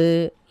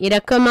நம்பு.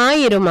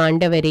 இரக்கமாயிரும்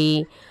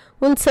ஆண்டவரே.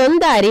 உன்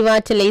சொந்த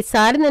அறிவாற்றலை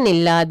சார்ந்து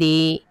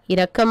நில்லாதே.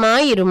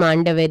 இரக்கமாயிரும்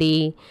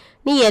ஆண்டவரே.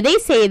 நீ எதை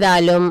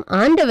செய்தாலும்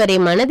ஆண்டவரை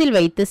மனதில்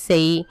வைத்து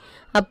செய்.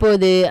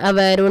 அப்போது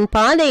அவர் உன்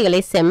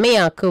பாதைகளை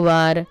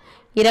செம்மையாக்குவார்.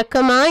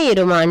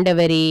 இரக்கமாயிரும்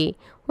ஆண்டவரே.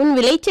 உன்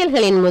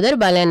விளைச்சல்களின் முதற்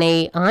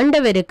பலனை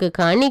ஆண்டவருக்கு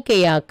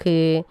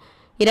காணிக்கையாக்கு.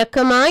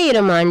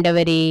 இரக்கமாயிரும்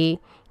ஆண்டவரே.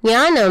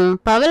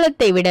 ஞானம்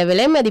பவளத்தை விட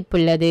விலை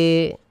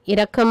மதிப்புள்ளது.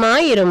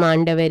 இரக்கமாயிரும்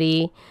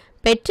ஆண்டவரே.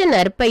 பெற்ற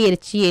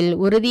நற்பயிற்சியில்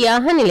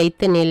உறுதியாக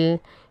நிலைத்து நில்.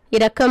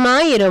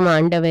 இரக்கமாயிரும்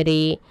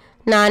ஆண்டவரே.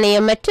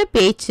 நாணயமற்ற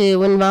பேச்சு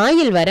உன்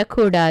வாயில்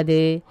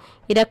வரக்கூடாது.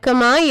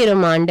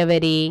 இரக்கமாயிரும்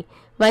ஆண்டவரே.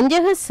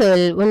 வஞ்சக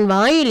சொல் உன்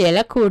வாயில்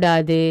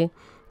எழக்கூடாது.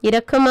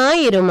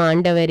 இரக்கமாயிரும்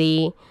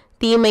ஆண்டவரே.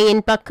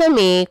 தீமையின்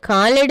பக்கமே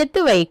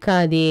காலெடுத்து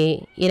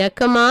வைக்காதே.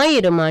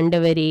 இரக்கமாயிரும்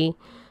ஆண்டவரே.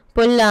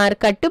 பொல்லார்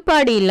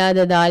கட்டுப்பாடு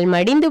இல்லாததால்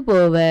மடிந்து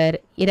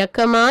போவர்.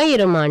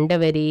 இரக்கமாயிரும்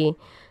ஆண்டவரே.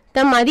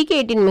 தம்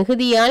அதிகேட்டின்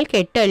மிகுதியால்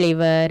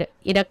கெட்டழிவர்.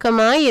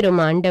 இரக்கமாயிரும்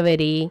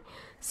ஆண்டவரே.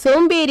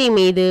 சோம்பேறி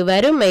மீது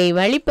வறுமை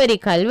வழிப்பறி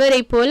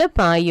கல்வரை போல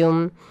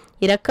பாயும்.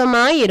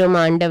 இரக்கமாயிரும்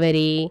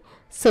ஆண்டவரே.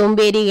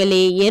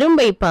 சோம்பேறிகளே,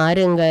 எறும்பை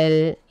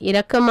பாருங்கள்.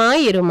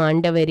 இரக்கமாயிரும்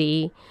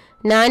ஆண்டவரே.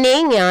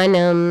 நானே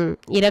ஞானம்.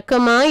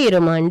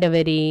 இரக்கமாயிரும்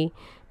ஆண்டவரே.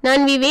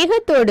 நான்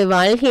விவேகத்தோடு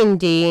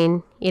வாழ்கின்றேன்,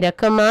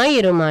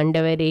 இரக்கமாயிரும்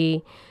ஆண்டவரே.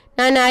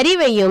 நான்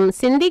அறிவையும்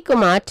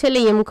சிந்திக்கும்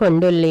ஆற்றலையும்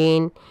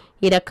கொண்டுள்ளேன்,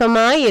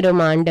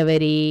 இரக்கமாயிரும்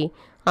ஆண்டவரே.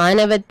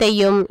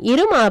 ஆணவத்தையும்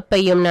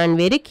இருமாப்பையும் நான்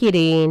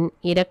வெறுக்கிறேன்,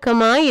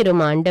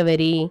 இரக்கமாயிரும்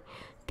ஆண்டவரே.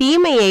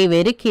 தீமையை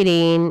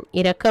வெறுக்கிறேன்,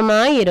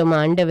 இரக்கமாயிரும்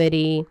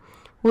ஆண்டவரே.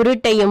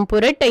 உருட்டையும்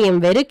புரட்டையும்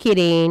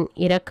வெறுக்கிறேன்,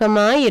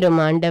 இரக்கமாயிரும்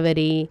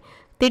ஆண்டவரே.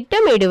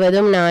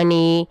 திட்டமிடுவதும்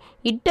நானே,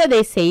 இட்டதை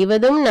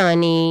செய்வதும்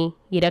நானே,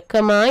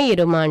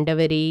 இரக்கமாயிரும்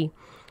ஆண்டவரே.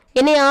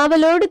 என்னை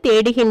ஆவலோடு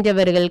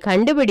தேடுகின்றவர்கள்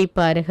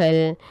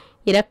கண்டுபிடிப்பார்கள்,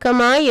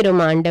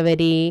 இரக்கமாயிரும்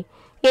ஆண்டவரே.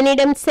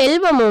 என்னிடம்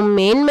செல்வமும்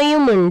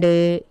மேன்மையும் உண்டு,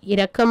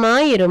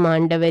 இரக்கமாயிரும்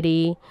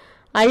ஆண்டவரே.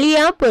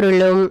 அழியா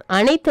பொருளும்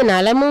அனைத்து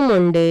நலமும்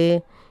உண்டு,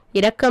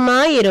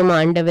 இரக்கமாயிரும்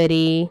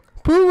ஆண்டவரே.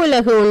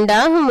 பூவுலகு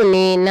உண்டாகும்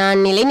முன்னே நான்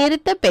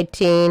நிலைநிறுத்த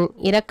பெற்றேன்,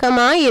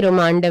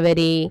 இரக்கமாயிரும்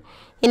ஆண்டவரே.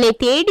 என்னை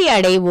தேடி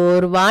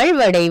அடைவோர்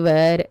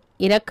வாழ்வடைவர்,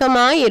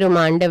 இரக்கமாயிரும்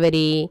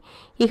ஆண்டவரே.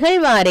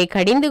 இகழ்வாரை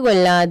கடிந்து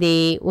கொள்ளாதே,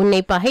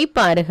 உன்னை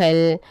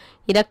பகைப்பார்கள்,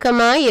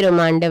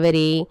 இரக்கமாயிரும்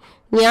ஆண்டவரே.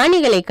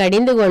 ஞானிகளை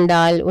கடிந்து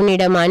கொண்டால்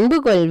உன்னிடம் அன்பு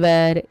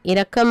கொள்வர்,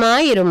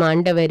 இரக்கமாயிரும்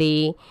ஆண்டவரே.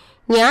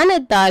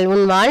 ஞானத்தால்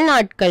உன்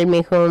வாழ்நாட்கள்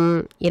மிகும்,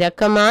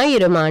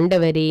 இரக்கமாயிரும்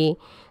ஆண்டவரே.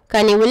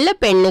 கனி உள்ள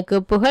பெண்ணுக்கு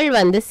புகழ்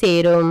வந்து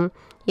சேரும்,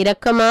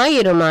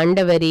 இரக்கமாயிரும்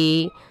ஆண்டவரே.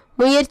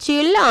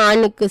 முயற்சியுள்ள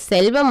ஆணுக்கு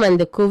செல்வம்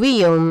வந்து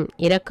குவியும்,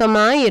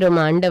 இரக்கமாயிரும்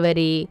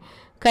ஆண்டவரே.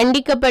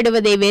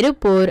 கண்டிக்கப்படுவதை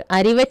வெறுப்போர்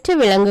அறிவற்ற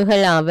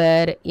விலங்குகள்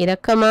ஆவர்,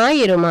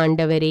 இரக்கமாயிரும்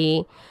ஆண்டவரே.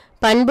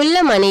 பண்புள்ள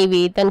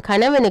மனைவி தன்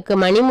கணவனுக்கு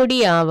மணிமுடி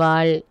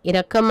ஆவாள்,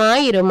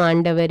 இரக்கமாயிரும்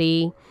ஆண்டவரே.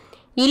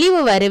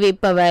 இழிவு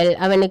வருவிப்பவள்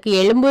அவனுக்கு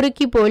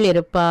எலும்புருக்கி போல்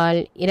இருப்பாள்,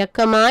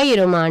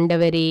 இரக்கமாயிரும்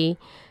ஆண்டவரே.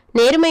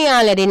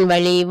 நேர்மையாளரின்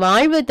வழி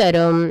வாழ்வு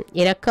தரும்,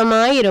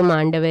 இரக்கமாயிரும்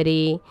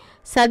ஆண்டவரே.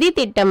 சதி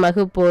திட்டம்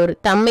வகுப்போர்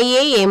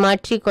தம்மையே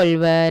ஏமாற்றிக்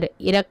கொள்வர்,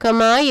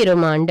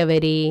 இரக்கமாயிரும்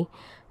ஆண்டவரே.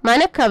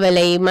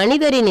 மனக்கவலை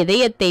மனிதரின்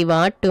இதயத்தை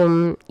வாட்டும்,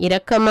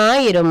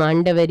 இரக்கமாயிரும்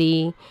ஆண்டவரே.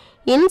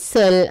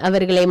 இன்சொல்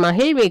அவர்களை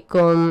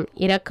மகிழ்விக்கும்,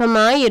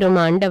 இரக்கமாயிரும்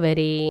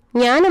ஆண்டவரே.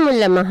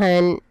 ஞானமுள்ள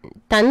மகன்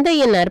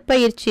தந்தையின்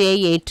நற்பயிற்சியை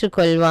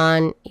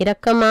ஏற்றுக்கொள்வான்,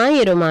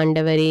 இரக்கமாயிரும்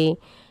ஆண்டவரே.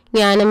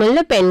 ஞானமுள்ள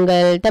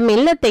பெண்கள் தம்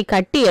இல்லத்தை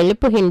கட்டி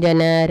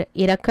எழுப்புகின்றனர்,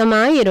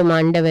 இரக்கமாயிரும்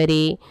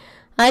ஆண்டவரே.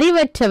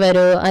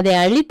 அறிவற்றவரோ அதை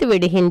அழித்து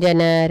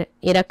விடுகின்றனர்,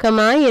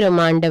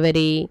 இரக்கமாயிரும்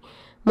ஆண்டவரே.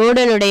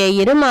 மூடனுடைய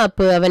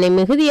இருமாப்பு அவனை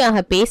மிகுதியாக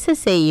பேச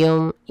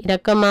செய்யும்,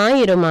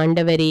 இரக்கமாயிரும்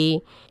ஆண்டவரே.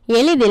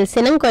 எளிதில்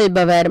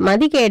சினங்கொள்பவர்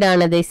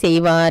மதிகேடானதை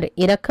செய்வார்,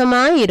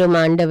 இரக்கமாயிரும்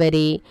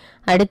ஆண்டவரே.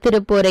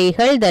 அடுத்திருப்போரை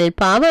இகழ்தல்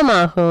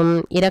பாவமாகும்,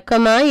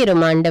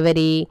 இரக்கமாயிரும்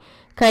ஆண்டவரே.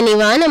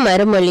 கனிவான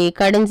மறுமொழி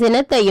கடும்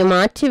சினத்தையும்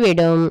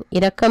மாற்றிவிடும்,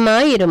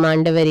 இரக்கமாயிரும்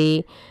ஆண்டவரே.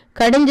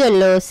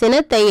 கடுஞ்சொல்லோ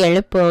சினத்தை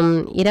எழுப்பும்,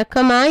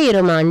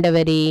 இரக்கமாயிரும்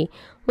ஆண்டவரே.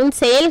 உன்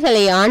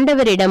செயல்களை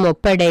ஆண்டவரிடம்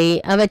ஒப்படை,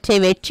 அவற்றை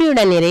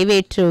வெற்றியுடன்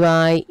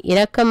நிறைவேற்றுவாய்,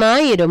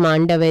 இரக்கமாயிரும்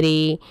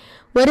ஆண்டவரே.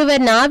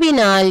 ஒருவர்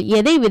நாவினால்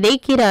எதை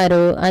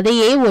விதைக்கிறாரோ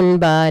அதையே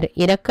உண்பார்,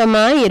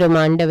 இரக்கமாயிரும்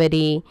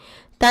ஆண்டவரே.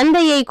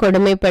 தந்தையை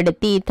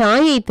கொடுமைப்படுத்தி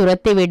தாயை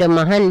துரத்திவிடும்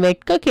மகன்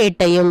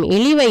வெட்கக்கேட்டையும்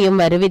இழிவையும்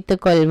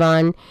வருவித்துக்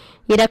கொள்வான்,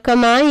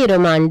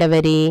 இரக்கமாயிரும்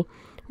ஆண்டவரே.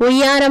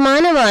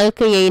 உய்யாரமான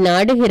வாழ்க்கையை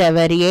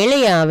நாடுகிறவர்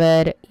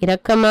ஏழையாவர்,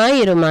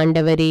 இரக்கமாயிரும்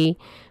ஆண்டவரே.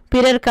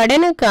 பிறர்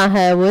கடனுக்காக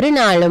ஒரு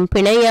நாளும்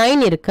பிணையாய்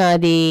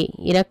நிற்காதே,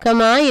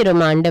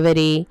 இரக்கமாயிரும்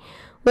ஆண்டவரே.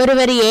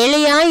 ஒருவர்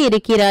ஏழையாய்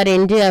இருக்கிறார்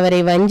என்று அவரை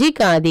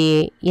வஞ்சிக்காதே,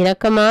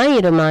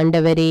 இரக்கமாயிரும்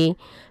ஆண்டவரே.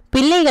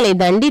 பிள்ளைகளை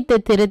தண்டித்து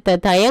திருத்த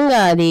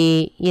தயங்காதே,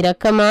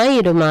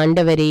 இரக்கமாயிரும்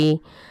ஆண்டவரே.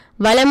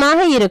 வளமாக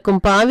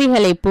இருக்கும்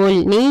பாவிகளைப் போல்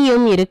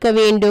நீயும் இருக்க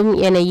வேண்டும்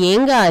என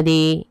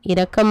ஏங்காதே,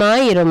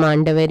 இரக்கமாயிரும்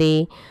ஆண்டவரே.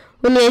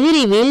 உன்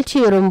எதிரி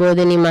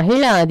வீழ்ச்சியுறும்போது நீ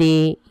மகிழாதே,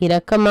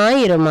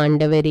 இரக்கமாயிரும்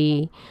ஆண்டவரே.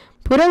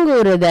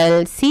 புறங்கூறுதல்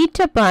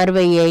சீற்ற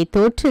பார்வையை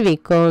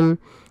தோற்றுவிக்கும்,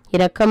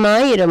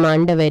 இரக்கமாயிரும்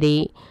ஆண்டவரே.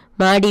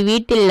 மாடி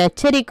வீட்டில்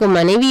நச்சரிக்கும்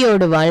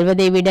மனைவியோடு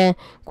வாழ்வதை விட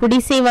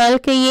குடிசை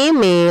வாழ்க்கையே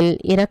மேல்,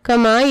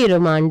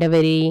 இரக்கமாயிரும்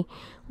ஆண்டவரே.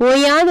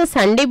 ஓயாத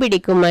சண்டை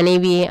பிடிக்கும்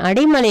மனைவி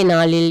அடைமழை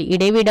நாளில்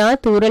இடைவிடா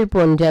தூறல்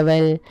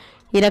போன்றவள்,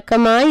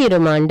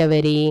 இரக்கமாயிரும்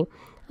ஆண்டவரே.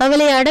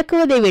 அவளை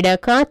அடக்குவதை விட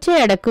காற்றை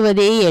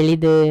அடக்குவதே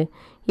எளிது,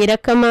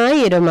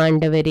 இரக்கமாயிரும்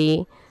ஆண்டவரே.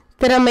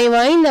 திறமை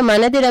வாய்ந்த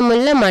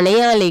மனதிடமுள்ள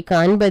மனையாளை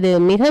காண்பது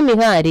மிக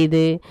மிக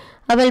அரிது.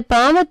 அவள்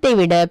பாவத்தை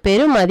விட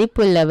பெரும்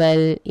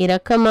மதிப்புள்ளவள்,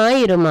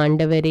 இரக்கமாயிரும்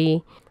ஆண்டவரே.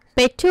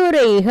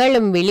 பெற்றோரை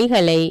இகழும்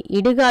விழிகளை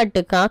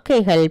இடுகாட்டு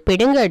காக்கைகள்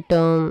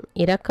பிடுங்கட்டும்,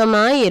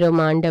 இரக்கமாயிரும்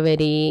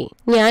ஆண்டவரே.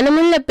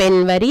 ஞானமுள்ள பெண்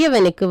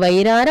வறியவனுக்கு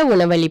வயிறார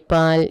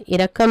உணவளிப்பாள்,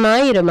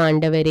 இரக்கமாயிரும்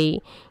ஆண்டவரே.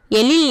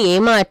 எழில்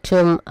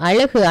ஏமாற்றும்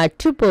அழகு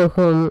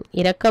அற்றுப்போகும்,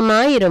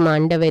 இரக்கமாயிரும்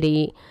ஆண்டவரே.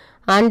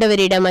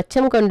 ஆண்டவரிடம்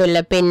அச்சம் கொண்டுள்ள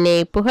பெண்ணே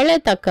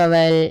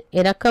புகழத்தக்கவள்,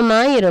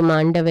 இரக்கமாயிரும்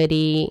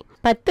ஆண்டவரே.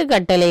 10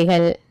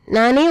 கட்டளைகள்.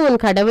 நானே உன்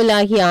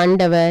கடவுளாகி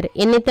ஆண்டவர்,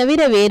 என்னை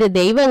தவிர வேறு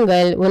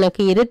தெய்வங்கள்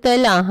உனக்கு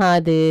இருத்தல்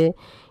ஆகாது,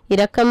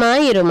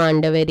 இரக்கமாயிரும்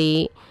ஆண்டவரே.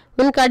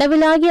 உன்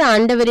கடவுளாகி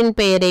ஆண்டவரின்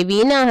பெயரை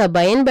வீணாக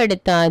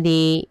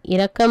பயன்படுத்தாதே,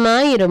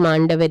 இரக்கமாயிரும்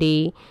ஆண்டவரே.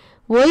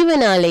 ஓய்வு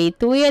நாளை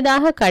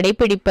தூயதாக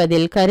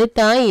கடைபிடிப்பதில்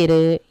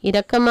கருத்தாயிரு,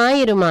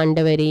 இரக்கமாயிரும்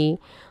ஆண்டவரே.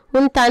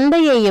 உன்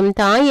தந்தையையும்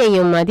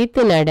தாயையும்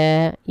மதித்து நட,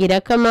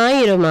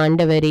 இரக்கமாயிரும்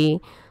ஆண்டவரே.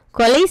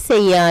 கொலை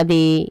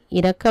செய்யாதே,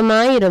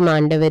 இரக்கமாயிரும்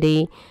ஆண்டவரே.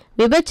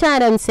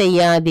 விபச்சாரம்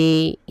செய்யாதே,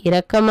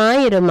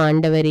 இரக்கமாயிரும்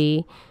ஆண்டவரே.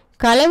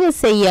 களவு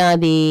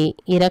செய்யாதே,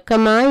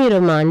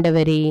 இரக்கமாயிரும்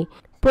ஆண்டவரே.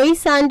 பொய்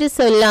சான்று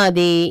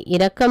சொல்லாதே,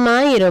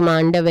 இரக்கமாயிரும்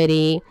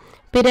ஆண்டவரே.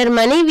 பிறர்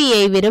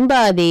மனைவியை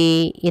விரும்பாதே,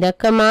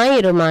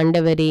 இரக்கமாயிரும்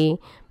ஆண்டவரே.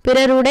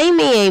 பிறர்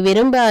உடைமையை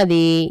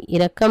விரும்பாதே,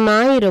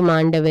 இரக்கமாயிரும்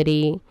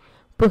ஆண்டவரே.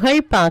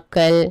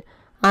 புகழ்பாக்கல்.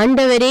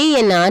 ஆண்டவரே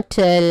என்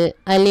ஆற்றல்,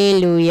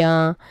 அல்லேலூயா.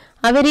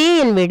 அவரே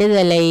என்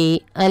விடுதலை,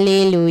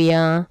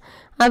 அல்லேலூயா.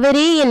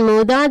 அவரே என்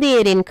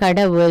மூதாதையரின்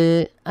கடவுள்,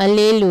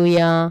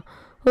 அல்லேலூயா.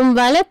 உம்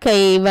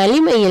வலக்கை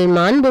வலிமையில்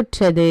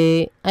மாண்புற்றது,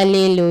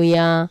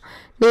 அல்லேலூயா.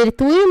 நீர்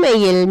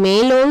தூய்மையில்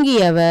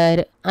மேலோங்கியவர்,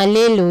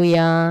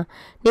 அல்லேலூயா.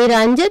 நீர்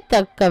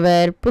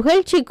அஞ்சத்தக்கவர்,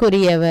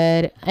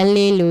 புகழ்ச்சிக்குரியவர்,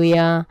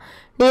 அல்லேலூயா.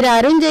 நீர்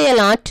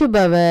அருஞ்செயல்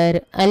ஆற்றுபவர்,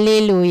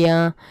 அல்லேலூயா.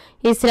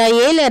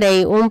 இஸ்ரவேலரை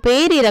உம்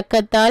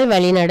பேரிரக்கத்தால்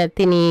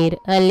வழிநடத்தினீர்,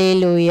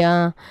 அல்லேலூயா.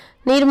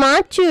 நீர்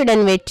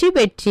மாட்சியுடன் வெற்றி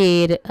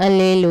பெற்றீர்,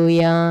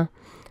 அல்லேலூயா.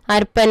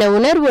 அர்ப்பண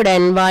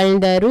உணர்வுடன்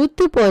வாழ்ந்த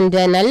ரூத்து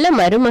போன்ற நல்ல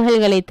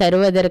மருமகள்களை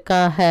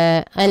தருவதற்காக,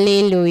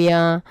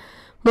 அல்லேலூயா.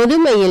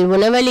 முதுமையில்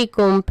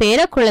உணவளிக்கும் பேர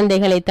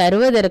குழந்தைகளை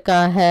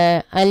தருவதற்காக,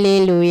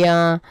 அல்லேலூயா.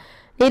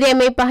 நீர்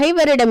எம்மை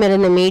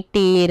பகைவரிடமிருந்து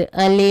மீட்டீர்,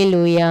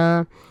 அல்லேலூயா.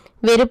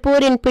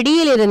 வெறுப்போரின்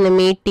பிடியிலிருந்து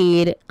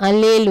மீட்டீர்,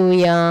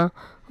 அல்லேலூயா.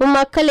 உம்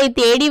மக்களை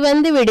தேடி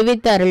வந்து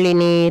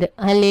விடுவித்தருளினீர்,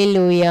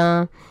 அல்லேலூயா.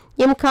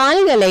 எம்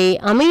கால்களை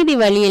அமைதி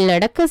வழியில்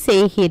நடக்க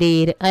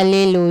செய்கிறீர்,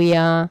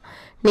 அல்லேலூயா.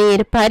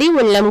 நீர்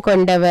பரிவுள்ளம்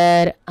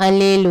கொண்டவர்,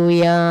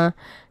 அல்லேலூயா.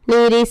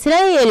 நீர்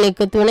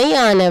இஸ்ரவேலுக்கு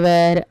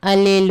துணையானவர்,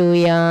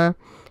 அல்லேலூயா.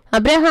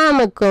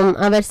 அப்ரஹாமுக்கும்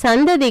அவர்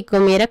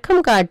சந்ததிக்கும்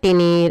இரக்கம்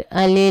காட்டினீர்,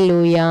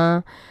 அல்லேலூயா.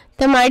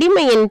 தம்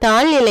அடிமையின்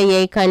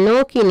தாழ்நிலையை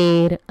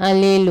கண்ணோக்கினீர்,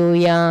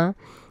 அல்லேலூயா.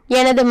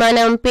 எனது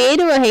மனம்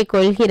பேருவகை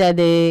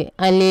கொள்கிறது,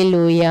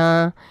 அல்லேலூயா.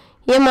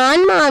 எம்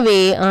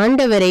ஆன்மாவே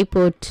ஆண்டவரை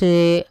போற்று,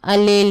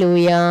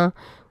 அல்லேலூயா.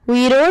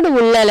 உயிரோடு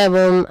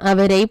உள்ளளவும்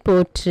அவரை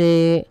போற்று,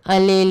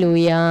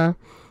 அல்லேலூயா.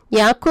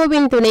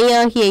 யாக்கோபின்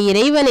துணையாகிய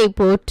இறைவனை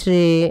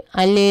போற்று,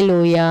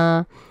 அல்லேலூயா.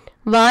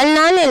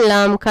 வாழ்நாள்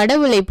எல்லாம்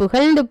கடவுளை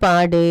புகழ்ந்து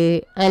பாடு,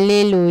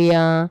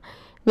 அல்லேலூயா.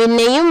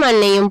 விண்ணையும்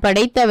மண்ணையும்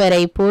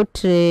படைத்தவரை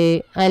போற்று,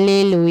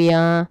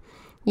 அல்லேலூயா.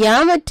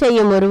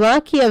 யாவற்றையும்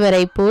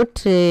உருவாக்கியவரை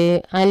போற்று,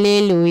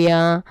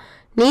 அல்லேலூயா.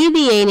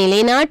 நீதியை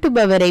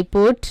நிலைநாட்டுபவரை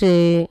போற்று,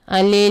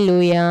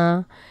 அல்லேலூயா.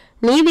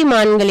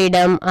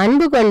 நீதிமான்களிடம்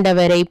அன்பு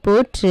கொண்டவரை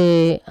போற்று,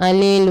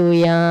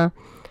 அல்லேலூயா.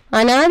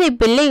 அனாதை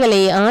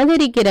பிள்ளைகளை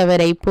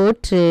ஆதரிக்கிறவரை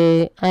போற்று,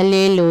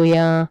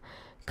 அல்லேலூயா.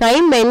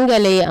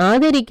 கைம்பெண்களை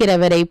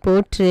ஆதரிக்கிறவரை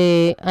போற்று,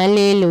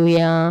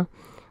 அல்லேலூயா.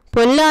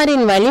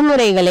 பொல்லாரின்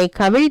வழிமுறைகளை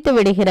கவிழ்த்து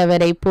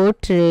விடுகிறவரை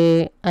போற்று,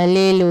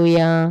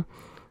 அல்லேலூயா.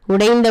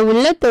 உடைந்த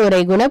உள்ளத்தோரை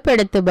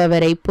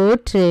குணப்படுத்துபவரை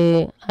போற்று,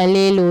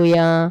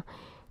 அல்லேலூயா.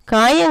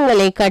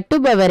 காயங்களை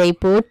கட்டுபவரை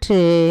போற்று,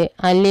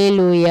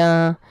 அல்லேலூயா.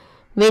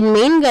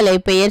 விண்மீன்களை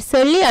பெயர்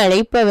சொல்லி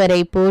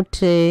அழைப்பவரை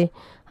போற்று,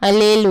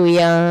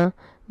 அல்லேலூயா.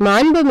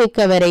 மாண்பு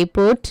மிக்கவரை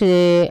போற்று,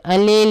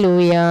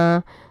 அல்லேலூயா.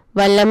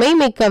 வல்லமை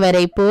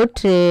மிக்கவரை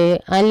போற்று,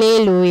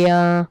 அல்லேலூயா.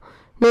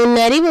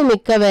 நுண்ணறிவு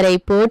மிக்கவரை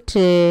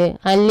போற்று,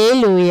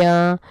 அல்லேலூயா.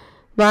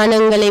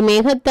 வானங்களை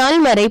மேகத்தால்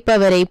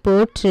மறைப்பவரை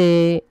போற்று,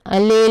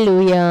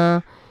 அல்லேலூயா.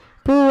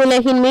 பூ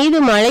உலகின் மீது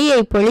மழையை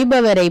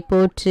பொழிபவரை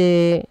போற்று,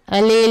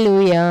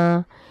 அல்லேலூயா.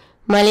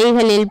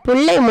 மலைகளில்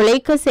புல்லை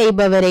முளைக்க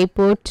செய்பவரை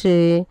போற்று,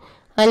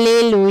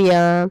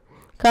 அல்லேலூயா.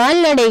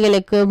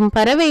 கால்நடைகளுக்கும்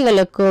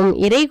பறவைகளுக்கும்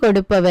இறை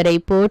கொடுப்பவரை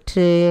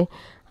போற்று,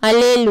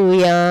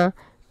 அல்லேலூயா.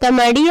 தம்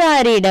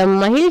அடியாரிடம்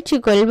மகிழ்ச்சி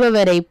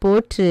கொள்பவரை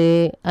போற்று,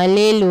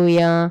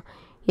 அல்லேலூயா.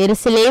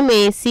 எருசலேமே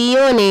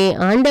சீயோனே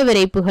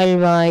ஆண்டவரை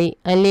புகழ்வாய்,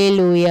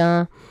 அல்லேலூயா.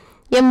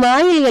 எம்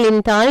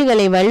வாயில்களின்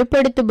தாள்களை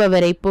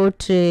வலுப்படுத்துபவரை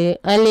போற்று,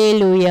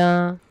 அல்லேலூயா.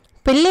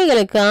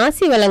 பிள்ளைகளுக்கு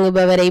ஆசி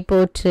வழங்குபவரை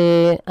போற்று,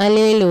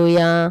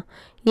 அல்லேலூயா.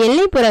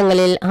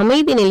 எல்லைப்புறங்களில்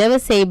அமைதி நிலவ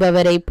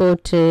செய்பவரை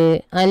போற்று,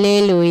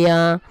 அல்லேலூயா.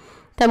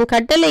 தம்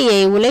கட்டளையை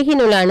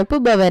உலகினுள்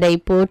அனுப்புபவரை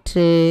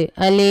போற்று,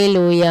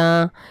 அல்லேலூயா.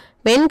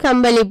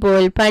 வெண்கம்பளி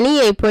போல்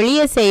பனியை பொழிய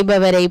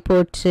செய்பவரை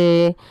போற்று,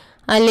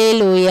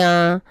 அல்லேலூயா.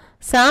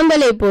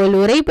 சாம்பலை போல்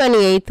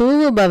உறைபனியை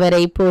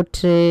தூவுபவரை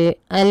போற்று,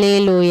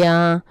 அல்லேலூயா.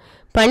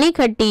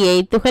 பனிக்கட்டியை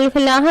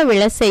துகள்களாக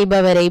விழ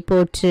செய்பவரை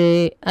போற்று,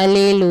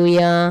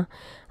 அல்லேலூயா.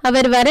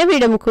 அவர்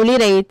வரவிடும்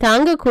குளிரை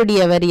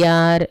தாங்கக்கூடியவர்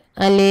யார்,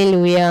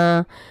 அல்லேலூயா.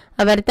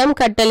 அவர் தம்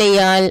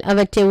கட்டளையால்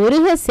அவற்றை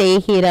உருக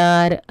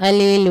செய்கிறார்,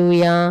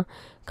 அல்லேலூயா.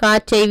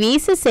 காற்றை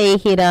வீச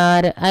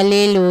செய்கிறார்,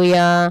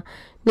 அல்லேலூயா.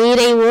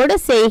 நீரை ஓட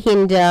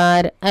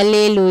செய்கின்றார்,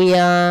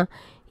 அல்லேலூயா.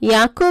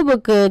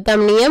 யாக்கோபுக்கு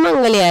தம்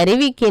நியமங்களை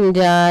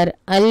அறிவிக்கின்றார்,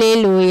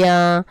 அல்லேலூயா.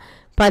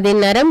 10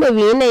 நரம்பு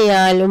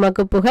வீணையால்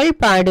உமக்கு புகழ்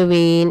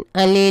பாடுவேன்,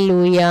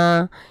 அல்லேலூயா.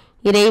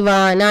 இறைவா,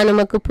 நான்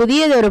உமக்கு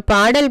புதியதொரு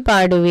பாடல்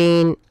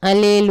பாடுவேன்,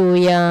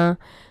 அல்லேலூயா.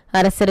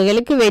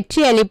 அரசர்களுக்கு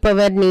வெற்றி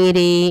அளிப்பவர்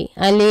நீரே,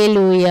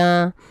 அல்லேலூயா.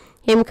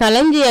 எம்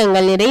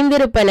களஞ்சியங்கள்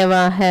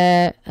நிறைந்திருப்பனவாக,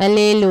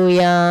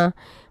 அல்லேலூயா.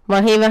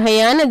 வகை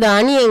வகையான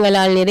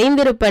தானியங்களால்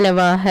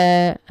நிறைந்திருப்பனவாக.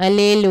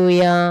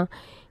 அல்லேலூயா.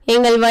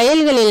 எங்கள்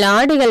வயல்களில்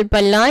ஆடுகள்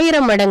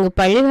 10,000 மடங்கு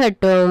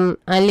பழுகட்டும்.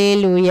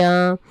 அல்லேலூயா.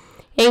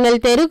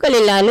 எங்கள்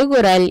தெருக்களில்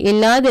அழுகுரல்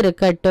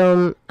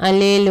இல்லாதிருக்கட்டும்.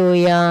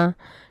 அல்லேலூயா.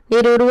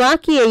 நீர்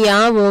உருவாக்கிய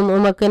யாவும்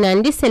உமக்கு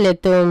நன்றி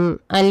செலுத்தும்.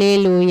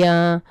 அல்லேலூயா.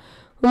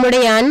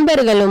 உம்முடைய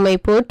அன்பர்கள் உம்மை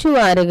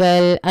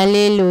போற்றுவார்கள்.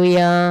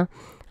 அல்லேலூயா.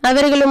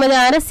 அவர்கள் உமது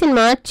அரசின்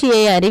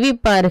மாட்சியை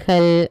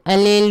அறிவிப்பார்கள்.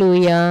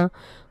 அல்லேலூயா.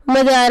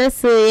 உமது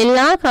அரசு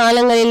எல்லா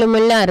காலங்களிலும்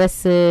உள்ள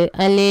அரசு.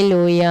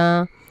 அல்லேலூயா.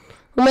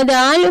 உமது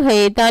ஆளுகை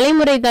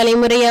தலைமுறை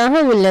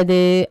தலைமுறையாக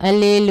உள்ளது.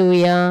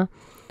 அல்லேலூயா.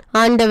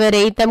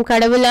 ஆண்டவரை தம்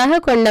கடவுளாக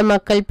கொண்ட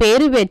மக்கள்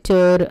பேறு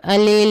பெற்றோர்.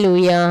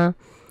 அல்லேலூயா.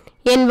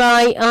 என்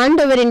வாய்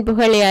ஆண்டவரின்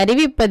புகழை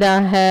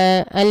அறிவிப்பதாக.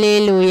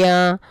 அல்லேலூயா.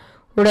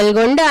 உடல்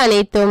கொண்ட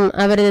அனைத்தும்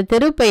அவரது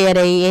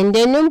திருப்பெயரை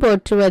என்றென்னும்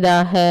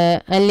போற்றுவதாக.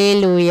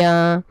 அல்லேலூயா.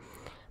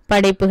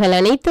 படைப்புகள்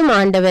அனைத்தும்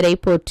ஆண்டவரை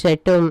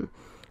போற்றட்டும்.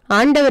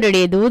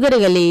 ஆண்டவருடைய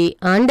தூதர்களே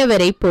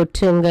ஆண்டவரை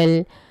போற்றுங்கள்.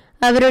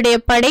 அவருடைய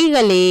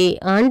படைகளே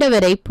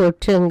ஆண்டவரை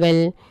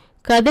போற்றுங்கள்.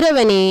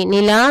 கதிரவனே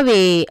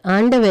நிலாவே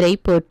ஆண்டவரை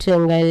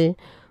போற்றுங்கள்.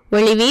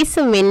 ஒளி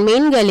வீசும்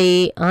விண்மீன்களே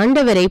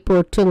ஆண்டவரை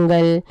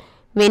போற்றுங்கள்.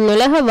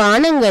 விண்ணுலக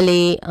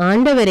வானங்களே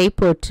ஆண்டவரை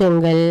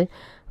போற்றுங்கள்.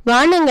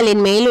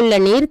 வானங்களின் மேலுள்ள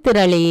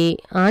நீர்த்திரளே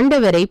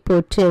ஆண்டவரை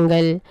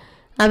போற்றுங்கள்.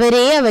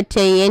 அவரே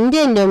அவற்றை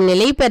என்றென்றும்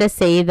நிலை பெற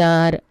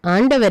செய்தார்.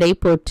 ஆண்டவரை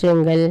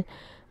போற்றுங்கள்.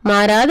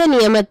 மாறாத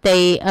நியமத்தை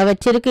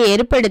அவற்றிற்கு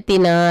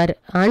ஏற்படுத்தினார்.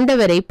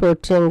 ஆண்டவரை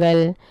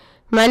போற்றுங்கள்.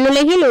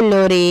 மண்ணுலகில்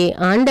உள்ளோரே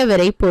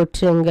ஆண்டவரை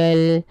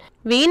போற்றுங்கள்.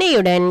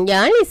 வீணையுடன்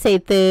யாழ்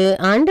இசைத்து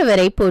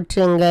ஆண்டவரை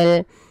போற்றுங்கள்.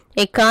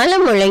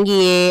 எக்காலம்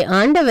முழங்கியே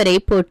ஆண்டவரை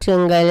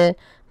போற்றுங்கள்.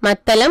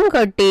 மத்தளம்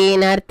கொட்டி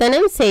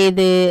நர்த்தனம்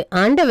செய்து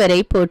ஆண்டவரை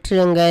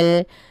போற்றுங்கள்.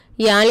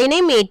 யாழினை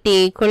மீட்டி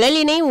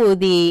குழலினை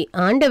ஊதி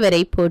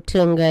ஆண்டவரை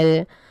போற்றுங்கள்.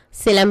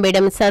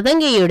 சிலம்பிடும்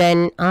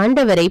சதங்கியுடன்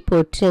ஆண்டவரை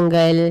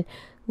போற்றுங்கள்.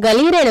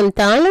 கலீரனும்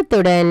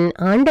தாளத்துடன்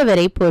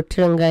ஆண்டவரை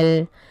போற்றுங்கள்.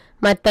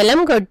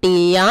 மத்தளம் கொட்டி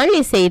யாழ்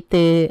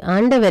இசைத்து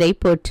ஆண்டவரை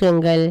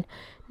போற்றுங்கள்.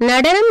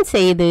 நடனம்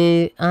செய்து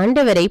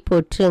ஆண்டவரை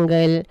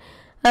போற்றுங்கள்.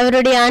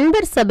 அவருடைய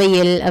அன்பர்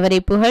சபையில் அவரை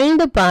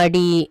புகழ்ந்து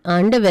பாடி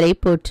ஆண்டவரை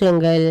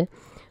போற்றுங்கள்.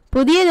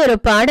 புதியதொரு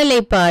பாடலை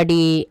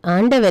பாடி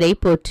ஆண்டவரை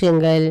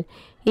போற்றுங்கள்.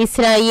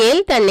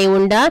 இஸ்ராயேல் தன்னை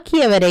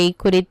உண்டாக்கியவரை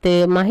குறித்து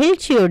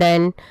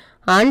மகிழ்ச்சியுடன்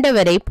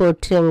ஆண்டவரை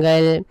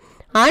போற்றுங்கள்.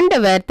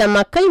 ஆண்டவர் தம்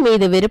மக்கள்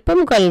மீது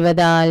விருப்பம்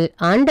கொள்வதால்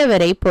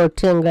ஆண்டவரை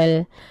போற்றுங்கள்.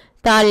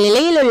 தாழ்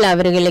நிலையில் உள்ள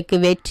அவர்களுக்கு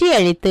வெற்றி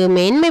அளித்து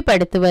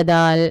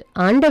மேன்மைப்படுத்துவதால்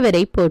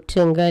ஆண்டவரை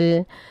போற்றுங்கள்.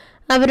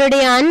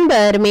 அவருடைய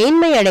அன்பர்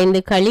மேன்மை அடைந்து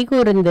களி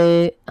கூர்ந்து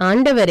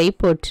ஆண்டவரை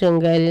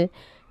போற்றுங்கள்.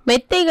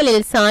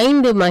 மெத்தைகளில்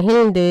சாய்ந்து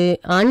மகிழ்ந்து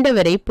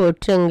ஆண்டவரை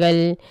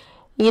போற்றுங்கள்.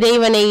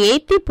 இறைவனை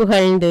ஏத்தி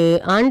புகழ்ந்து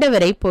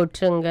ஆண்டவரை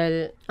போற்றுங்கள்.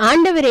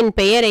 ஆண்டவரின்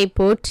பெயரை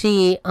போற்றி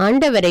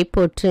ஆண்டவரை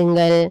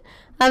போற்றுங்கள்.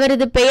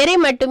 அவரது பெயரை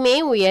மட்டுமே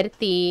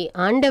உயர்த்தி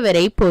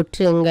ஆண்டவரை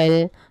போற்றுங்கள்.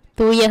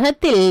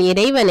 தூயகத்தில்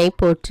இறைவனை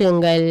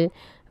போற்றுங்கள்.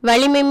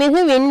 வலிமை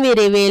மிகு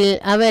விண்விரிவில்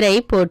அவரை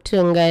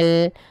போற்றுங்கள்.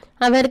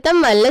 அவர்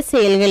தம் வல்ல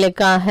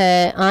செயல்களுக்காக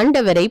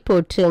ஆண்டவரை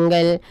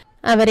போற்றுங்கள்.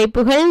 அவரை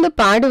புகழ்ந்து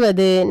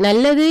பாடுவது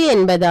நல்லது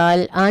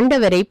என்பதால்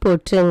ஆண்டவரை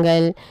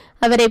போற்றுங்கள்.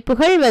 அவரை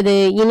புகழ்வது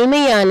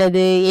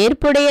இனிமையானது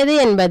ஏற்புடையது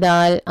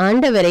என்பதால்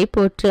ஆண்டவரை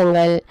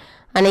போற்றுங்கள்.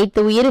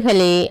 அனைத்து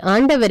உயிர்களே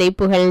ஆண்டவரை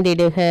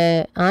புகழ்ந்திடுக.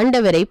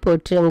 ஆண்டவரை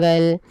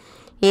போற்றுங்கள்.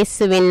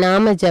 இயேசுவின்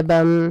நாம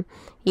ஜபம்.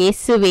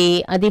 இயேசுவே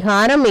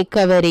அதிகாரம்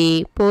மிக்கவரே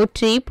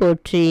போற்றி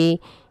போற்றி.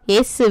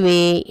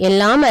 இயேசுவே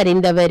எல்லாம்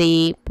அறிந்தவரே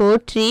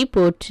போற்றி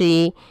போற்றி.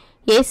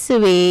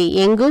 இயேசுவே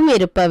எங்கும்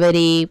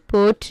இருப்பவரே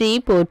போற்றி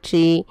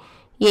போற்றி.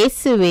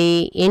 இயேசுவே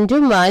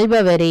என்றும்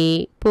வாழ்பவரே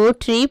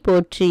போற்றி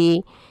போற்றி.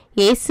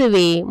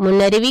 இயேசுவே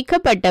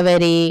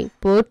முன்னறிவிக்கப்பட்டவரே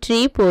போற்றி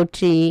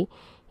போற்றி.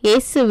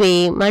 இயேசுவே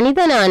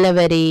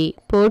மனிதனானவரே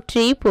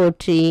போற்றி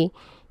போற்றி.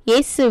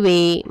 இயேசுவே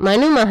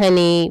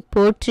மனுமகனே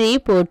போற்றி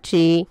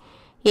போற்றி.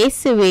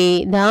 இயேசுவே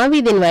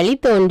தாவீதின்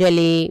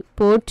வழித்தோன்றலே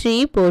போற்றி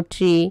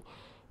போற்றி.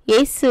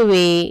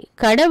 இயேசுவே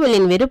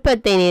கடவுளின்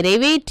விருப்பத்தை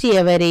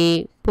நிறைவேற்றியவரே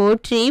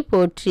போற்றி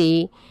போற்றி.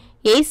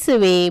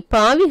 இயேசுவே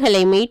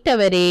பாவிகளை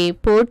மீட்டவரே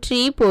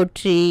போற்றி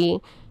போற்றி.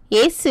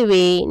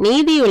 இயேசுவே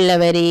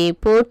நீதியுள்ளவரே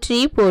போற்றி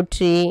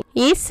போற்றி.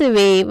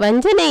 இயேசுவே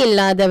வஞ்சனை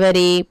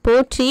இல்லாதவரே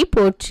போற்றி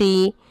போற்றி.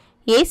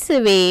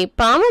 இயேசுவே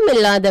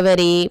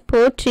பாவமில்லாதவரே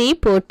போற்றி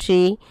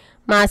போற்றி.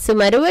 மாசு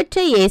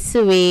மறுவற்ற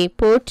இயேசுவே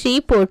போற்றி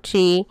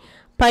போற்றி.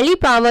 பழி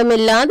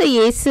பாவமில்லாத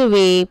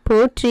இயேசுவே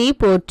போற்றி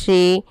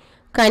போற்றி.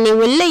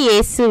 கனிவுள்ள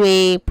இயேசுவே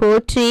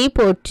போற்றி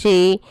போற்றி.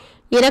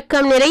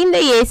 இரக்கம் நிறைந்த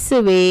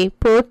இயேசுவே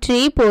போற்றி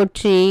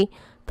போற்றி.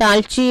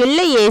 தாழ்ச்சியுள்ள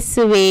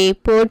இயேசுவே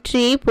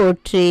போற்றி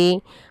போற்றி.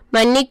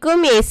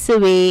 மன்னிக்கும்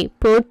இயேசுவே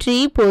போற்றி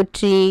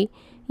போற்றி.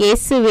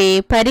 இயேசுவே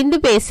பரிந்து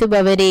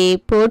பேசுபவரே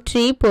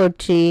போற்றி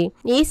போற்றி.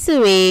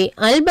 இயேசுவே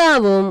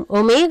அல்பாவும்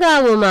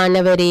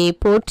ஒமேகாவுமானவரே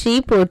போற்றி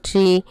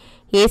போற்றி.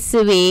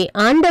 இயேசுவே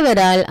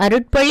ஆண்டவரால்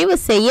அருட்பொழிவு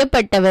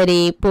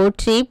செய்யப்பட்டவரே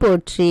போற்றி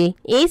போற்றி.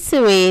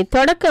 இயேசுவே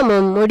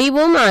தொடக்கமும்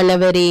முடிவும்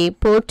ஆனவரே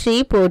போற்றி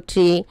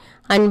போற்றி.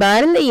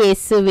 அன்பார்ந்த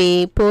இயேசுவே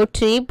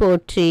போற்றி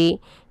போற்றி.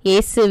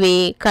 இயேசுவே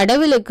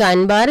கடவுளுக்கு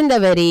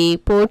அன்பார்ந்தவரே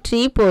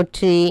போற்றி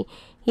போற்றி.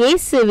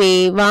 இயேசுவே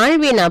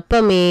வாழ்வின்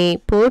அப்பமே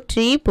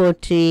போற்றி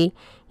போற்றி.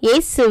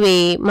 இயேசுவே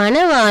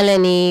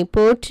மணவாளனே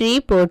போற்றி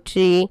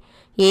போற்றி.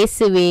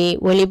 இயேசுவே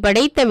ஒளி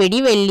படைத்த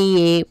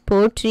விடிவெள்ளியே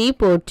போற்றி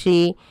போற்றி.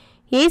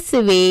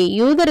 இயேசுவே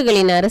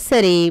யூதர்களின்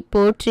அரசரே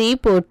போற்றி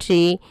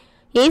போற்றி.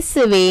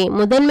 இயேசுவே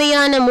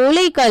முதன்மையான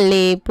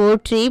மூளைக்கல்லே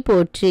போற்றி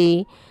போற்றி.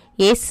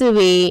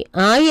 இயேசுவே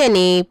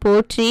ஆயனே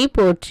போற்றி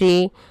போற்றி.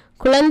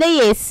 குழந்தை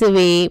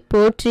இயேசுவே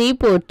போற்றி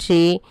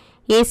போற்றி.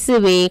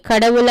 இயேசுவே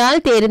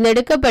கடவுளால்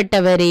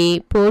தேர்ந்தெடுக்கப்பட்டவரே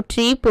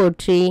போற்றி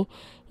போற்றி.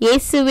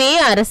 இயேசுவே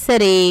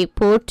அரசரே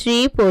போற்றி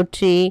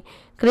போற்றி.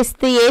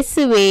 கிறிஸ்து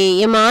இயேசுவே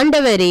எம்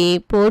ஆண்டவரே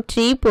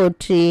போற்றி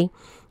போற்றி.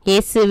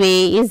 இயேசுவே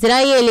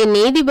இஸ்ராயேலின்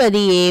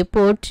நீதிபதியே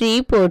போற்றி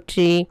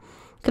போற்றி.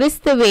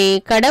 கிறிஸ்துவே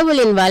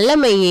கடவுளின்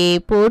வல்லமையே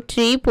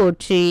போற்றி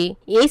போற்றி.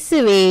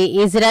 இயேசுவே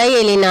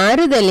இஸ்ராயேலின்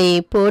ஆறுதலே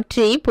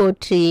போற்றி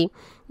போற்றி.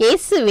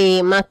 இயேசுவே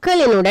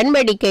மக்களின்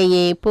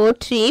உடன்படிக்கையே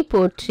போற்றி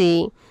போற்றி.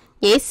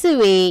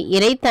 இயேசுவே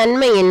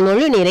இறைத்தன்மையின்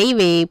முழு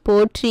நிறைவே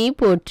போற்றி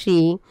போற்றி.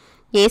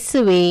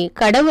 இயேசுவே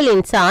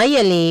கடவுளின்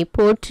சாயலே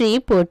போற்றி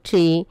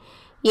போற்றி.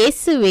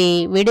 இயேசுவே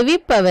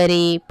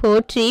விடுவிப்பவரே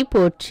போற்றி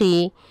போற்றி.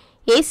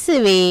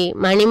 இயேசுவே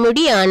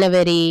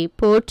மணிமுடியானவரே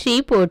போற்றி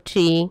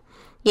போற்றி.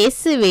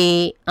 இயேசுவே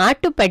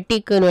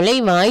ஆட்டுப்பட்டிக்கு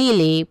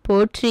நுழைவாயிலே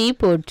போற்றி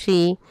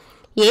போற்றி.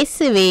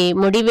 இயேசுவே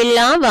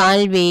முடிவில்லா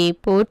வாழ்வே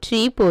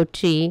போற்றி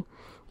போற்றி.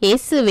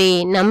 இயேசுவே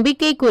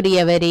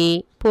நம்பிக்கைக்குரியவரே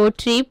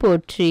போற்றி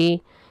போற்றி.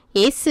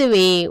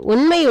 இயேசுவே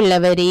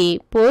உண்மையுள்ளவரே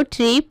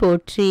போற்றி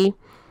போற்றி.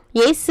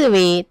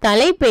 இயேசுவே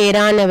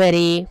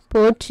தலைப்பேரானவரே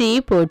போற்றி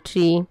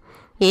போற்றி.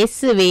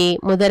 இயேசுவே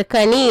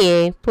முதற்கனியே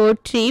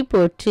போற்றி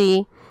போற்றி.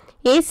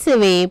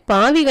 இயேசுவே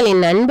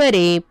பாவிகளின்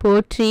நண்பரே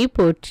போற்றி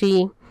போற்றி.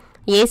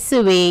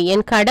 இயேசுவே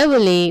என்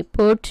கடவுளே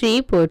போற்றி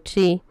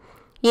போற்றி.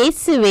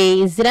 இயேசுவே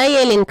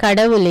இஸ்ராயேலின்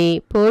கடவுளே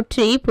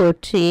போற்றி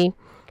போற்றி.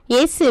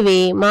 இயேசுவே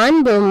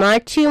மாண்பும்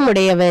மாட்சியும்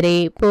உடையவரே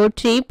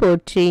போற்றி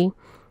போற்றி.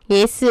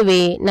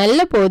 இயேசுவே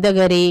நல்ல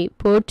போதகரே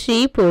போற்றி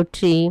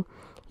போற்றி.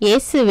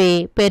 இயேசுவே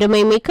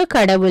பெருமை மிக்க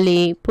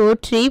கடவுளே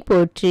போற்றி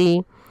போற்றி.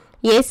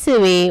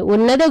 இயேசுவே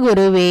உன்னத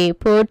குருவே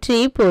போற்றி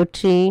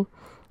போற்றி.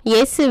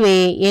 இயேசுவே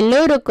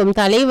எல்லோருக்கும்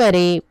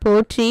தலைவரே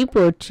போற்றி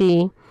போற்றி.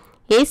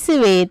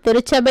 இயேசுவே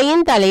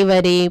திருச்சபையின்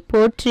தலைவரே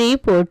போற்றி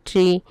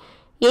போற்றி.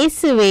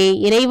 இயேசுவே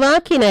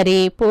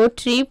இறைவாக்கினரே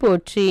போற்றி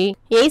போற்றி.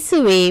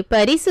 இயேசுவே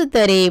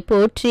பரிசுத்தரே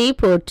போற்றி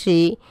போற்றி.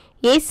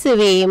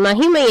 இயேசுவே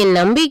மகிமையின்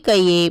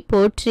நம்பிக்கையே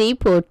போற்றி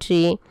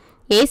போற்றி.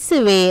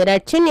 இயேசுவே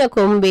இரட்சண்ய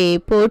கொம்பே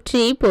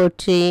போற்றி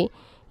போற்றி.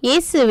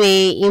 இயேசுவே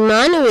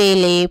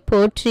இம்மானுவேலே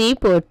போற்றி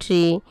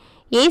போற்றி.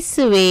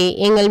 இயேசுவே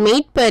எங்கள்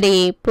மீட்பரே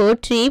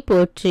போற்றி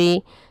போற்றி.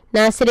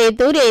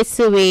 நாசரேத்தூர்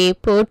இயேசுவே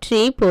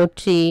போற்றி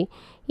போற்றி.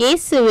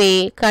 இயேசுவே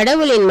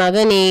கடவுளின்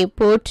மகனே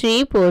போற்றி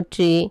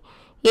போற்றி.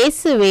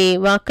 இயேசுவே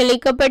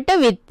வாக்களிக்கப்பட்ட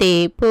வித்தே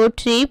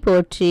போற்றி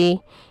போற்றி.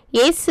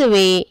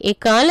 இயேசுவே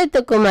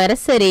எக்காலத்துக்கும்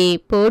அரசரே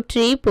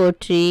போற்றி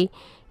போற்றி.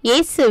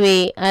 இயேசுவே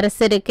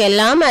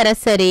அரசருக்கெல்லாம்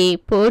அரசரே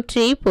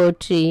போற்றி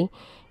போற்றி.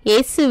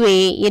 இயேசுவே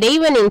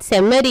இறைவனின்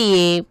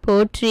செம்மறியே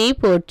போற்றி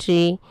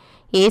போற்றி.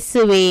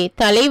 இயேசுவே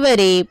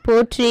தலைவரே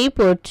போற்றி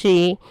போற்றி.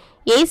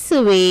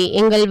 இயேசுவே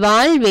எங்கள்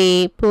வாழ்வே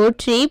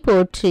போற்றி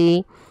போற்றி.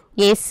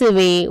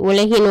 இயேசுவே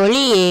உலகின்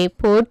ஒளியே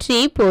போற்றி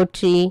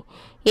போற்றி.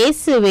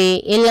 இயேசுவே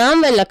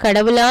எல்லாம் வல்ல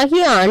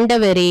கடவுளாகிய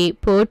ஆண்டவரே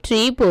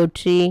போற்றி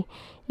போற்றி.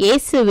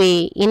 இயேசுவே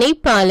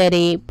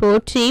இணைப்பாளரே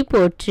போற்றி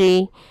போற்றி.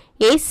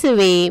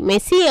 இயேசுவே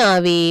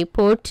மெசியாவே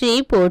போற்றி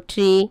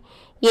போற்றி.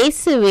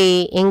 இயேசுவே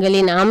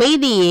எங்களின்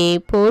அமைதியே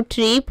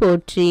போற்றி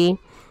போற்றி.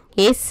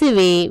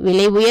 இயேசுவே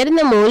விலை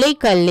உயர்ந்த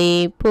மூளைக்கல்லே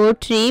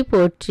போற்றி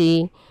போற்றி.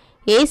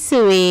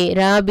 இயேசுவே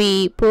ராபி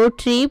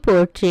போற்றி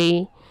போற்றி.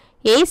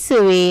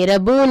 இயேசுவே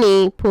ரபூனி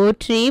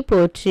போற்றி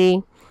போற்றி.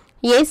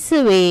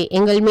 இயேசுவே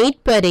எங்கள்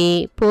மீட்பரே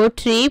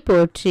போற்றி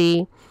போற்றி.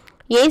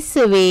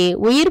 இயேசுவே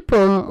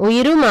உயிர்ப்பும்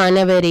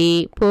உயிருமானவரே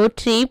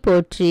போற்றி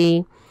போற்றி.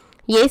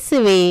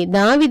 இயேசுவே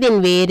தாவீதின்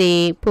வேரே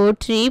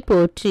போற்றி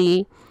போற்றி.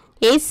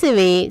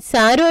 இயேசுவே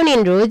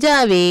சாரோனின்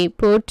ரோஜாவே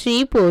போற்றி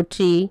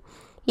போற்றி.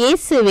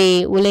 இயேசுவே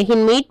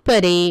உலகின்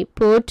மீட்பரே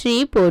போற்றி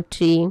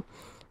போற்றி.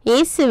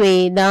 இயேசுவே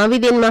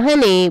தாவீதின்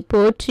மகனே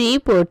போற்றி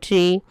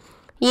போற்றி.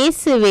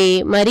 இயேசுவே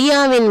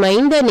மரியாவின்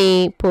மைந்தனே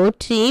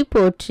போற்றி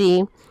போற்றி.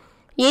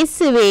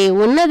 இயேசுவே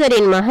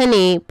உன்னதரின்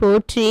மகனே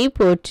போற்றி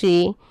போற்றி.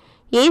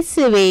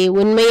 இயேசுவே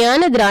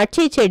உண்மையான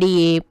திராட்சை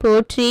செடியே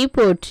போற்றி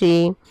போற்றி.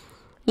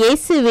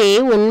 இயேசுவே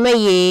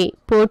உண்மையே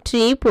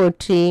போற்றி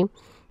போற்றி.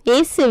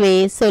 இயேசுவே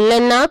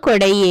சொல்லன்னா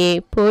கொடையே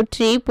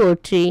போற்றி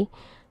போற்றி.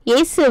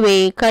 இயேசுவே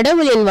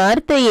கடவுளின்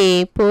வார்த்தையே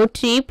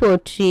போற்றி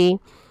போற்றி.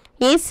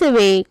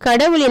 இயேசுவே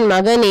கடவுளின்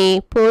மகனே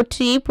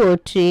போற்றி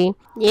போற்றி.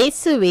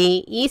 இயேசுவே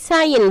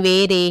ஈசாயின்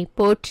வேரே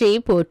போற்றி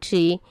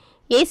போற்றி.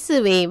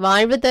 இயேசுவே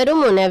வாழ்வு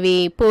தரும் உணவே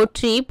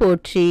போற்றி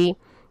போற்றி.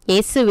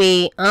 இயேசுவே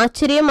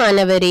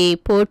ஆச்சரியமானவரே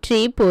போற்றி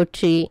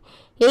போற்றி.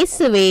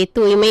 இயேசுவே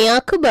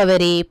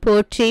தூய்மையாக்குபவரே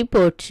போற்றி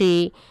போற்றி.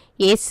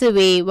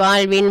 இயேசுவே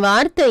வாழ்வின்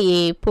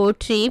வார்த்தையே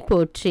போற்றி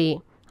போற்றி.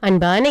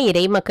 அன்பான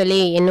இறைமக்களே,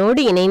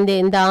 என்னோடு இணைந்து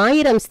இந்த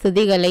 1000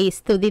 ஸ்துதிகளை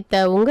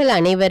ஸ்துதித்த உங்கள்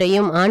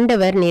அனைவரையும்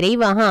ஆண்டவர்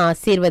நிறைவாக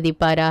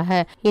ஆசீர்வதிப்பாராக.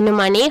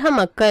 இன்னும் அநேக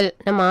மக்கள்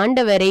நம்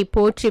ஆண்டவரை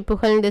போற்றி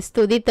புகழ்ந்து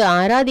ஸ்துதித்து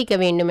ஆராதிக்க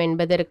வேண்டும்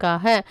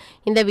என்பதற்காக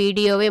இந்த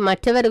வீடியோவை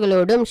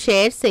மற்றவர்களோடும்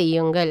ஷேர்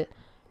செய்யுங்கள்.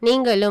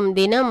 நீங்களும்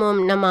தினமும்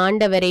நம்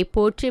ஆண்டவரை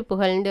போற்றி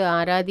புகழ்ந்து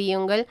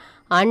ஆராதியுங்கள்.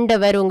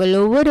 ஆண்டவர் உங்கள்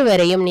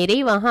ஒவ்வொருவரையும்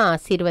நிறைவாக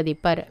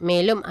ஆசீர்வதிப்பார்.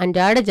 மேலும்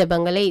அன்றாட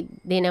ஜெபங்களை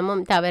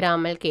தினமும்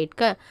தவறாமல்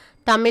கேட்க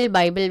தமிழ்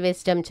பைபிள்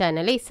விஸ்டம்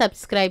சேனலை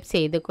சப்ஸ்கிரைப்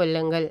செய்து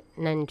கொள்ளுங்கள்.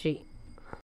 நன்றி.